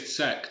biggest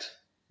sect,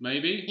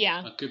 maybe.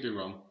 Yeah. I could be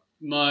wrong.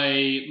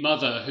 My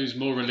mother, who's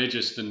more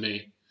religious than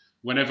me,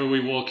 whenever we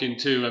walk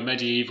into a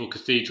medieval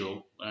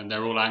cathedral, and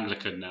they're all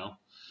Anglican now,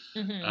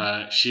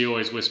 she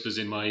always whispers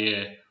in my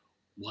ear,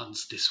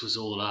 "Once this was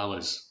all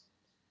ours."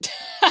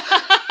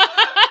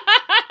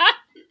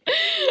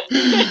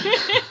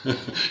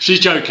 She's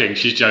joking.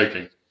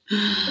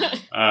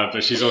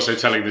 But she's also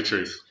telling the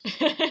truth.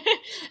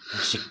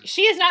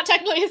 She is not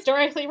technically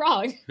historically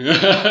wrong.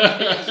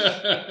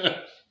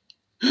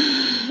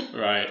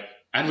 Right.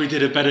 And we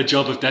did a better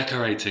job of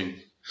decorating.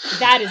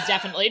 That is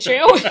definitely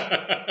true.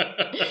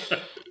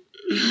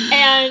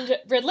 And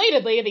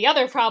relatedly, the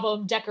other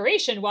problem,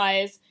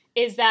 decoration-wise,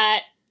 is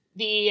that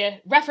the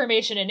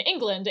Reformation in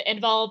England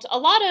involved a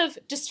lot of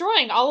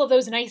destroying all of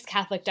those nice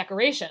Catholic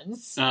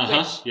decorations,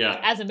 which,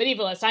 as a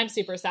medievalist, I'm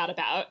super sad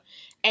about.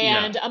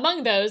 And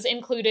among those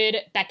included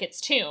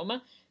Becket's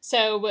tomb.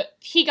 So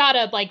he got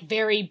a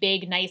very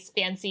big, nice,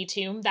 fancy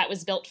tomb that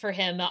was built for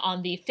him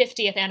on the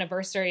 50th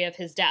anniversary of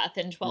his death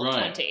in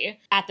 1220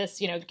 at this,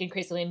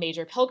 increasingly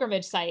major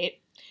pilgrimage site.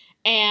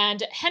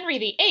 And Henry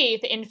VIII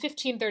in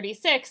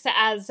 1536,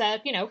 as,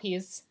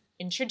 he's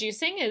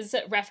introducing his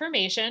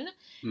Reformation.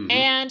 Mm-hmm.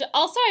 And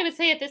also, I would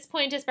say at this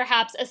point is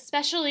perhaps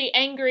especially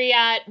angry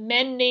at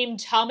men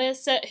named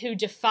Thomas who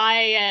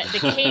defy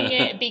the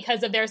king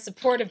because of their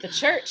support of the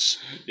church.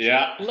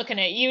 Yeah. Looking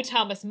at you,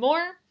 Thomas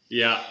More.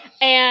 Yeah.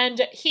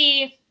 And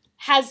he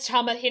has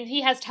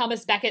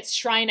Thomas Becket's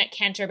shrine at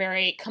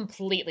Canterbury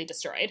completely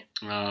destroyed.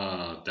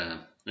 Oh, damn.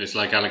 It's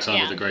like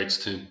Alexander the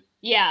Great's tomb.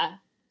 Yeah.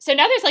 So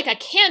now there's a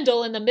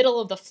candle in the middle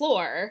of the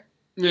floor.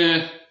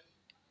 Yeah.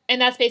 And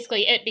that's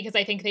basically it, because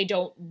I think they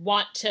don't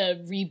want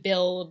to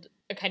rebuild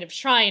a kind of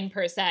shrine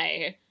per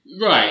se.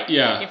 Right,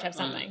 yeah. You have to have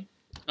something.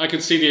 I can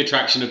see the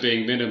attraction of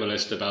being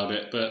minimalist about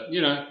it, but,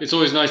 it's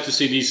always nice to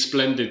see these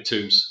splendid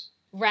tombs.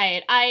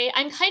 Right.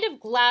 I'm kind of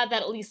glad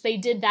that at least they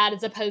did that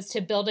as opposed to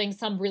building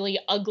some really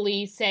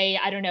ugly, say,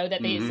 I don't know,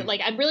 that they,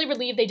 I'm really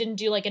relieved they didn't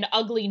do an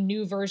ugly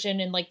new version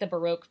in the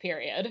Baroque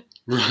period.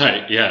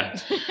 Right, yeah.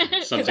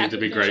 Something to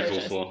be grateful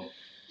for.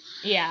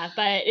 Yeah,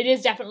 but it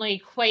is definitely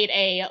quite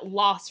a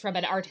loss from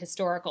an art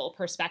historical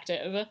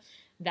perspective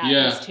that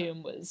this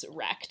tomb was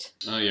wrecked.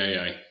 Oh,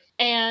 yeah.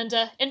 And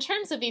in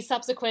terms of the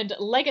subsequent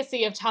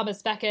legacy of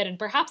Thomas Becket, and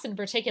perhaps in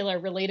particular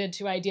related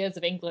to ideas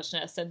of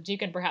Englishness, and you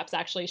can perhaps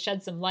actually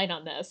shed some light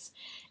on this,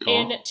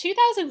 in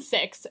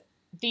 2006,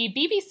 the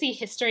BBC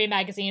History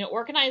magazine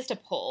organized a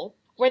poll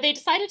where they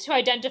decided to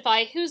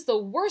identify who's the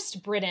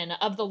worst Briton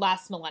of the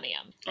last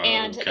millennium.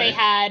 And they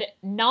had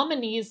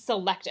nominees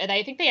selected.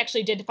 I think they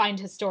actually did find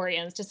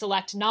historians to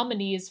select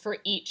nominees for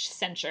each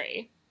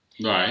century.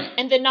 Right.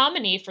 And the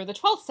nominee for the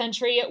 12th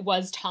century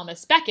was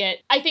Thomas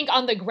Becket, I think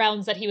on the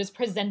grounds that he was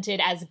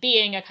presented as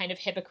being a kind of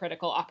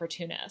hypocritical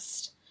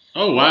opportunist.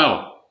 Oh,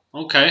 wow.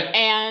 Okay.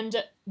 And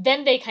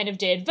then they kind of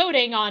did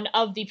voting on,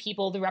 of the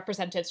people, the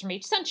representatives from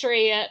each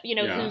century,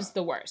 who's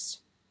the worst.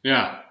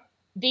 Yeah.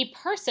 The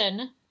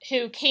person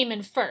who came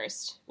in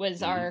first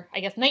was our,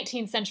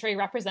 19th century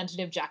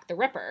representative Jack the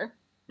Ripper.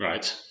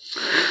 Right.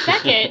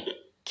 Becket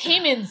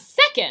came in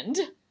second.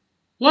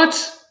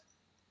 What?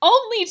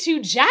 Only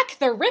to Jack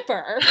the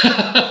Ripper.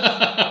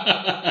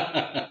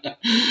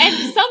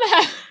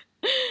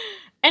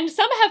 And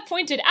some have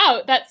pointed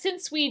out that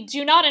since we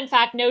do not in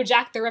fact know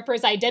Jack the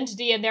Ripper's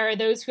identity, and there are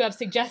those who have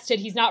suggested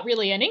he's not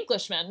really an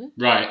Englishman.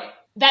 Right.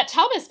 That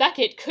Thomas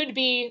Becket could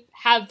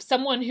have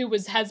someone who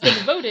has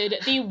been voted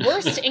the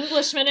worst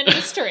Englishman in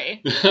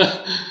history.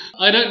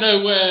 I don't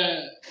know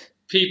where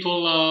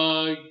people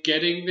are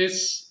getting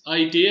this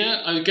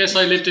idea. I guess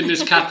I lived in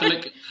this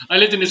Catholic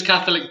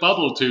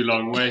bubble too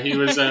long, where he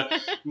was a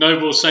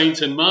noble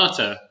saint and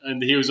martyr,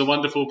 and he was a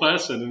wonderful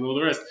person, and all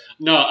the rest.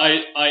 No,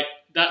 I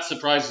that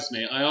surprises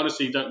me. I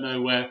honestly don't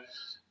know where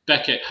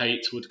Becket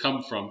hate would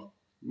come from.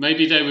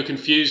 Maybe they were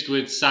confused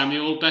with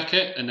Samuel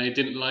Beckett and they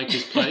didn't like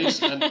his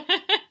plays. And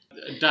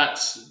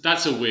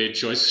that's a weird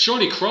choice.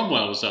 Surely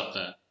Cromwell was up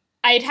there.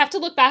 I'd have to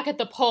look back at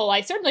the poll.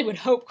 I certainly would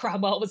hope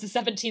Cromwell was a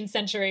 17th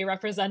century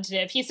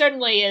representative. He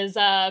certainly is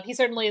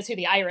who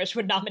the Irish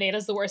would nominate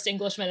as the worst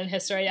Englishman in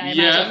history, I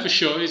imagine. Yeah, for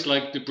sure. He's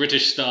like the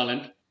British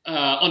Stalin.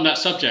 On that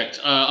subject,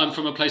 I'm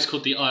from a place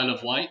called the Isle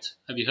of Wight.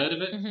 Have you heard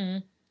of it? Mm-hmm.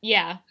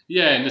 Yeah.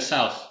 Yeah, in the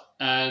south.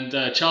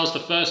 And Charles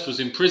I was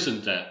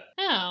imprisoned there.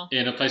 Oh.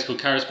 In a place called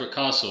Carisbrooke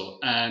Castle.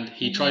 And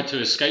he tried to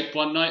escape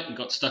one night and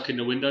got stuck in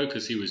the window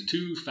because he was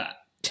too fat.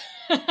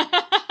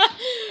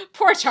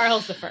 Poor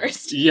Charles I.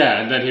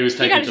 Yeah, and then he was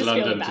taken to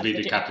London to be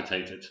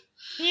decapitated.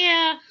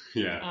 Yeah.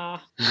 Yeah.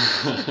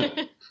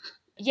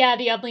 Yeah,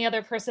 the only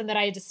other person that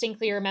I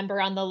distinctly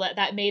remember on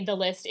that made the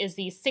list is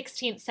the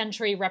 16th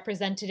century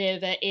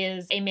representative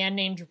is a man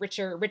named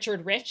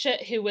Richard Rich,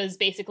 who was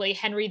basically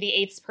Henry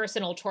VIII's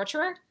personal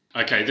torturer.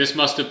 Okay, this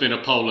must have been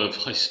a poll of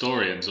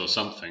historians or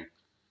something.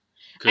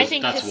 I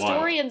think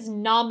historians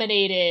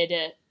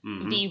nominated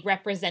the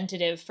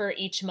representative for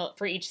each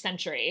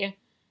century.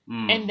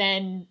 And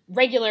then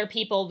regular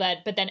people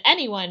but then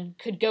anyone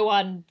could go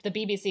on the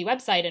BBC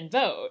website and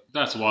vote.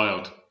 That's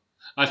wild.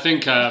 I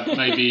think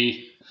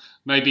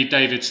maybe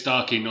David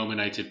Starkey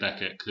nominated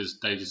Becket because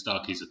David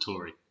Starkey's a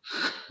Tory.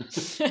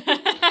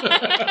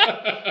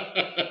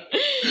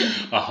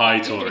 A high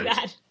Tory.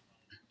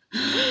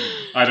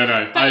 I don't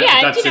know.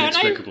 That's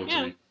inexplicable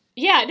to me.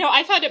 Yeah, no,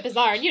 I found it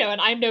bizarre,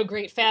 and I'm no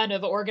great fan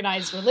of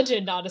organized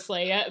religion,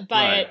 honestly,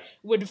 but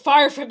would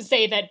far from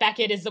say that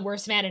Becket is the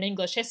worst man in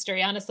English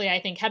history. Honestly, I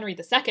think Henry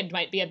II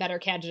might be a better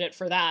candidate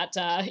for that,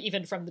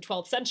 even from the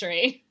 12th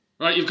century.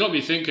 Right, you've got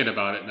me thinking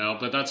about it now,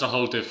 but that's a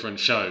whole different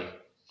show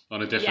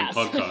on a different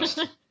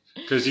podcast.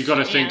 Because you've got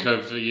to think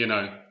of,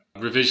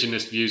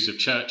 revisionist views of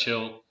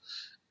Churchill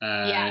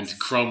and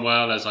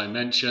Cromwell, as I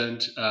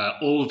mentioned.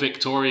 All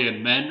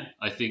Victorian men,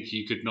 I think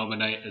you could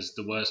nominate as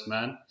the worst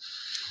man.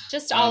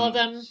 Just all of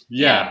them.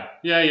 Yeah.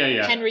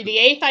 Henry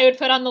VIII, I would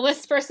put on the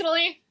list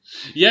personally.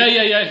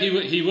 Yeah.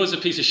 He was a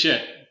piece of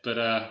shit, but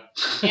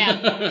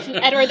yeah.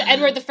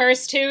 Edward the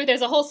First too.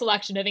 There's a whole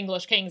selection of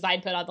English kings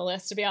I'd put on the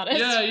list, to be honest.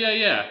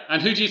 Yeah.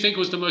 And who do you think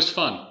was the most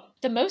fun?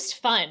 The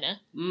most fun.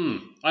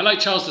 I like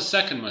Charles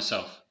II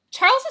myself.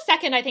 Charles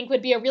II, I think,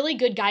 would be a really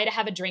good guy to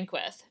have a drink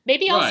with.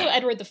 Maybe also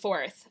Edward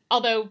IV,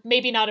 although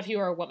maybe not if you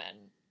were a woman.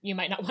 You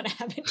might not want to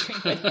have a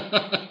drink with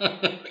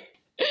him.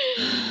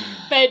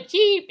 But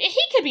he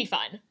could be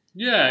fun.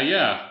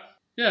 Yeah,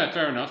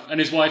 fair enough. And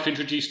his wife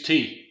introduced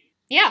tea.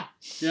 Yeah.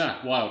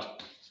 Yeah, wild.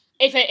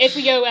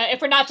 If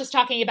we're not just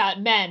talking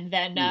about men,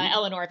 then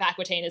Eleanor of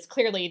Aquitaine is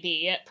clearly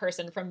the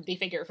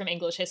figure from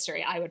English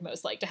history I would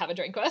most like to have a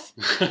drink with.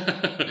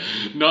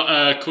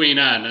 Not Queen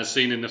Anne, as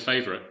seen in The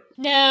Favourite.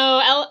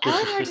 No,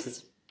 Eleanor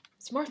it's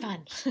more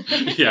fun.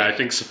 Yeah, I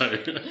think so.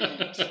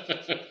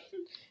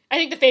 I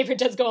think The Favourite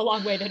does go a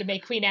long way to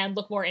make Queen Anne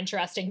look more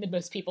interesting than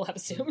most people have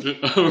assumed.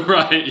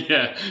 Right,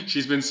 yeah.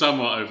 She's been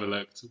somewhat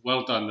overlooked.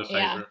 Well done, The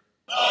Favourite.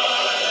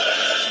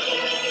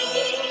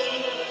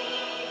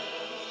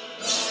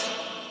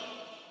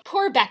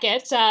 Poor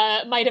Becket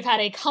might have had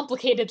a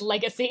complicated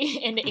legacy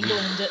in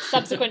England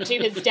subsequent to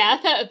his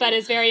death, but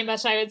is very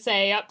much, I would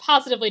say,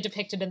 positively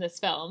depicted in this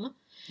film.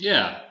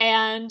 Yeah.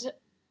 And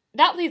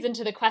that leads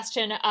into the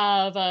question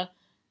of,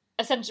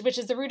 essentially, which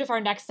is the root of our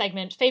next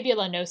segment,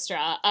 Fabula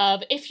Nostra,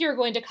 of if you're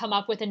going to come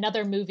up with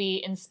another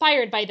movie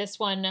inspired by this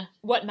one,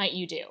 what might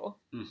you do?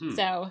 Mm-hmm.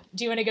 So,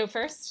 do you want to go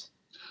first?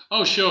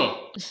 Oh, sure.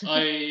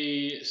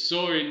 I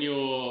saw in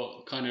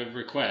your kind of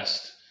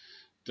request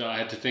that I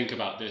had to think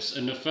about this,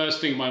 and the first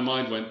thing my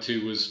mind went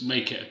to was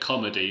make it a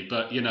comedy,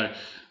 but,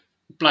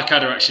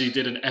 Blackadder actually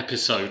did an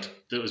episode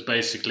that was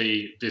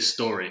basically this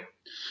story.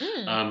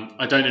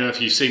 I don't know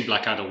if you've seen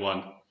Blackadder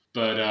 1,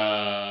 but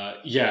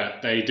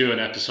they do an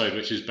episode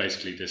which is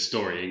basically this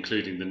story,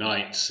 including the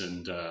knights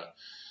and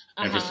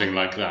everything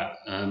like that.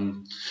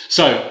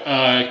 So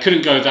I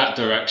couldn't go that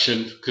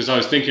direction because I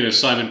was thinking of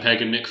Simon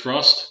Pegg and Nick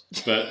Frost,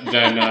 but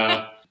then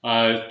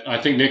I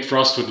think Nick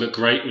Frost would look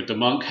great with the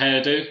monk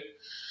hairdo.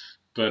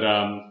 But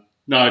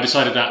no, I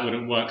decided that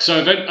wouldn't work.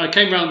 So then I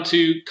came round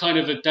to kind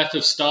of a Death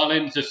of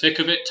Stalin, The Thick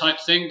of It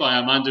type thing by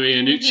Armando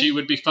Iannucci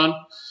would be fun.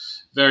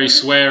 Very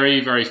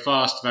sweary, very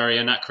fast, very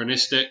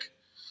anachronistic.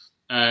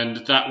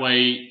 And that way,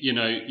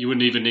 you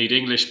wouldn't even need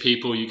English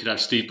people. You could have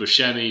Steve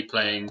Buscemi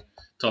playing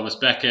Thomas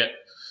Becket.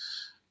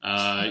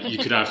 You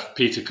could have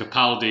Peter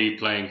Capaldi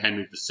playing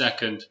Henry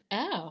II.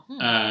 Oh.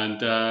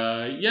 And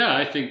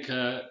I think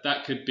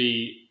that could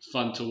be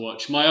fun to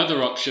watch. My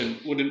other option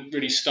wouldn't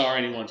really star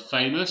anyone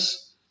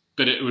famous,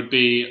 but it would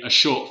be a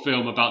short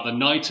film about the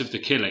night of the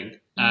killing.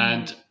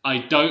 And I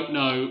don't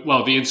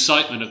know, the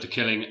incitement of the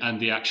killing and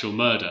the actual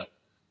murder.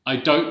 I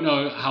don't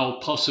know how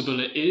possible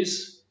it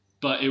is,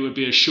 but it would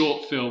be a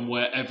short film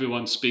where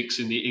everyone speaks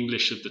in the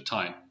English of the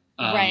time.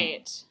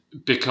 Right.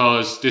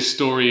 Because this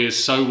story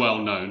is so well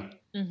known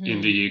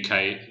in the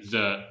UK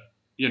that,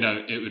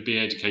 it would be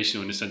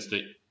educational in the sense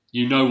that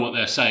you know what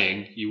they're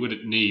saying. You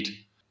wouldn't need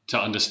to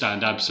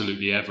understand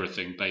absolutely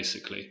everything,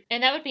 basically.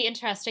 And that would be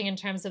interesting in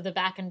terms of the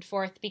back and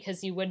forth,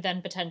 because you would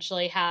then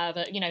potentially have,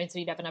 so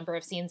you'd have a number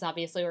of scenes,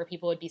 obviously, where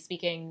people would be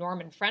speaking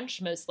Norman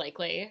French, most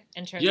likely,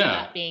 in terms of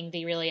that being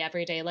the really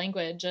everyday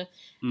language.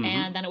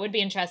 And then it would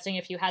be interesting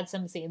if you had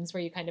some scenes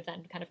where you kind of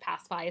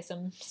pass by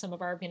some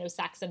of our,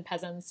 Saxon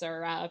peasants,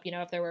 or,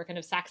 if there were kind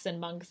of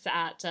Saxon monks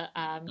at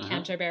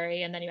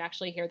Canterbury, and then you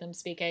actually hear them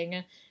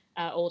speaking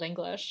Old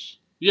English.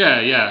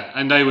 Yeah.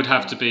 And they would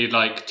have to be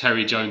like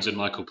Terry Jones and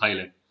Michael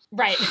Palin.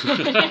 Right.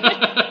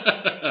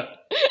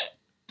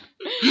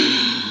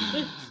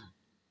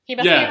 He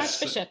must be an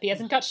archbishop. He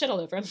hasn't got shit all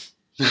over him.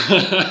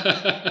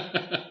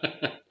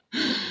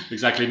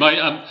 Exactly.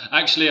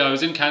 Actually, I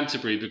was in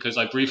Canterbury because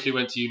I briefly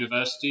went to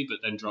university, but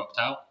then dropped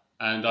out,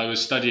 and I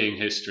was studying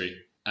history.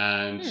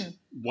 And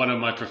one of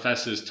my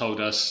professors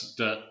told us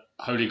that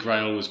Holy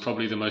Grail was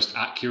probably the most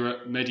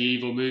accurate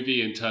medieval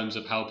movie in terms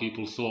of how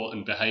people thought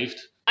and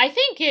behaved. I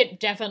think it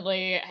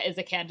definitely is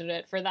a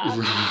candidate for that.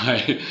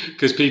 Right,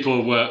 because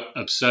people were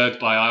absurd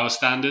by our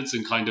standards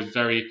and kind of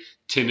very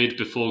timid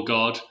before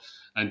God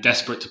and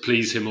desperate to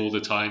please him all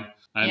the time.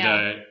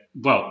 And,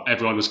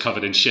 everyone was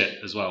covered in shit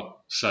as well.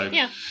 So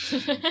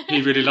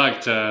he really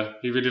liked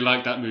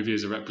that movie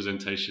as a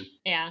representation.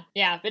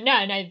 Yeah. But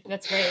no,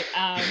 that's great.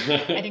 I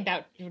think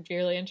that would be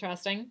really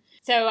interesting.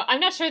 So I'm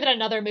not sure that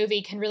another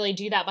movie can really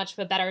do that much of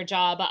a better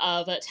job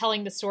of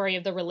telling the story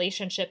of the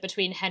relationship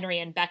between Henry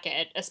and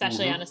Becket,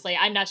 especially, honestly.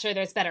 I'm not sure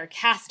there's better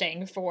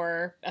casting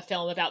for a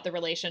film about the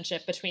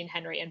relationship between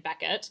Henry and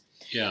Becket.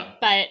 Yeah.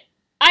 But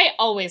I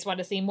always want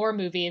to see more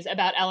movies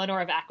about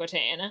Eleanor of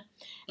Aquitaine.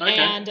 Okay.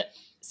 And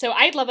so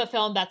I'd love a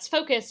film that's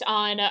focused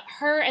on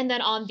her and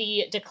then on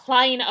the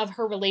decline of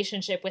her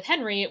relationship with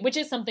Henry, which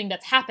is something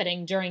that's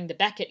happening during the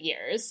Becket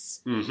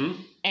years.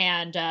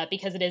 And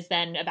because it is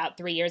then about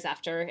 3 years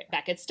after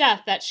Becket's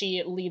death that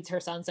she leads her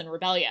sons in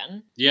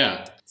rebellion.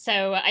 Yeah.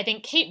 So I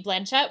think Cate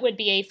Blanchett would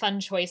be a fun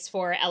choice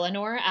for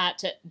Eleanor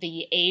at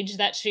the age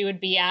that she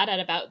would be at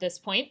about this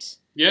point.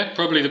 Yeah,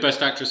 probably the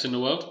best actress in the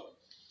world.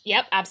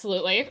 Yep,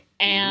 absolutely.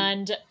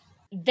 And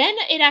then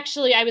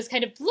I was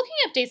kind of looking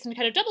up dates and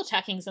kind of double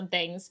checking some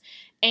things.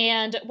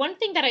 And one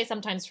thing that I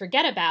sometimes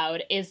forget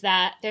about is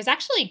that there's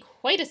actually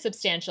quite a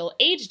substantial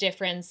age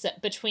difference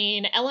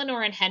between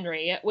Eleanor and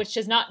Henry, which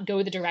does not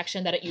go the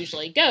direction that it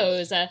usually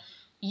goes.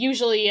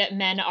 Usually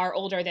men are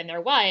older than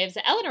their wives.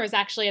 Eleanor is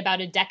actually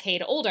about a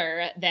decade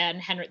older than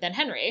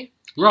Henry.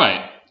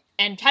 Right.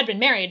 And had been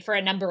married for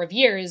a number of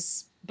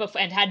years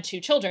and had 2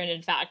 children,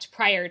 in fact,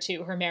 prior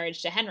to her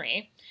marriage to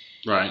Henry.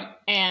 Right.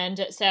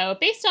 And so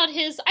based on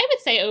his, I would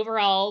say,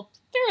 overall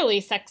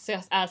fairly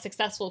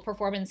successful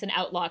performance in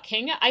Outlaw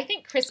King, I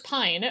think Chris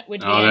Pine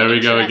would be an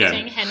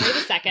interesting Henry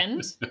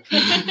II.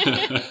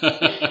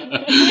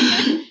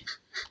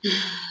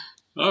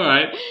 All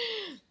right.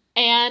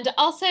 And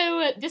also,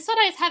 this one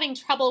I was having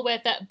trouble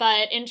with,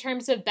 but in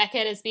terms of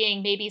Beckett as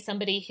being maybe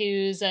somebody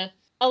who's a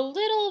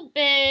little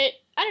bit,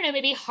 I don't know,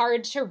 maybe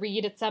hard to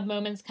read at some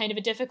moments, kind of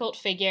a difficult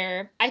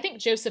figure, I think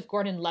Joseph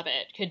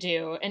Gordon-Levitt could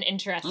do an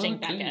interesting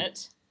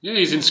Beckett. Yeah,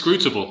 he's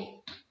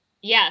inscrutable.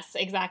 Yes,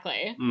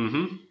 exactly.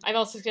 Mm-hmm. I've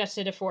also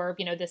suggested before,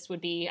 this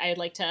would be, I'd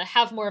like to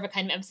have more of a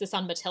kind of emphasis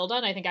on Matilda,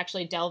 and I think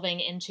actually delving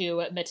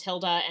into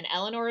Matilda and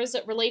Eleanor's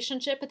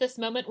relationship at this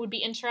moment would be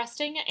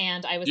interesting,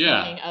 and I was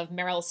thinking of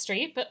Meryl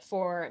Streep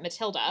for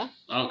Matilda.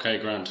 Okay,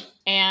 grand.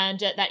 And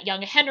that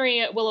young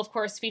Henry will, of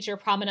course, feature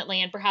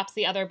prominently, and perhaps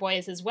the other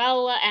boys as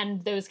well,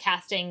 and those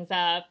castings,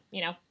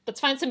 let's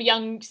find some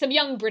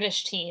young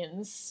British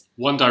teens.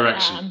 One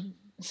Direction.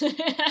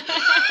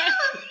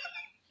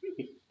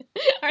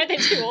 Aren't they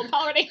too old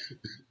already?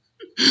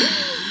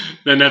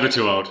 They're never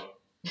too old.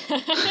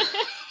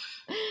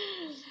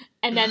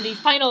 And then the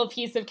final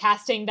piece of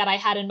casting that I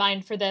had in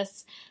mind for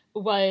this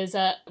was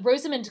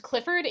Rosamund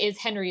Clifford is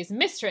Henry's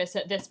mistress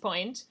at this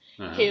point,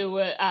 who,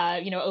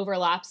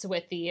 overlaps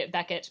with the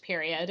Beckett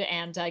period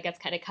and gets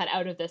kind of cut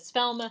out of this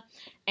film.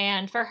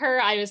 And for her,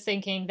 I was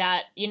thinking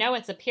that,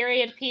 it's a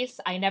period piece.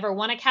 I never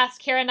want to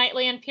cast Keira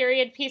Knightley in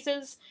period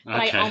pieces, but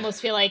I almost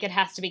feel like it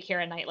has to be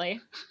Keira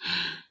Knightley.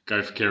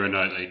 Go for Keira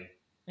Knightley.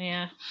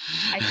 Yeah.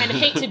 I kind of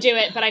hate to do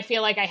it, but I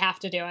feel like I have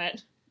to do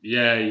it.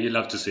 Yeah, you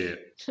love to see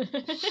it.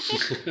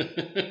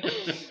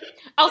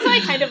 Also, I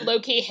kind of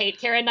low-key hate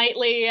Keira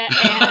Knightley, and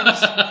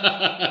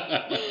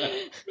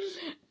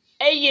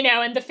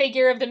the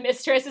figure of the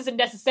mistress isn't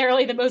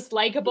necessarily the most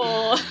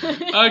likable.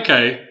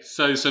 Okay,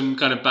 so some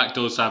kind of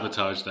backdoor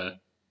sabotage there.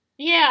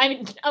 Yeah, I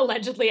mean,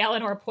 allegedly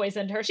Eleanor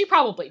poisoned her. She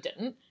probably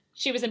didn't.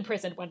 She was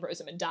imprisoned when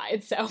Rosamund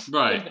died, so it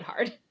would have been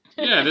hard.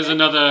 Yeah, there's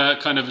another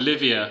kind of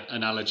Livia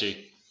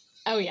analogy.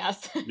 Oh,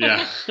 yes.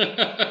 Yeah.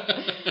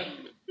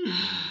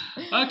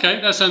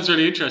 Okay, that sounds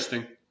really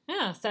interesting.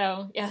 Yeah,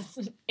 so, yes.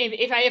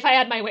 If I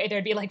had my way,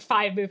 there'd be like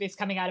 5 movies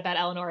coming out about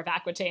Eleanor of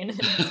Aquitaine in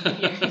the next few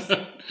years.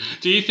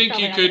 Do you think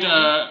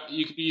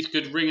you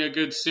could wring a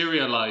good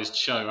serialized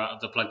show out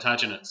of the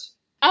Plantagenets?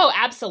 Oh,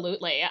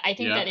 absolutely. I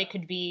think that it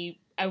could be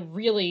a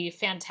really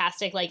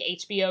fantastic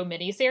HBO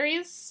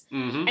miniseries.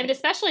 Mm-hmm. I mean,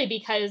 especially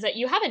because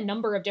you have a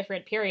number of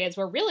different periods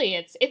where really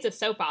it's a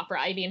soap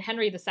opera. I mean,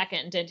 Henry II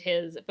and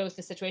both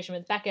the situation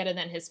with Beckett and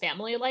then his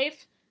family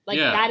life.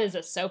 That is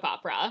a soap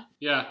opera.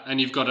 Yeah,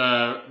 and you've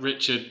got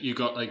you've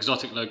got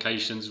exotic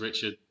locations,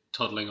 Richard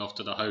toddling off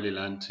to the Holy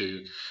Land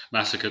to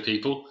massacre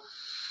people.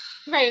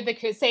 Right, with the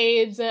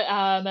Crusades.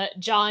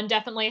 John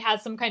definitely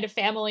has some kind of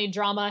family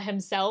drama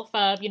himself.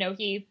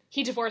 He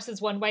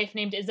divorces one wife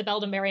named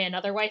Isabel to marry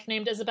another wife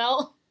named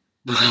Isabel.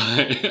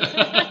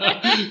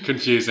 Right.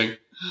 Confusing.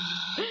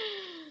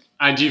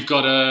 And you've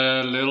got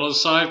a little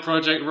side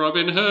project,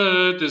 Robin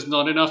Hood. There's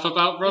not enough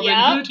about Robin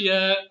Hood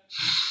yet.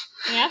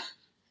 Yeah.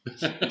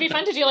 It'd be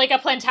fun to do a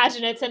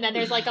Plantagenets, and then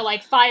there's a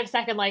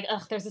 5-second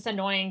there's this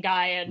annoying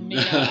guy and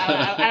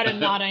out in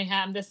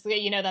Nottingham, this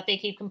that they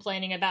keep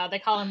complaining about. They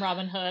call him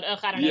Robin Hood. Ugh,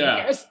 I don't know.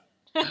 Who cares?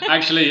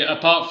 Actually,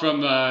 apart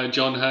from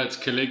John Hurt's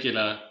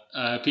Caligula,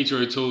 Peter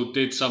O'Toole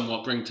did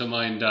somewhat bring to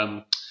mind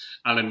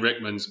Alan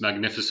Rickman's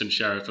Magnificent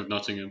Sheriff of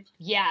Nottingham.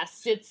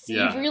 Yes,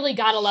 you've really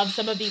got to love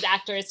some of these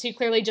actors who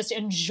clearly just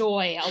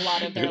enjoy a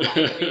lot of their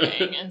line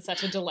reading in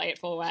such a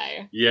delightful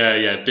way.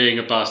 Yeah. Being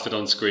a bastard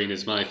on screen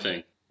is my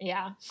thing.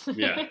 Yeah.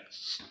 Yeah.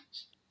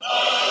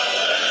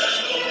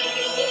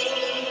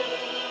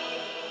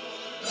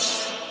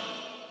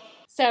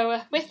 So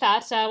with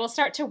that, we'll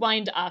start to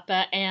wind up,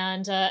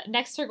 and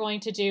next we're going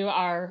to do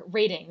our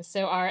ratings,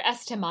 so our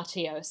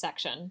estimatio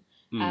section.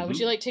 Would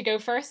you like to go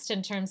first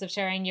in terms of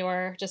sharing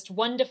your just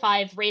 1 to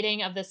 5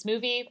 rating of this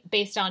movie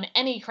based on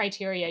any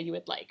criteria you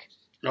would like?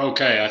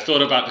 Okay, I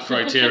thought about the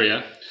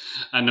criteria,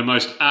 and the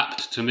most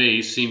apt to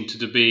me seemed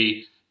to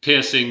be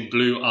piercing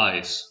blue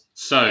eyes.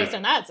 So, based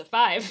on that, it's a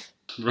 5.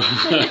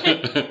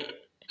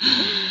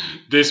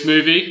 This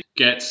movie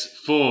gets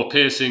 4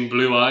 piercing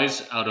blue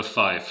eyes out of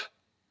 5.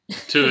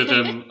 2 of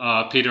them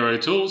are Peter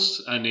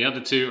O'Toole's, and the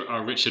other 2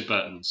 are Richard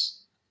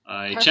Burton's.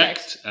 I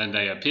checked, and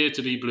they appear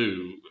to be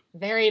blue.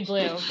 Very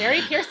blue. Very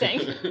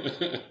piercing.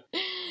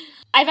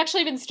 I've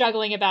actually been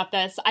struggling about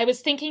this. I was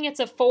thinking it's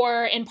a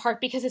 4 in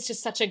part because it's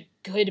just such a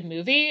good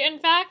movie, in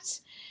fact.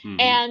 Mm-hmm.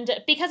 And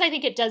because I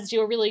think it does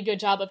do a really good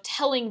job of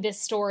telling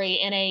this story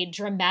in a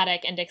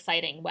dramatic and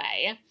exciting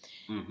way.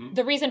 Mm-hmm.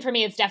 The reason for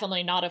me it's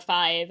definitely not a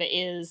 5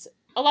 is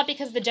a lot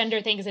because of the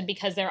gender things and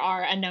because there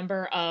are a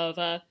number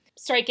of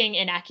striking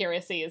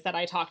inaccuracies that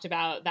I talked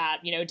about that,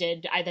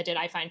 did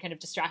I find kind of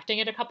distracting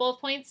at a couple of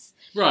points.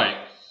 Right.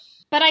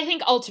 But I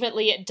think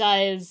ultimately it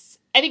does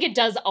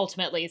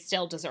ultimately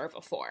still deserve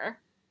a 4.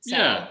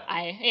 So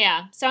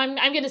So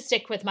I'm going to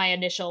stick with my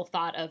initial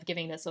thought of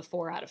giving this a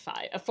 4 out of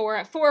 5. A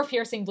 4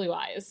 piercing blue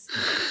eyes.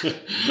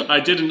 I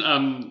didn't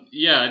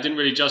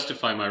really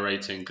justify my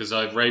rating because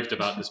I've raved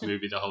about this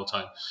movie the whole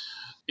time.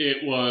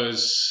 It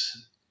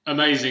was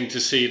amazing to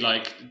see,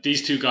 like,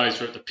 these two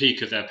guys were at the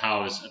peak of their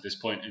powers at this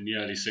point in the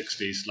early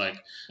 60s.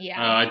 Like,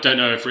 I don't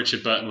know if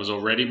Richard Burton was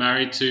already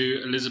married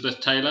to Elizabeth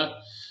Taylor,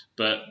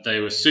 but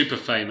they were super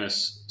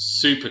famous,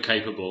 super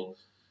capable,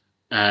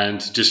 and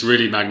just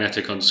really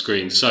magnetic on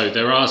screen. So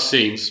there are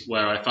scenes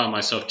where I found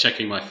myself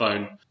checking my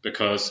phone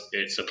because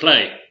it's a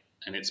play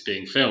and it's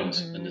being filmed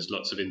and there's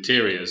lots of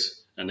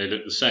interiors and they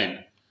look the same.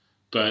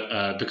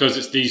 But because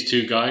it's these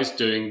two guys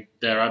doing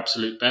their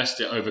absolute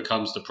best, it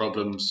overcomes the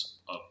problems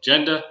of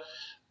gender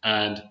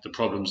and the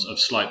problems of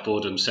slight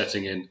boredom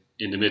setting in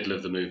the middle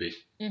of the movie.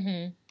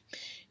 Mm-hmm.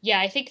 Yeah,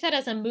 I think that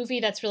as a movie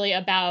that's really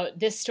about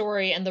this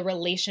story and the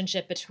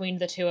relationship between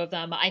the two of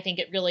them, I think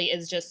it really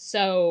is just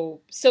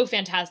so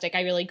fantastic.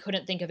 I really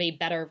couldn't think of a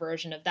better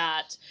version of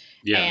that.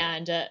 Yeah.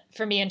 And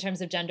for me, in terms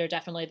of gender,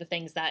 definitely the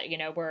things that,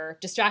 were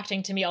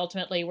distracting to me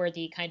ultimately were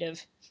the kind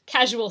of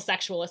casual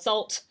sexual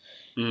assault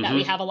that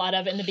we have a lot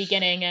of in the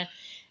beginning.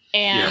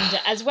 And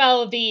as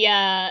well, the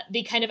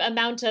kind of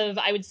amount of,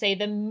 I would say,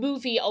 the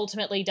movie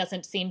ultimately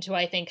doesn't seem to,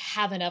 I think,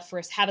 have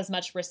as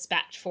much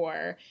respect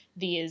for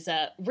these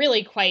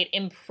really quite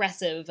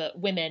impressive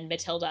women,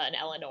 Matilda and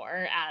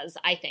Eleanor, as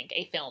I think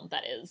a film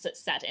that is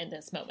set in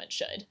this moment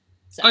should.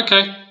 So,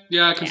 okay.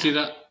 Yeah, I can see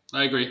that.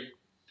 I agree.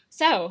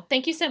 So,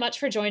 thank you so much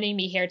for joining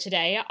me here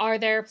today. Are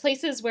there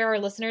places where our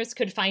listeners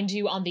could find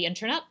you on the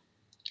internet?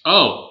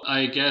 Oh,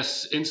 I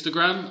guess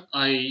Instagram.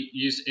 I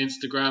use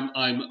Instagram.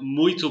 I'm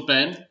muito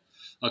bem.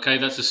 Okay,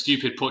 that's a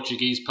stupid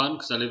Portuguese pun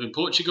because I live in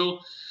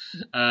Portugal.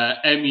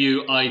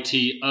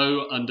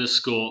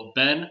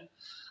 MUITO_Ben.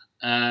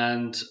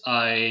 And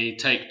I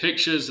take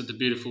pictures of the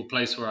beautiful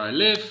place where I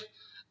live.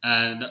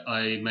 And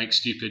I make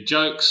stupid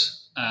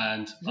jokes.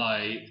 And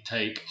I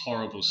take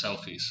horrible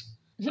selfies.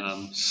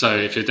 So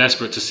if you're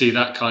desperate to see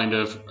that kind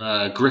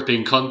of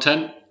gripping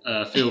content,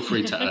 feel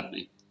free to add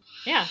me.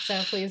 Yeah,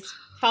 so please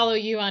follow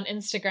you on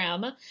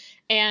Instagram.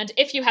 And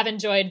if you have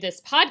enjoyed this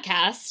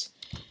podcast,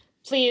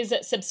 please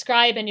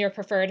subscribe in your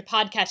preferred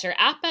podcatcher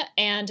app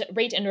and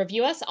rate and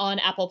review us on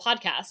Apple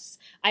Podcasts.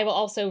 I will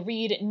also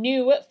read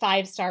new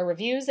 5-star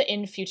reviews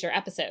in future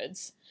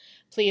episodes.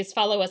 Please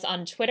follow us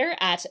on Twitter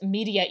at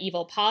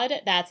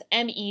MediaEvilPod, that's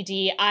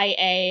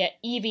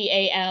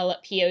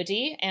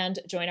MEDIAEVALPOD, and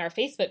join our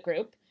Facebook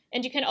group.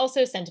 And you can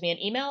also send me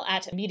an email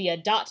at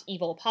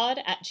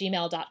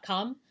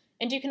media.evilpod@gmail.com.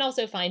 And you can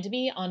also find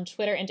me on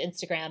Twitter and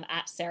Instagram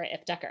at Sarah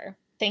If Decker.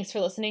 Thanks for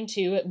listening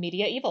to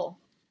Media Evil.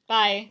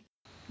 Bye.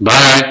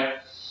 Bye.